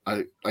Cup.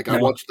 I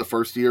watched the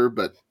first year,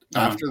 but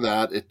after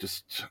that it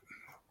just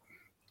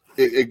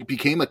it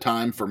became a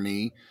time for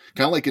me,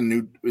 kind of like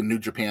in New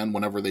Japan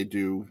whenever they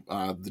do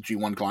the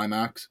G1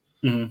 Climax.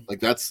 Mhm. Like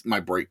that's my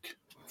break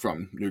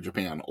from New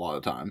Japan a lot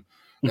of time.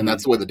 Mhm. And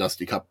that's the way the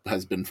Dusty Cup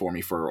has been for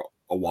me for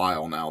a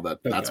while now.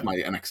 That's Okay. my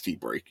NXT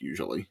break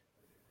usually.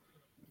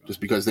 Just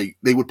because they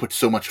would put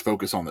so much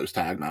focus on those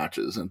tag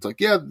matches, and it's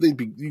like, yeah,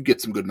 you get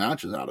some good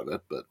matches out of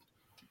it, but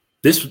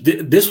This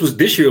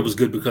year it was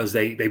good because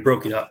they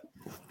broke it up.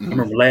 I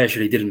remember last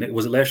year they did them.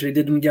 Was it last year they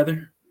did them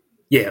together?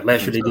 Yeah,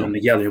 last year they did them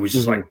together. It was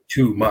just like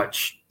too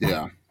much.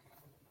 Yeah,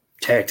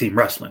 tag team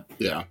wrestling.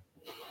 Yeah.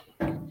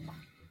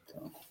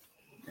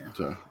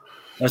 So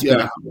That's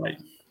yeah, been right.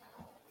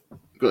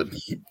 Good.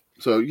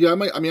 So yeah,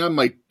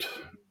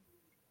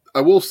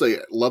 I will say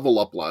Level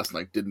Up last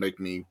night did make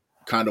me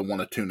kind of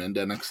want to tune into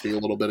NXT a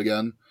little bit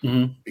again,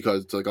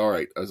 because it's like, all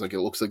right, I was like, it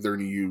looks like they're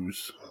going to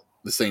use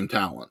the same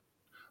talent,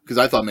 because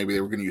I thought maybe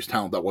they were going to use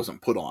talent that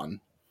wasn't put on.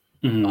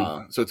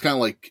 So it's kind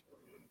of like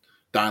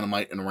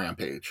Dynamite and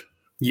Rampage.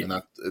 Yeah. And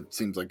that it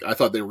seems like I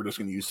thought they were just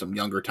going to use some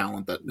younger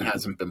talent that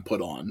hasn't been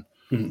put on.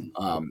 And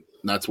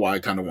that's why I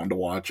kind of wanted to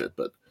watch it.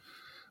 But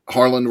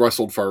Harlan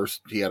wrestled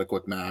first. He had a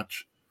quick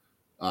match.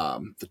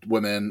 The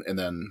women, and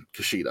then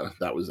Kushida.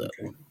 That was it.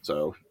 Okay.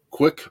 So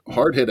quick,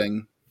 hard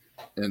hitting,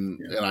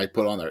 and I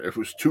put on there. It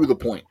was to the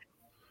point.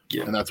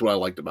 Yeah. And that's what I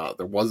liked about it.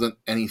 There wasn't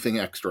anything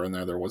extra in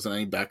there. There wasn't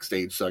any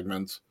backstage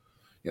segments.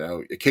 You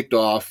know, it kicked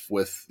off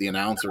with the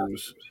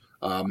announcers.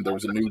 There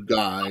was a new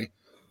guy,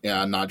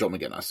 and Nigel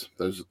McGuinness.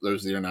 Those are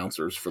the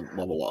announcers for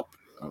Level Up.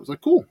 I was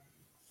like, cool.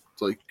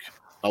 It's like,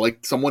 I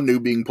like someone new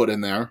being put in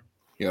there.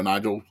 You know,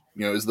 Nigel,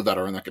 is the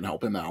veteran that can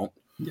help him out.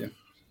 Yeah.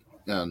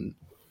 And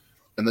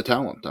the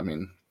talent. I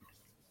mean,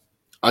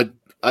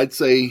 I'd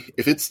say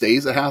if it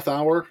stays a half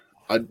hour,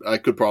 I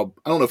could probably,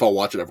 I don't know if I'll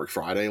watch it every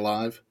Friday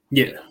live.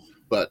 Yeah.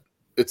 But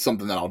it's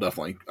something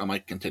that I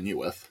might continue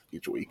with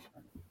each week.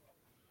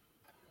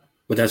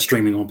 But that's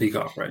streaming on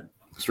Peacock, right?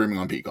 Streaming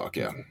on Peacock,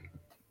 yeah.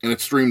 And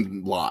it's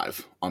streamed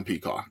live on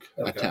Peacock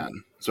at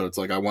 10. So it's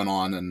like I went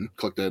on and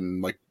clicked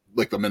in like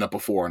the minute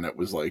before, and it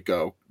was like,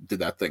 oh, did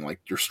that thing, like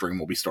your stream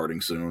will be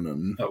starting soon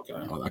and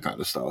all that kind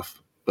of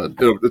stuff. But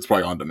it's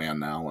probably on demand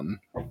now and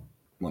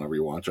whenever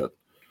you watch it.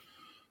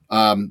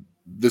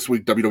 This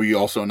week, WWE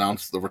also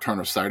announced the return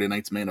of Saturday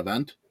night's main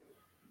event.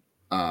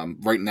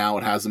 Right now,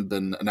 it hasn't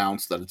been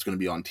announced that it's going to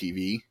be on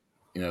TV.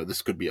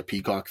 This could be a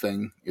Peacock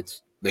thing.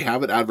 They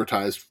have it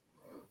advertised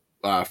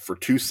for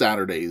 2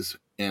 Saturdays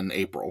in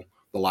April,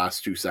 the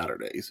last 2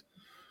 Saturdays.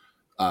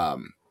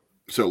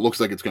 So it looks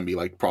like it's going to be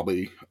like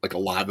probably like a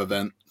live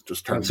event.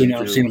 Just I've seen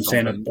them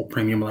saying a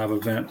premium live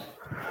event.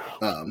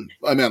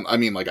 I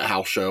mean like a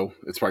house show.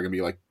 It's probably going to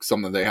be like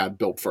something they had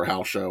built for a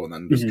house show and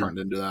then just turned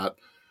into that.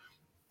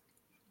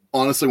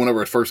 Honestly,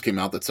 whenever it first came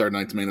out that Saturday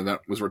night's main event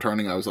was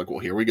returning, I was like, well,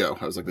 here we go.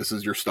 I was like, this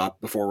is your stop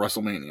before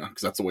WrestleMania,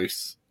 because that's the way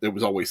it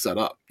was always set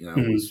up.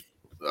 It was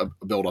a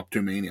build up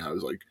to Mania. I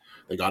was like,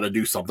 they got to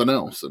do something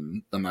else.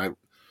 And then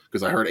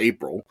because I heard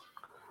April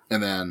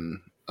and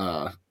then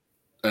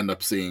end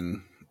up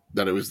seeing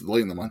that it was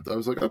late in the month. I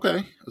was like, okay.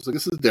 I was like,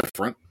 this is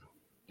different.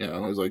 I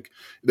was like,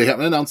 they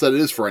haven't announced that it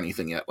is for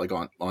anything yet, like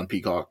on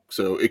Peacock.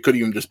 So it could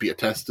even just be a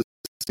test to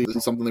see if this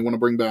is something they want to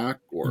bring back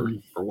or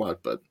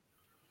what. But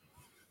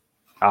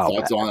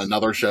thoughts on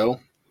another show?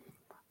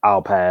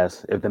 I'll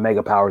pass. If the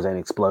Mega Powers ain't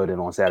exploded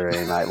on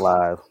Saturday Night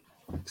Live,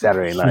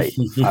 Saturday night,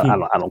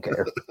 I don't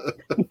care.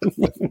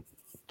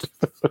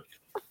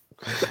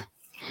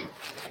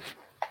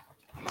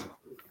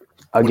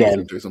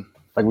 Again,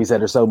 like we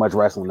said, there's so much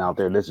wrestling out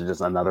there. This is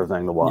just another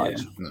thing to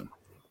watch.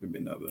 Could be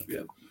another,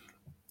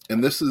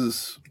 And this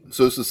is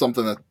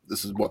something that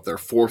this is what their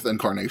 4th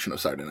incarnation of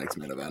Saturday Night's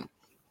main event,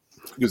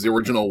 because the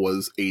original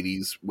was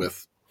 80s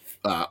with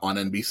on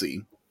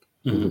NBC.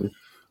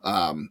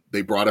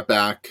 They brought it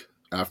back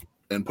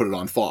and put it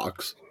on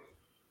Fox,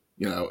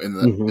 in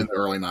the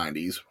early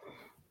 90s,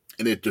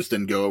 and it just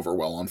didn't go over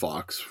well on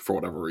Fox for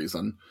whatever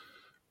reason.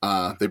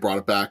 They brought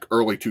it back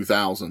early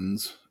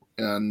 2000s,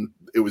 and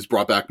it was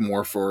brought back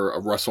more for a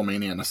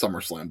WrestleMania and a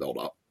SummerSlam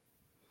build-up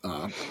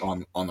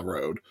on the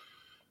road.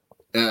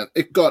 And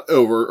it got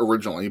over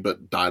originally,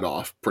 but died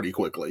off pretty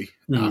quickly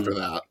after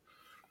that.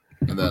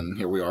 And then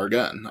here we are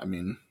again. I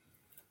mean,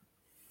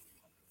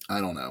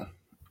 I don't know.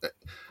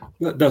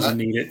 That doesn't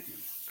need it.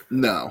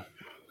 No.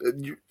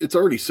 it's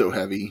already so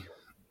heavy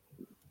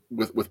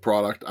with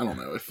product. I don't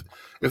know if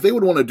they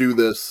would want to do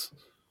this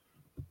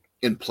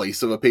in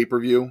place of a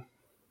pay-per-view.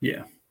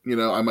 Yeah,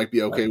 I might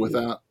be okay with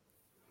that,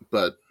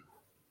 but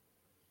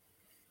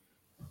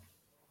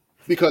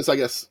because I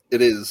guess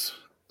it is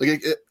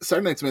like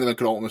Saturday Night's Main Event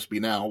could almost be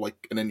now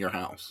like an in your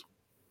house.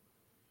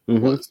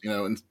 Was,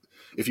 and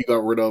if you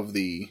got rid of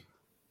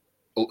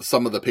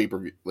some of the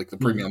pay-per-view, like the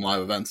premium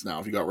live events now,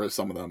 if you got rid of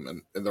some of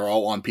them and they're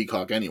all on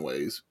Peacock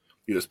anyways,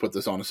 you just put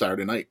this on a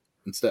Saturday night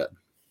instead.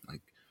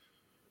 Like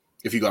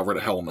if you got rid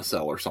of Hell in a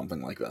Cell or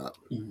something like that.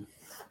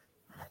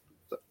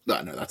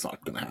 No, that's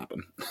not going to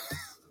happen.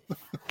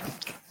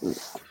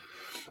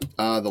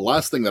 The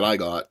last thing that I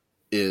got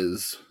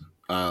is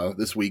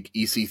this week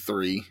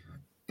EC3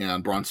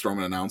 and Braun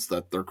Strowman announced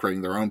that they're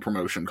creating their own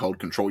promotion called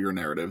Control Your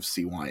Narrative,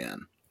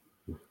 CYN.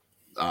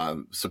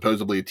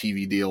 Supposedly a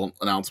TV deal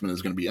announcement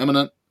is going to be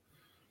imminent.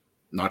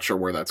 Not sure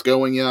where that's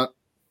going yet.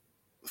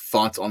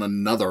 Thoughts on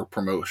another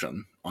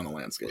promotion on the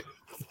landscape?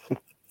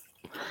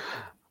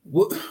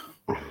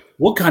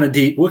 What kind of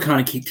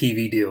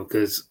TV deal?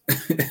 Because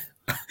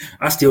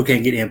I still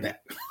can't get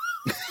Impact.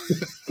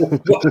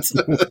 What?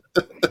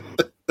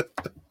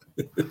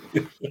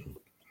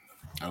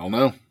 I don't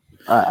know.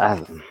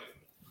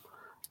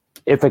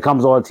 If it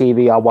comes on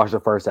TV, I'll watch the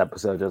first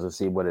episode just to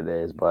see what it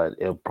is, but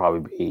it'll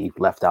probably be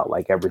left out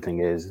like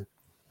everything is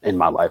in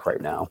my life right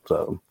now.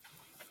 So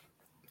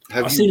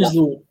I've seen this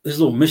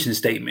little mission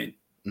statement,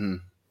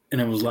 and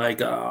it was like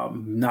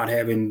not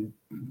having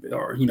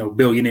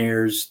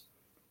billionaires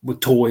with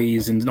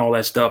toys and all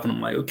that stuff. And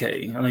I'm like,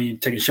 okay, I know you're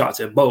taking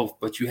shots at both,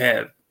 but you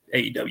have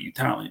AEW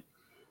talent.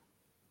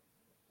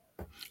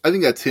 I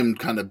think that's him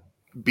kind of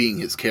being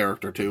his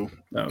character too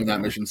in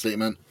that mission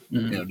statement.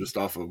 Just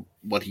off of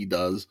what he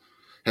does.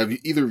 Have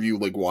either of you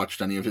like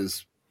watched any of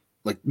his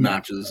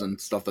matches and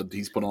stuff that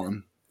he's put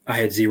on? I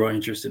had zero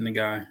interest in the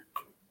guy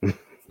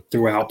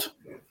throughout.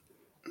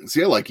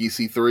 See, I like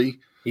EC3.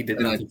 He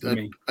did nothing for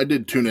me. I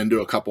did tune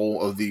into a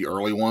couple of the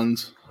early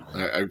ones.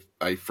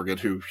 I forget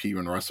who he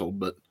even wrestled,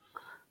 but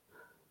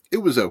it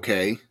was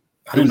okay.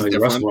 I didn't know he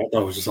wrestled. I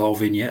thought it was just all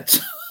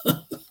vignettes.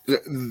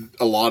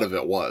 A lot of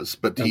it was,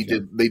 but they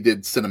did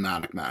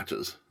cinematic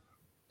matches,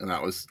 and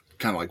that was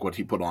kind of like what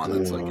he put on.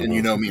 It's like, and me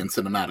in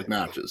cinematic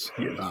matches.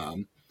 Yeah.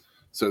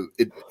 So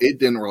it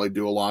didn't really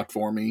do a lot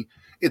for me.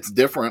 It's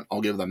different. I'll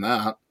give them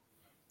that.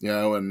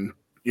 And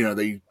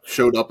they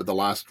showed up at the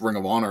last Ring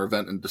of Honor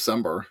event in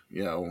December.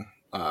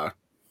 Braun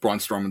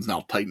Strowman's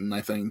now Titan,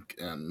 I think,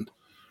 and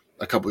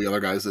a couple of the other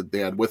guys that they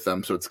had with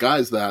them. So it's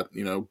guys that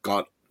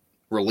got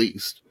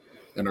released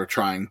and are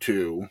trying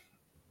to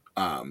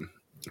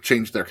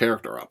change their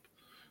character up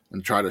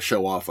and try to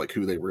show off like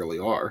who they really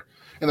are.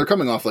 And they're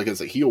coming off like as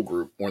a heel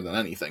group more than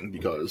anything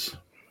because,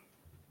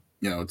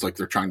 it's like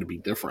they're trying to be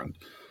different.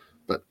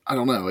 But I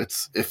don't know.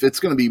 If it's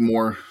going to be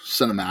more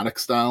cinematic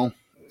style,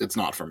 it's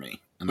not for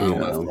me. And I don't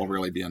know if I'll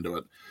really be into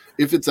it.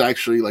 If it's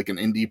actually like an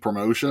indie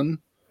promotion,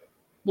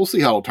 we'll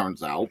see how it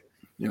turns out.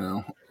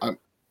 I'll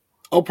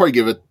probably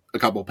give it a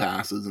couple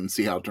passes and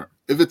see how it turns.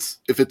 If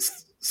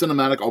it's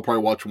cinematic, I'll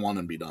probably watch one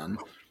and be done.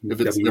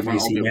 If it's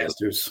different, I'll give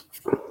Masters.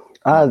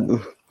 I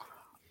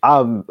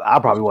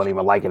probably won't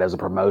even like it as a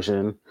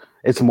promotion.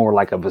 It's more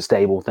like of a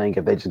stable thing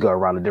if they just go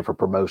around to different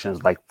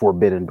promotions like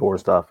Forbidden Door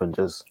stuff and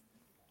just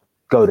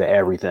go to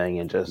everything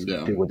and just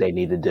do what they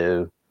need to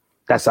do.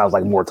 That sounds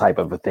like more type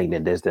of a thing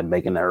than this than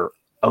making their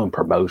own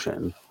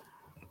promotion.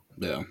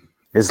 Yeah.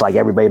 It's like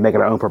everybody making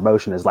their own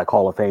promotion is like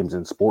Hall of Fames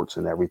in sports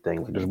and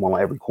everything. Like there's one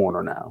on every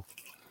corner now.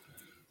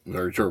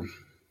 Very true.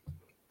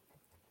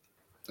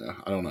 Yeah,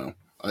 I don't know.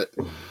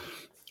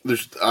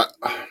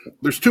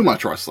 There's too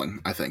much wrestling,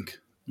 I think.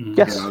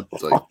 Yes.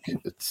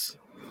 It's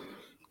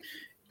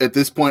at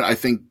this point, I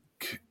think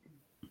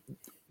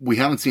we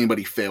haven't seen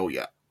anybody fail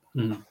yet.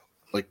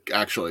 Like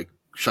actually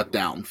shut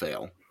down,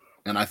 fail.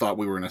 And I thought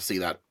we were going to see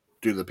that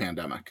due to the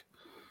pandemic.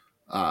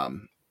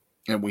 And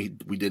we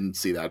didn't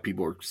see that.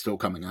 People are still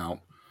coming out.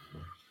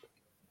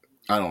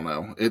 I don't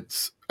know.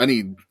 I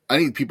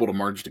need people to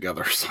merge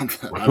together or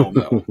something. I don't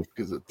know.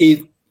 Because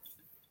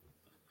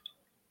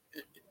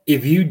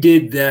if you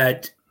did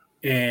that,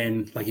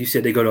 and like you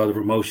said, they go to other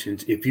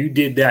promotions. If you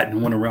did that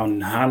and went around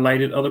and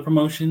highlighted other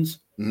promotions,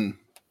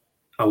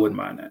 I wouldn't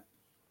mind that.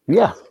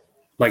 Yeah.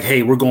 Like,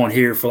 hey, we're going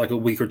here for like a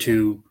week or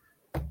two.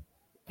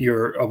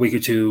 You're a week or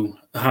two,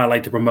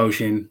 highlight the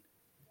promotion,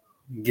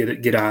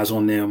 get eyes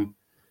on them,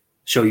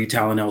 show you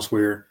talent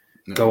elsewhere,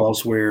 go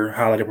elsewhere,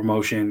 highlight the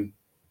promotion.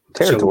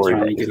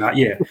 Territory.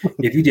 Yeah.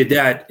 If you did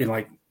that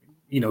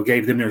and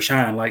gave them their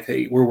shine, like,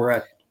 hey, where we're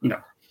at,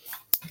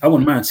 I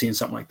wouldn't mind seeing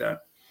something like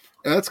that.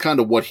 And that's kind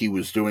of what he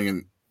was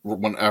doing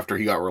after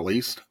he got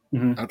released.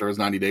 After his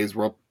 90 days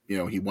were up,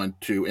 he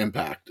went to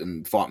Impact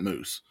and fought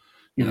Moose.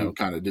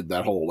 Kind of did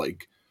that whole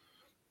like,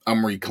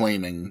 I'm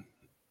reclaiming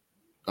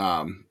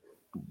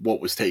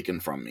what was taken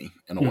from me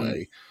in a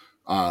way.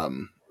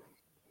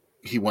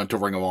 He went to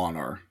Ring of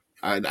Honor.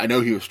 I know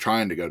he was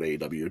trying to go to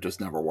AEW. It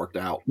just never worked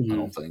out, I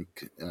don't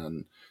think.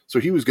 And so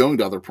he was going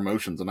to other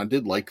promotions, and I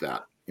did like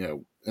that.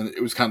 and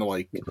it was kind of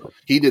like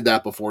he did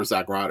that before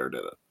Zack Ryder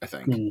did it, I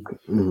think.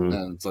 Mhm.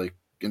 And it's like,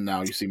 and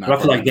now you see Matt. But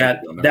I feel like Cardona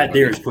that doing there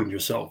everybody. is putting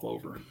yourself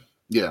over,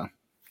 Yeah.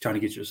 trying to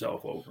get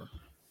yourself over.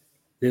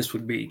 This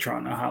would be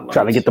trying to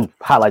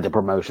highlight the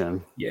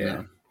promotion.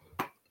 Yeah.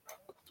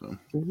 So,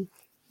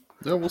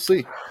 yeah, we'll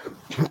see.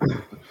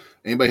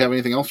 Anybody have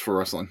anything else for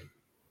wrestling?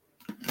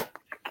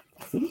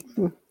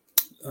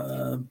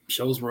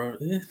 Shows were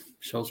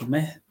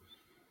meh.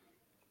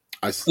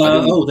 I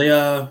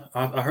didn't-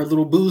 I heard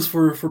little boos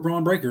for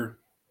Braun Breaker.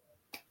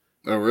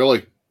 Oh,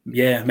 really?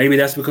 Yeah, maybe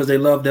that's because they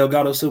love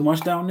Delgado so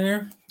much down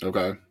there.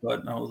 Okay.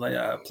 But I was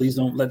like, please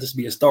don't let this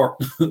be a start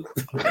in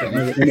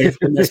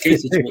this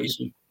case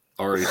situation.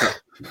 Already.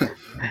 I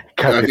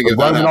think if that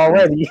Roman happened-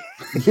 already.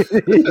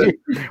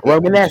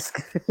 Romanesque.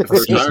 If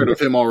they're tired of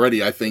him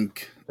already, I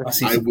think I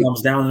see some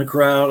thumbs down in the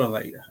crowd. I'm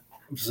like,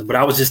 but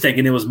I was just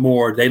thinking it was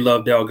more. They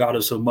love Delgado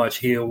so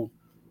much.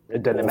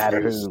 It doesn't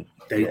matter who.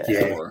 Yeah.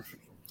 Sure.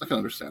 I can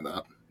understand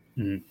that.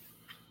 Mhm.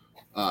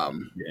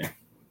 Yeah.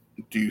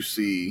 Could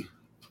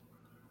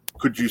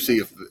you see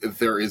if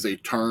there is a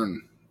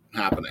turn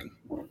happening?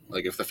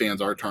 Like if the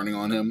fans are turning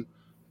on him,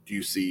 do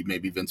you see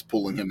maybe Vince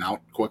pulling him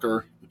out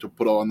quicker to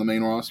put on the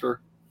main roster?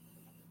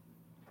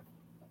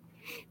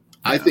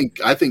 I think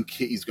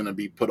he's going to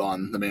be put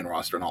on the main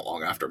roster not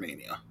long after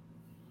Mania.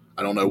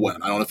 I don't know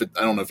when. I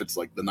don't know if it's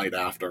like the night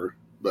after,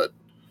 but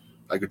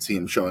I could see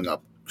him showing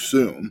up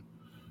soon.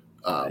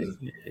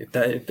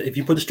 If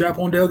you put a strap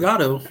on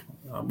Delgado,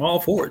 I'm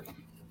all for it.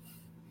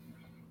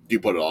 Do you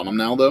put it on him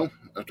now though?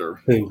 After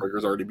Who?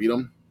 Breaker's already beat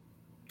him,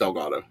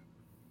 Delgado.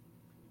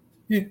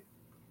 Yeah,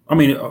 I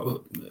mean,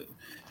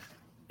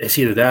 it's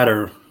either that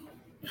or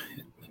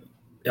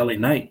LA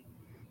Knight.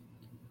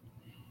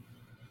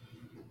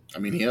 I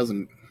mean, he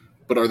hasn't.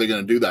 But are they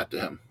going to do that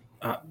to him?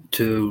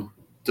 To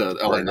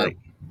LA Knight?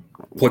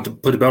 put the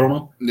belt on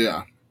him.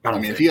 Yeah. I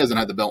mean, if he hasn't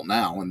had the belt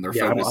now, and they're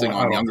focusing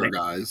on younger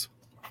guys,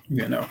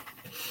 no,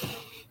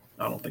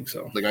 I don't think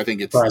so. like I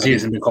think it's. He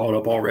hasn't been called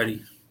up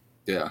already.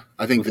 Yeah,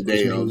 I think the Which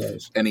day really of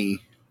does. any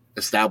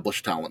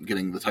established talent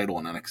getting the title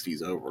in NXT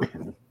is over.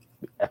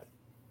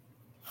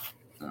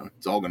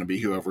 It's all going to be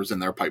whoever's in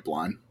their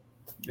pipeline.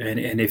 And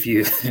if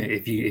you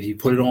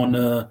put it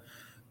on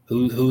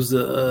who's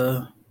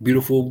the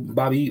beautiful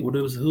Bobby?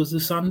 Who's the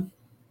son?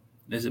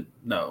 Is it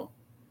no?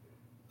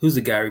 Who's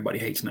the guy everybody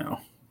hates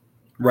now?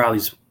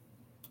 Riley's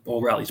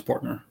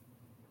partner.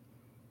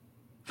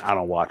 I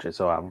don't watch it,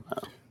 so I don't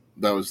know.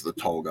 That was the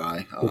tall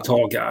guy. The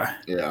tall guy.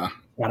 Yeah,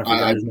 I don't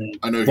forget his name.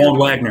 I know Von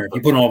Wagner.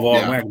 You put on Von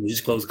Yeah. Wagner,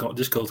 just close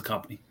the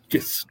company.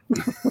 Just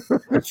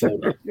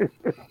fold up.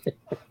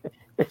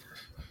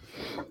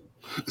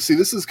 See,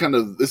 this is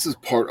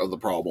part of the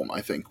problem, I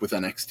think, with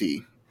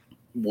NXT.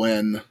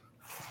 When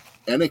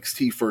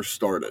NXT first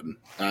started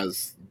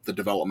as the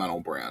developmental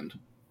brand,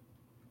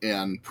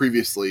 and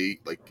previously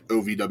like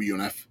OVW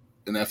and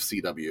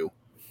FCW,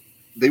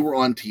 they were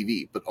on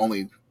TV, but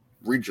only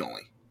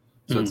regionally.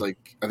 So it's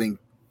like, I think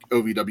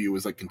OVW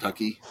was like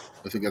Kentucky.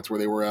 I think that's where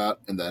they were at.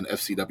 And then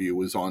FCW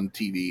was on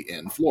TV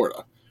in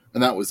Florida.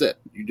 And that was it.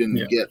 You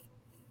didn't get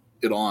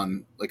it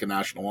on like a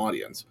national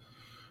audience.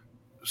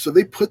 So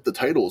they put the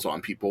titles on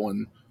people,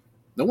 and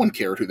no one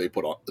cared who they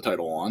put the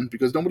title on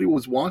because nobody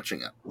was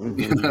watching it.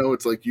 You know,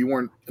 it's like you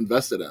weren't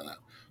invested in it.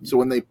 So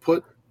when they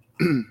put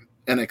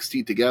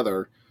NXT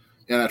together,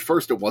 and at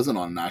first it wasn't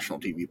on a national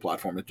TV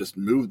platform, it just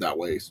moved that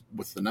way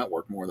with the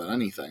network more than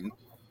anything.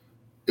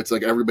 It's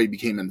like everybody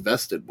became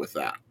invested with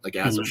that, like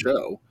as a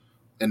show,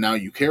 and now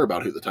you care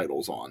about who the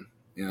title's on,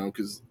 you know,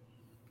 because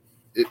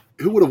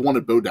who would have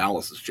wanted Bo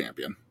Dallas as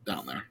champion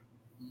down there?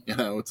 You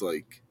know, it's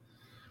like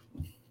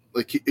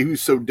he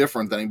was so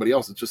different than anybody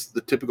else. It's just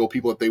the typical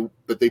people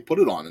that they put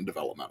it on in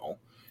developmental.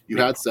 You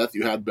had Seth,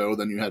 you had Bo,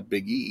 then you had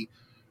Big E,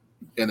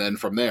 and then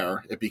from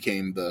there it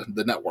became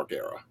the network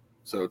era.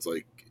 So it's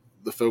like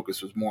the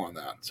focus was more on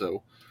that.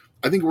 So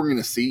I think we're going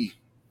to see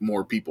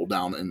more people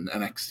down in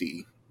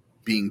NXT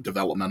being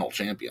developmental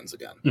champions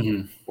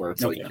again, where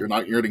it's like you're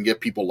going to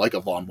get people like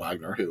a Von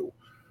Wagner who,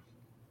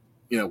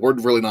 you know, we're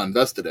really not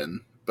invested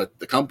in, but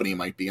the company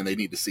might be, and they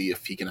need to see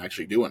if he can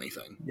actually do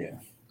anything. Yeah.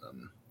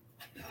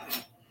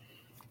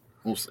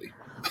 We'll see.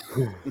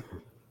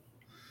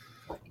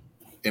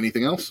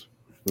 Anything else?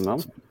 No.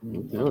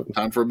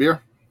 Time for a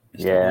beer?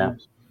 Yeah.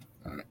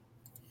 All right.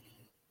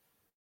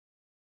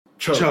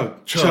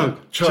 Chug, chug,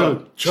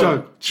 chug,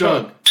 chug,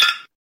 chug.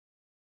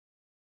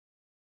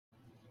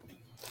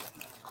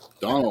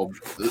 Donald,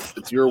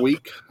 it's your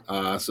week.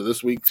 So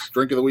this week's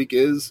drink of the week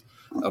is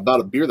about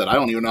a beer that I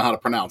don't even know how to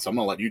pronounce. I'm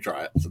going to let you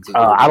try it. Since it's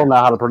I don't know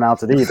how to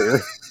pronounce it either.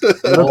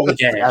 All the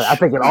gas. I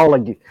think it's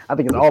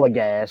all a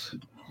gash,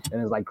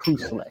 and it's like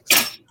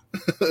Crucifix,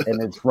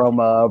 and it's from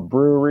a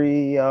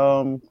brewery. I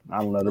don't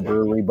know the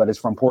brewery, but it's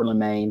from Portland,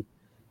 Maine,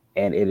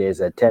 and it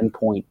is a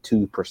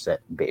 10.2%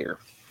 beer.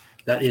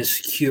 That is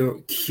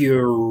Curu.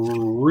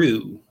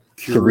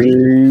 I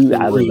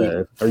don't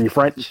know. Are you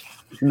French?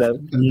 No.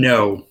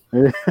 No.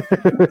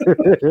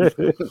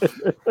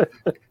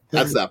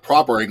 That's that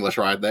proper English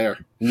right there.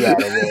 Yeah,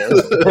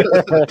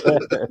 it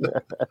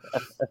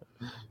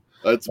is.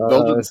 It's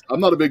Belgian. I'm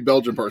not a big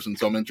Belgian person,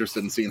 so I'm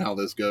interested in seeing how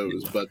this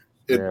goes. But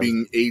it Yeah.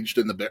 being aged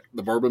in the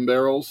bourbon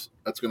barrels,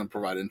 that's going to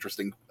provide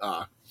interesting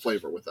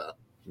flavor with that.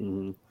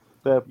 Mm-hmm.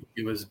 Yeah.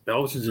 It was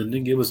Belgians and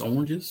then give us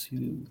oranges.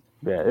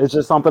 Yeah, it's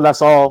just something I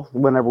saw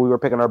whenever we were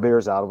picking our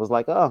beers out. It was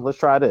like, oh, let's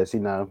try this,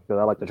 because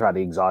I like to try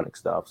the exotic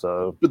stuff.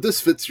 So, But this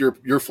fits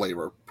your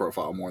flavor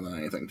profile more than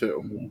anything,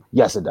 too.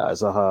 yes, it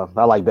does.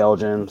 I like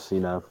Belgians,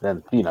 and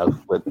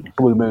with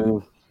Blue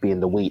Moon being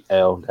the wheat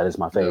ale, that is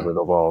my favorite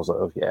of all.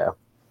 So, yeah.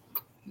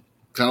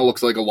 Kind of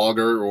looks like a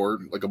lager or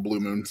like a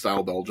Blue Moon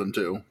style Belgian,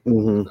 too.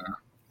 Mm-hmm.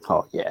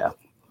 Oh, yeah.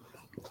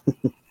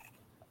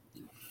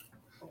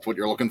 That's what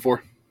you're looking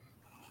for?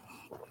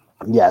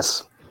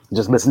 Yes.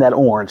 Just missing that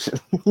orange.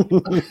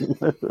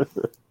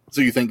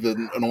 So you think that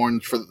an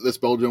orange for this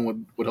Belgian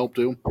would help,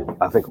 too?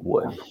 I think it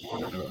would.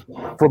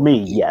 For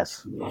me,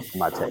 yes. For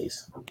my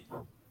taste.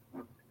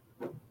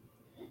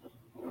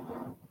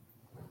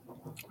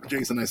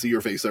 Jason, I see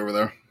your face over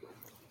there.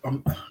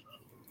 I'm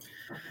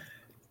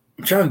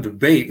trying to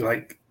debate.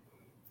 Like,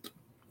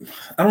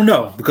 I don't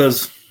know,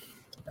 because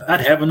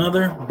I'd have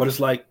another, but it's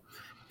like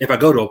if I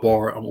go to a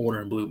bar, I'm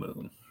ordering Blue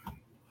Moon.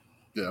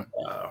 Yeah.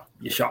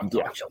 Your shot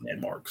dogs, your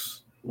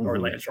landmarks, or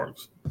land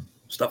sharks,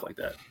 stuff like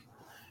that.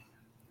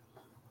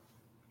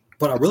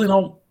 But I really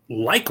don't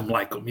like them,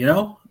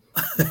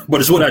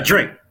 but it's what I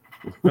drink.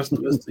 That's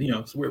it's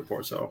the weird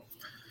part. So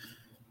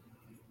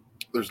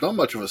there's not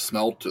much of a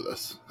smell to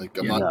this. Like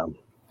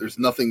there's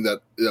nothing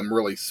that I'm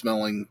really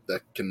smelling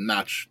that can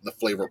match the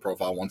flavor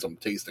profile once I'm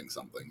tasting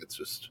something. It's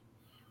just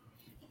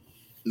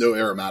no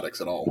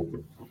aromatics at all.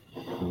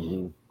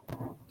 Mm-hmm.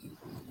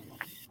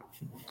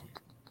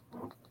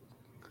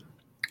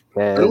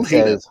 I don't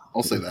hate it.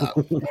 I'll say that.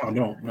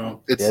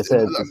 No. It's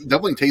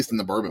definitely tasting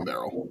the bourbon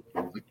barrel.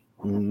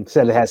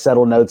 Said it has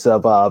subtle notes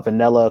of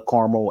vanilla,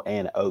 caramel,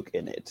 and oak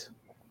in it.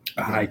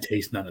 I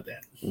taste none of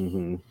that.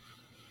 Mm-hmm.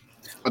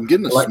 I'm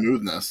getting a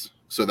smoothness,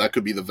 so that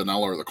could be the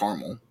vanilla or the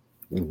caramel.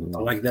 Mm-hmm. I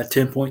like that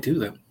 10.2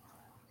 then.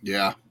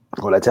 Yeah.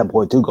 Well, that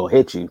 10.2 gonna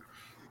hit you.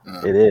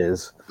 It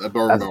is. That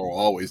bourbon barrel will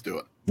always do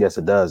it. Yes,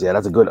 it does. Yeah,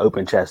 that's a good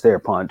open chest there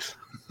punch.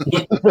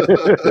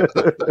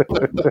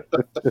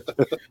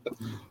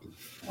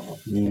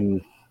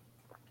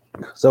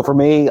 So for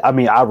me, I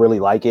mean, I really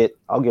like it.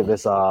 I'll give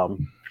this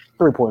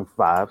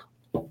 3.5.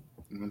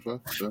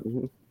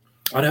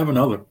 I'd have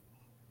another.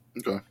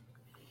 Okay.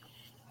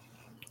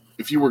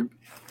 If you were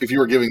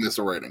giving this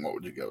a rating, what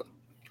would you give it?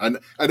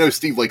 I know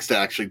Steve likes to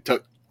actually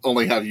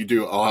only have you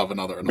do. I'll have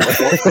another.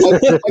 I'll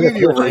give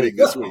you a rating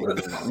this week.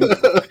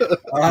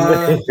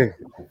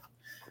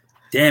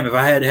 Damn, if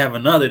I had to have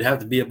another, it'd have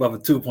to be above a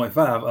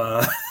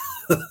 2.5.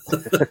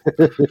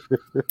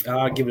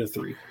 I'll give it a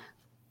 3.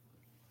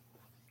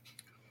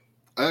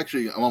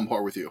 I'm on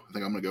par with you. I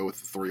think I'm going to go with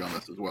the 3 on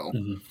this as well.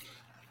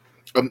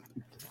 Mm-hmm.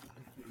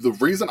 The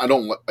reason I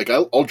don't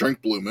I'll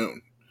drink Blue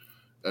Moon,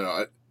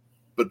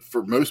 but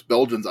for most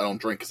Belgians I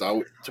don't drink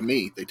because to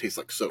me they taste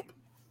like soap.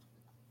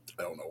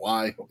 I don't know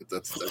why.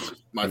 That's just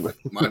my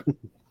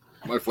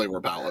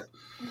flavor palette.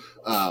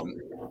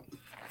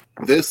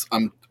 This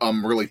I'm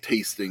really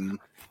tasting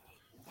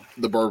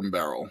the bourbon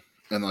barrel,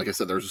 and like I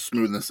said, there's a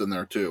smoothness in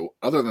there too.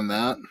 Other than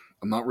that,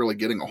 I'm not really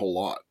getting a whole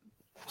lot.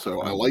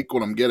 So I like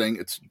what I'm getting.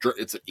 It's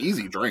an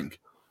easy drink.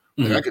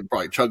 Like I could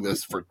probably chug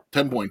this for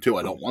 10.2.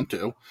 I don't want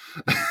to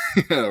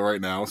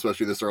right now,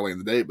 especially this early in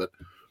the day, but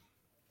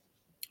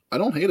I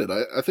don't hate it.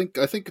 I think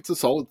it's a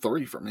solid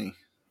 3 for me.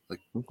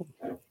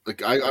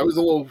 Like I was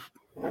a little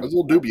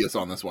dubious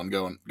on this one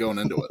going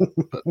into it.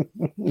 But.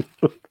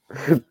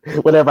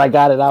 Whenever I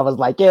got it, I was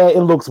like, yeah, it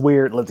looks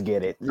weird. Let's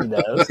get it.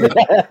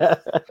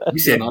 You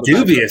said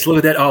dubious. Look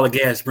at that all the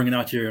gas bringing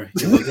out your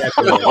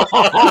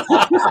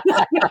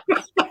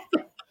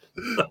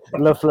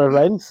La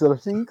Florence.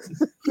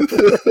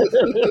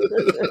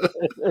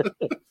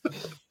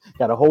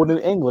 Got a whole new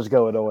English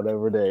going on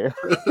over there.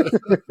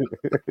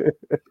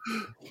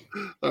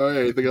 All right,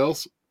 anything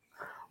else?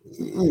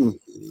 All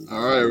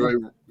right, everybody,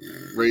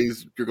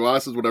 raise your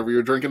glasses, whatever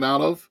you're drinking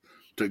out of,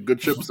 to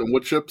good ships and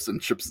wood ships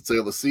and ships that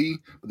sail the sea.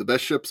 But the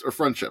best ships are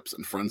friendships,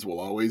 and friends will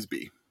always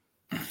be.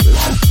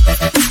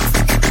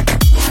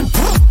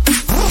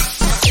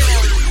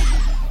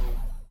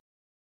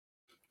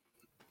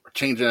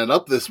 Changing it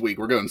up this week.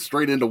 We're going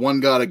straight into One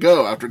Gotta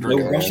Go after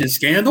drinking. No Russian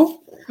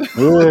scandal?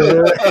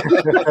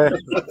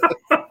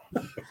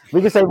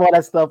 We can save all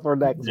that stuff for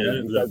next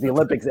week because the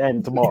Olympics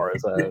end tomorrow.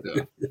 So,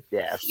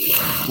 yeah.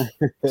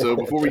 So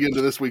before we get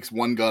into this week's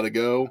One Gotta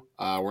Go,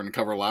 we're going to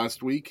cover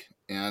last week,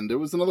 and it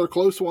was another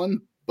close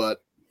one,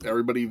 but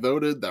everybody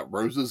voted that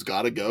roses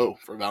gotta go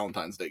for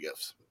Valentine's Day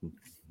gifts.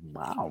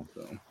 Wow.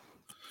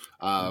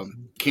 So,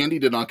 candy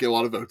did not get a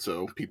lot of votes,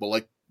 so people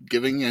like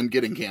giving and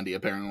getting candy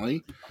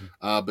apparently,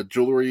 but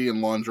jewelry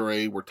and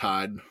lingerie were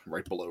tied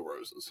right below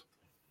roses.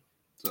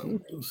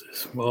 So,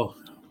 well,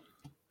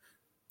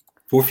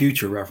 for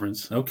future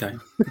reference, okay.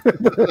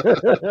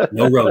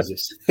 No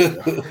roses.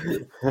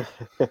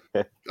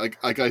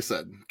 like I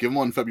said, give them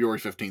on February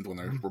 15th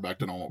when we're back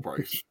to normal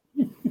price.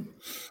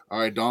 All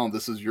right, Donald,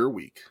 this is your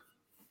week.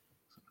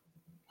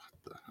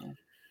 What the hell?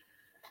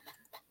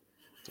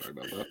 Sorry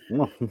about that.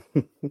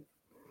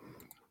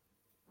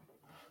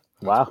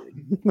 Wow.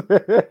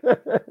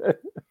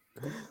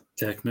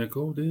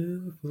 Technical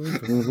difficulties.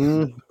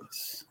 Mhm.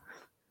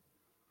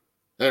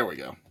 There we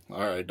go.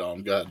 All right,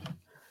 Dom, go ahead.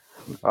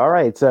 All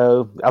right,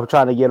 so I'm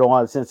trying to get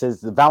on since it's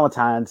the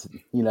Valentine's,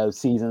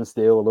 season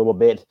still a little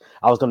bit.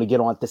 I was going to get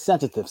on the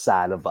sensitive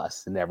side of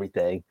us and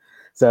everything.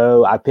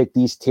 So I picked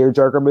these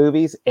tearjerker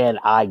movies, and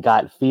I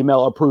got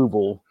female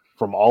approval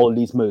from all of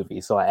these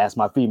movies. So I asked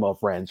my female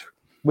friends,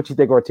 "What you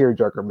think are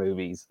tearjerker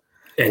movies?"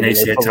 And they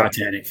said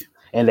Titanic.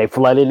 And they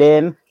flooded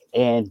in,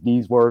 and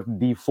these were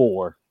the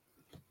 4.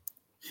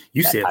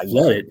 You said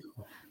flooded.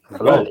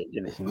 Flooded.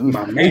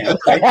 My man.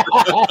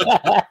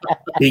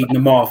 Beating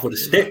them off with a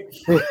stick.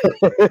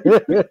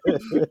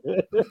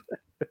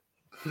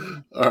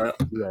 All right.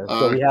 Yeah,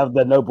 so we have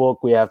The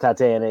Notebook, we have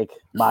Titanic,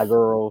 My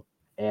Girl,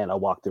 and A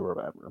Walk to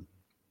Remember.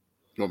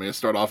 You want me to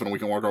start off and we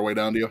can work our way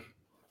down to you?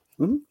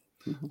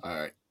 Mm-hmm. All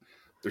right.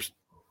 There's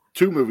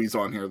 2 movies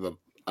on here that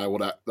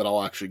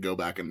I'll actually go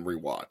back and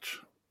rewatch.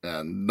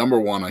 And number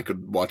 1 I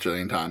could watch at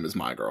any time is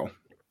My Girl.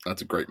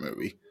 That's a great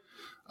movie.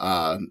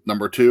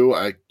 Number 2,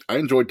 I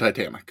enjoyed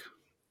Titanic.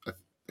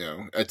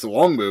 It's a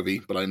long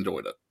movie, but I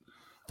enjoyed it.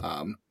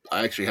 I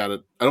actually had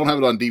it. I don't have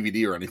it on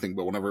DVD or anything,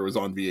 but whenever it was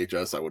on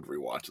VHS, I would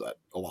rewatch that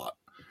a lot.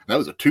 And that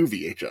was a 2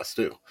 VHS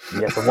too.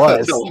 Yes, it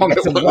was. Yes, it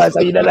was.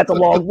 So that's a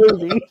long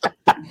movie.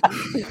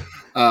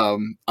 I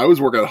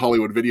was working at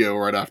Hollywood Video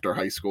right after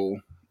high school,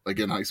 like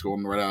in high school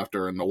and right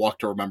after, and The Walk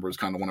to Remember is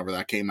kind of whenever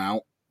that came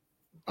out.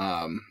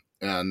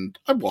 And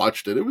I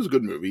watched it. It was a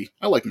good movie.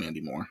 I like Mandy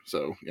Moore,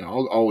 so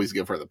I'll always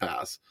give her the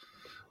pass.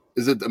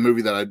 Is it a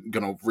movie that I'm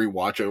gonna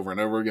rewatch over and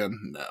over again?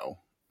 No.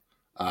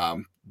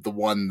 The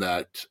one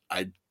that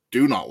I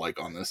do not like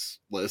on this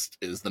list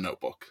is The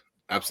Notebook.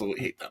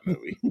 Absolutely hate that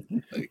movie.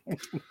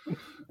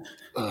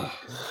 I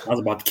was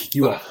about to kick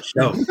you off the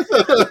show.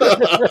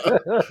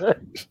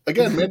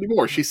 Again, Mandy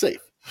Moore, she's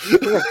safe.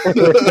 Yeah,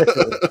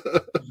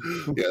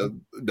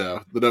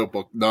 no, The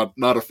Notebook, not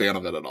a fan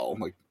of it at all.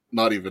 Like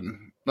not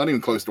even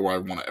close to where I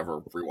want to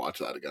ever rewatch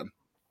that again.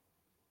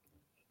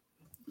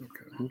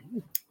 Okay.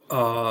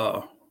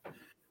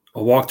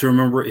 A Walk to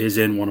Remember is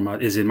in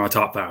my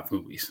top 5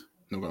 movies.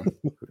 Okay.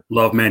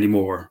 Love Mandy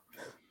Moore.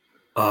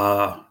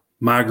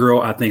 My Girl,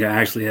 I think I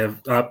actually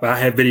have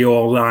video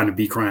online to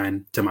be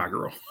crying to My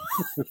Girl.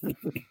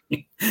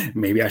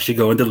 Maybe I should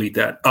go and delete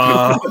that.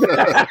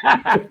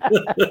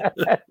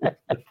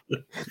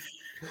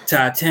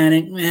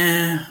 Titanic,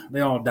 man,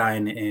 they all die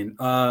in the end.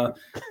 I've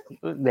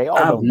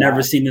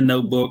never seen The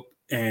Notebook,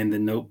 and The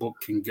Notebook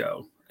can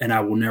go. And I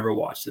will never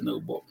watch The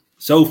Notebook.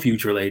 So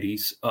future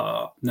ladies,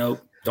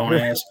 nope. Don't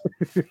ask.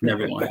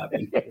 Never gonna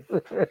happen.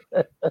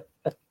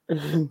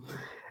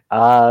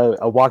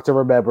 A Walk to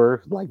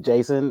Remember, like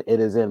Jason, it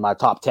is in my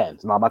top 10.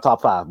 It's not my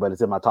top 5, but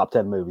it's in my top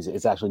 10 movies.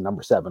 It's actually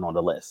number 7 on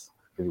the list,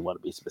 if you want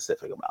to be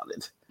specific about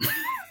it.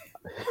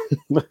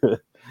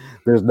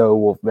 There's no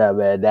Wolfman,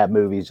 man. That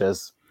movie's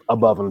just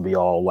above and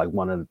beyond, like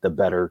one of the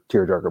better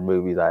tearjerker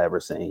movies I ever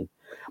seen.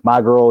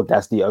 My Girl,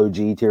 that's the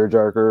OG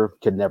tearjerker.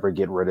 Could never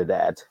get rid of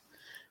that.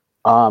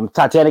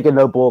 Titanic and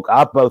Notebook,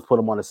 I both put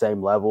them on the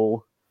same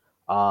level.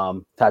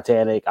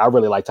 Titanic, I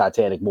really like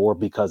Titanic more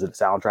because the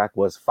soundtrack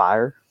was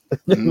fire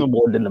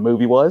more than the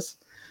movie was.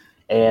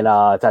 And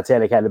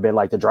Titanic had to been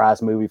like the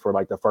driest movie for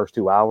like the first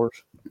 2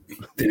 hours.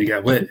 Then it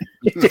got wet.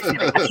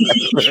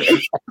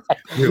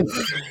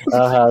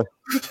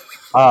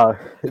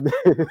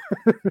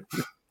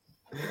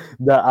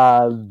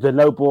 The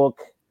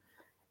Notebook,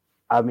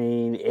 I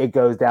mean, it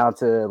goes down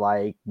to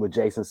like what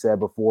Jason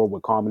said before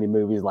with comedy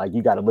movies, like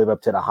you got to live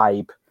up to the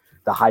hype.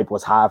 The hype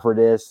was high for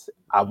this.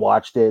 I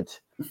watched it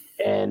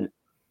and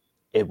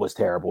it was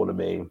terrible to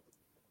me.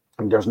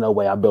 There's no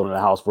way I'm building a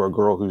house for a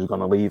girl who's going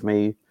to leave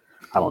me.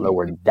 I don't know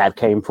where that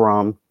came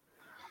from.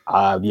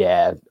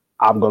 Yeah,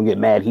 I'm going to get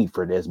mad heat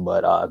for this,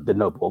 but The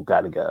Notebook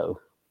got to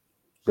go.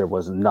 There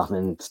was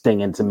nothing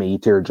stinging to me,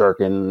 tear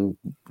jerking,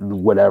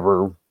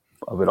 whatever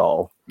of it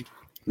all.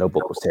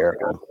 Notebook was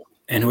terrible.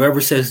 And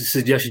whoever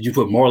suggested you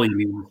put Marley on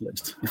the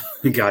list,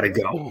 you got to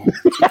go.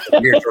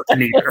 You're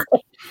jerking either.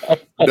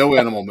 No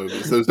animal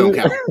movies. Those don't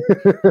count.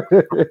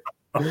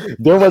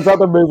 There was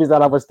other movies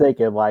that I was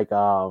thinking, like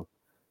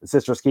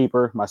Sister's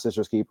Keeper. My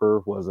Sister's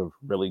Keeper was a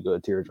really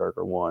good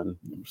tearjerker one.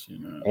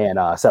 And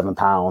 7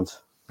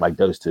 Pounds. Like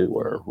those two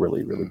were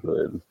really, really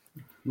good.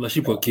 Unless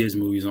you put kids'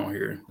 movies on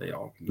here, they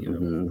all,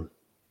 Mm-hmm.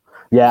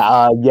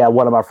 Yeah,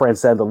 one of my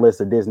friends sent a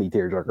list of Disney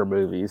tearjerker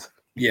movies.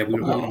 Yeah, we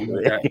don't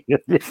do that.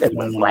 We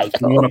want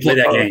to play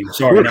that game.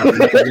 Sorry.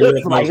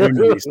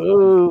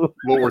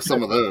 What were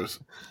some of those?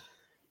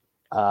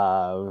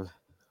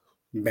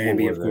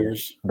 Bambi, of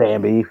course.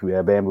 Bambi.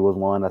 Yeah, Bambi was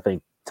one. I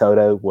think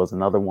Toto was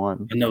another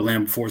one. I know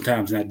Land Before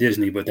Time's not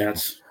Disney, but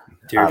that's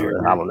I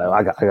don't know.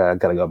 I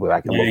gotta go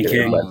back and look at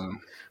it.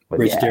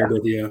 Bridge Terrible,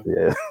 yeah.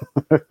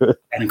 I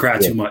didn't cry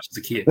too much as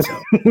a kid,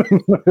 so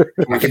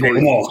I can name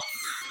them all.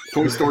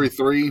 Toy Story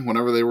 3,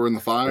 whenever they were in the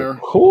fire.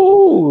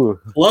 Ooh,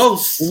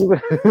 Close.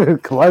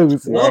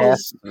 close. Yeah.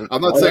 Close.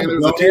 I'm not saying it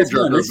was a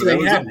tearjerker, This but it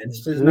ain't was happening.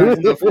 It's just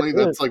not. definitely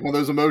that's like one of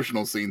those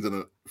emotional scenes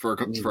in it for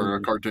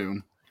a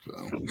cartoon.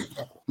 So.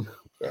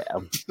 Yeah.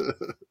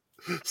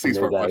 Steve's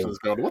There watching you this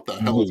going, what the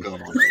hell is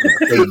going on?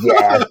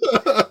 Yeah.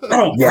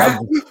 Oh, Yeah.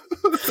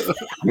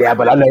 Yeah,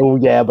 but I know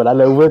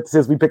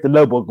since we picked the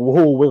Notebook,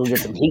 we're gonna get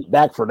some heat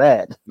back for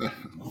that.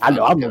 I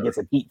know I'm gonna get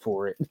some heat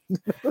for it.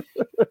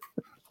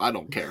 I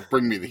don't care.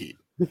 Bring me the heat.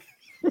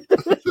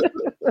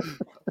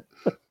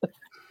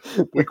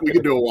 we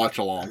could do a watch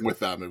along with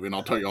that movie, and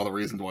I'll tell you all the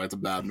reasons why it's a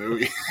bad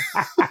movie.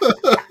 I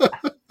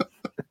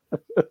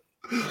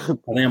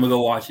think I'm gonna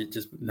go watch it.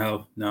 Just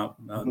no,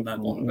 I'm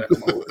not going back on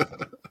my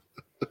word.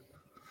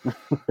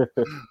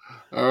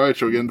 All right,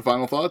 shall we get into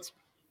final thoughts?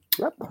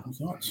 Yep.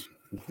 Thoughts?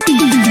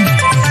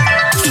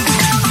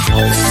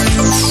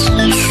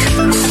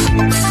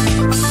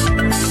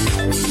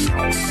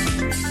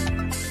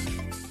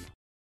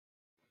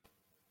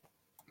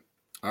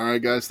 All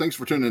right, guys, thanks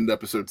for tuning in to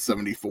episode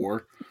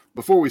 74.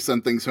 Before we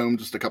send things home,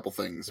 just a couple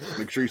things.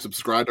 Make sure you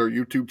subscribe to our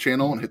YouTube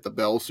channel and hit the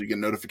bell so you get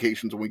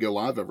notifications when we go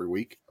live every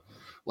week.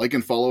 Like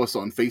and follow us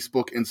on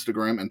Facebook,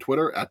 Instagram, and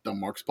Twitter at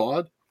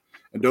DumbMarksPod.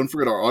 And don't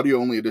forget our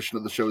audio-only edition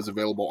of the show is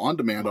available on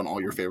demand on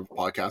all your favorite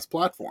podcast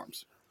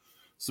platforms.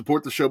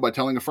 Support the show by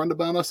telling a friend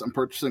about us and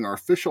purchasing our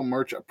official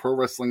merch at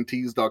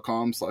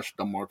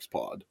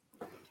ProWrestlingTees.com/DumbMarksPod.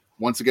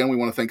 Once again, we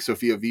want to thank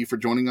Sophia V for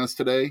joining us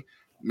today.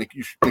 Make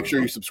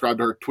sure you subscribe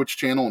to her Twitch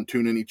channel and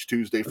tune in each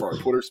Tuesday for our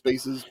Twitter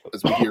Spaces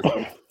as we hear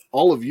from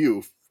all of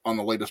you on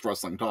the latest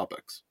wrestling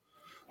topics.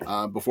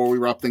 Before we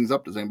wrap things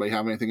up, does anybody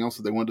have anything else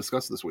that they want to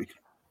discuss this week?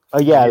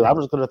 Yeah, I'm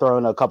just going to throw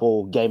in a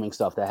couple gaming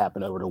stuff that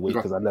happened over the week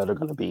because I know they're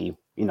going to be,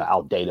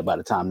 outdated by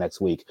the time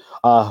next week.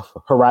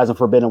 Horizon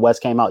Forbidden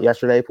West came out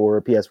yesterday for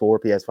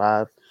PS4,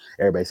 PS5.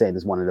 Everybody's saying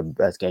it's one of the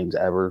best games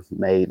ever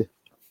made.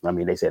 I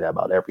mean, they say that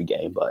about every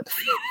game, but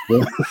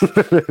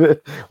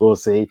we'll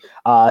see.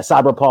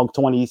 Cyberpunk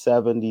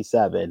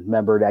 2077.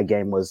 Remember that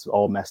game was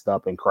all messed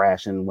up and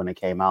crashing when it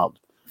came out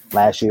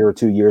last year or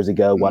 2 years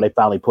ago. Well, they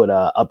finally put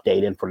an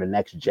update in for the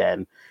next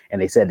gen,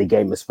 and they said the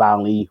game is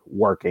finally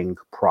working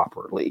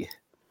properly.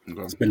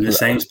 It's been in the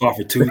same spot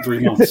for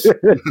 2-3 months.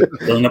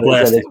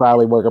 It's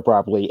finally working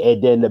properly.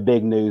 And then the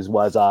big news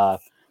was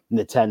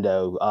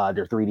Nintendo,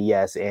 their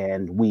 3DS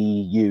and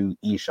Wii U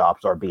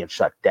eShops are being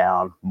shut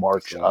down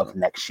March of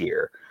next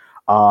year.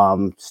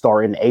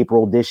 Starting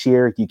April this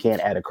year, you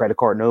can't add a credit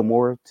card no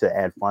more to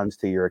add funds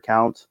to your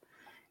account.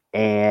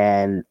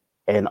 And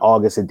in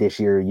August of this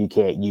year, you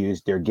can't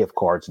use their gift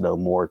cards no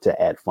more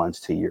to add funds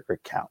to your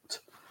account.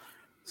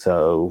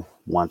 So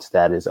once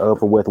that is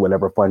over with,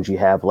 whatever funds you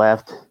have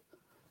left,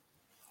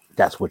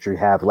 that's what you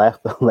have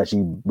left, unless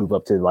you move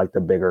up to like the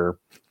bigger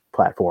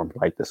platform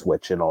like the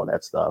Switch and all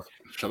that stuff.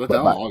 Shut it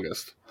down in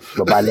August.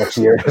 But by next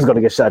year, it's going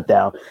to get shut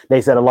down.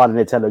 They said a lot of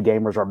Nintendo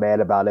gamers are mad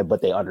about it,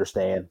 but they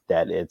understand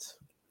that it's,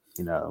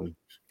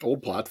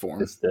 old platform.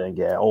 This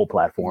thing, old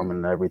platform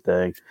and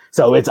everything.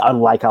 So it's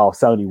unlike how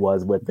Sony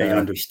was with they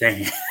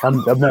understand.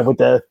 with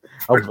the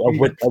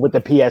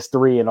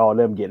PS3 and all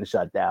them getting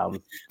shut down.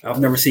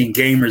 I've never seen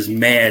gamers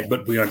mad,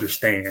 but we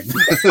understand.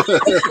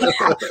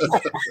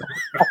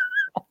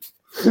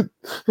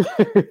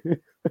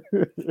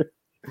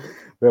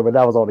 Yeah, but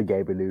that was all the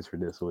gaming news for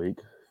this week.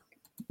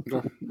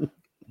 Okay.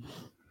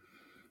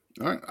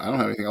 All right. I don't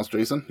have anything else.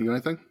 Jason, you got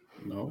anything?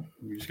 No.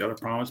 You just got to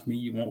promise me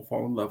you won't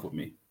fall in love with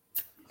me.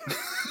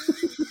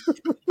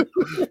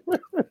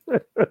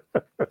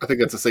 I think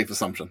that's a safe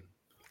assumption.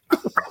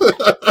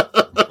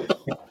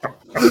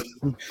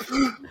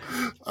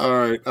 All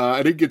right.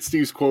 I didn't get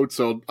Steve's quote,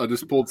 so I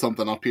just pulled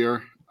something up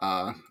here.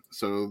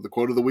 So the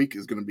quote of the week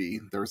is going to be,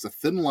 "There's a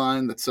thin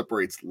line that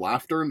separates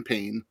laughter and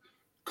pain,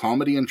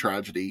 comedy and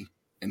tragedy,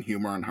 and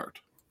humor and hurt."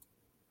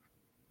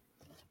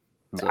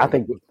 So, I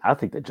think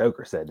the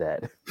Joker said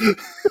that.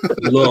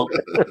 Look,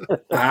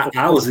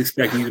 I was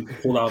expecting you to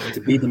pull out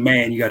to be the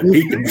man. You got to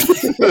beat the man.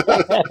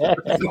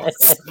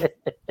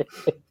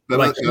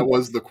 That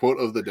was the quote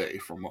of the day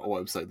from a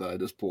website that I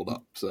just pulled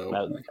up.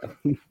 So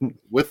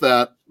with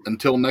that,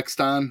 until next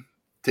time,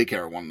 take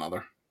care of one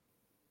another.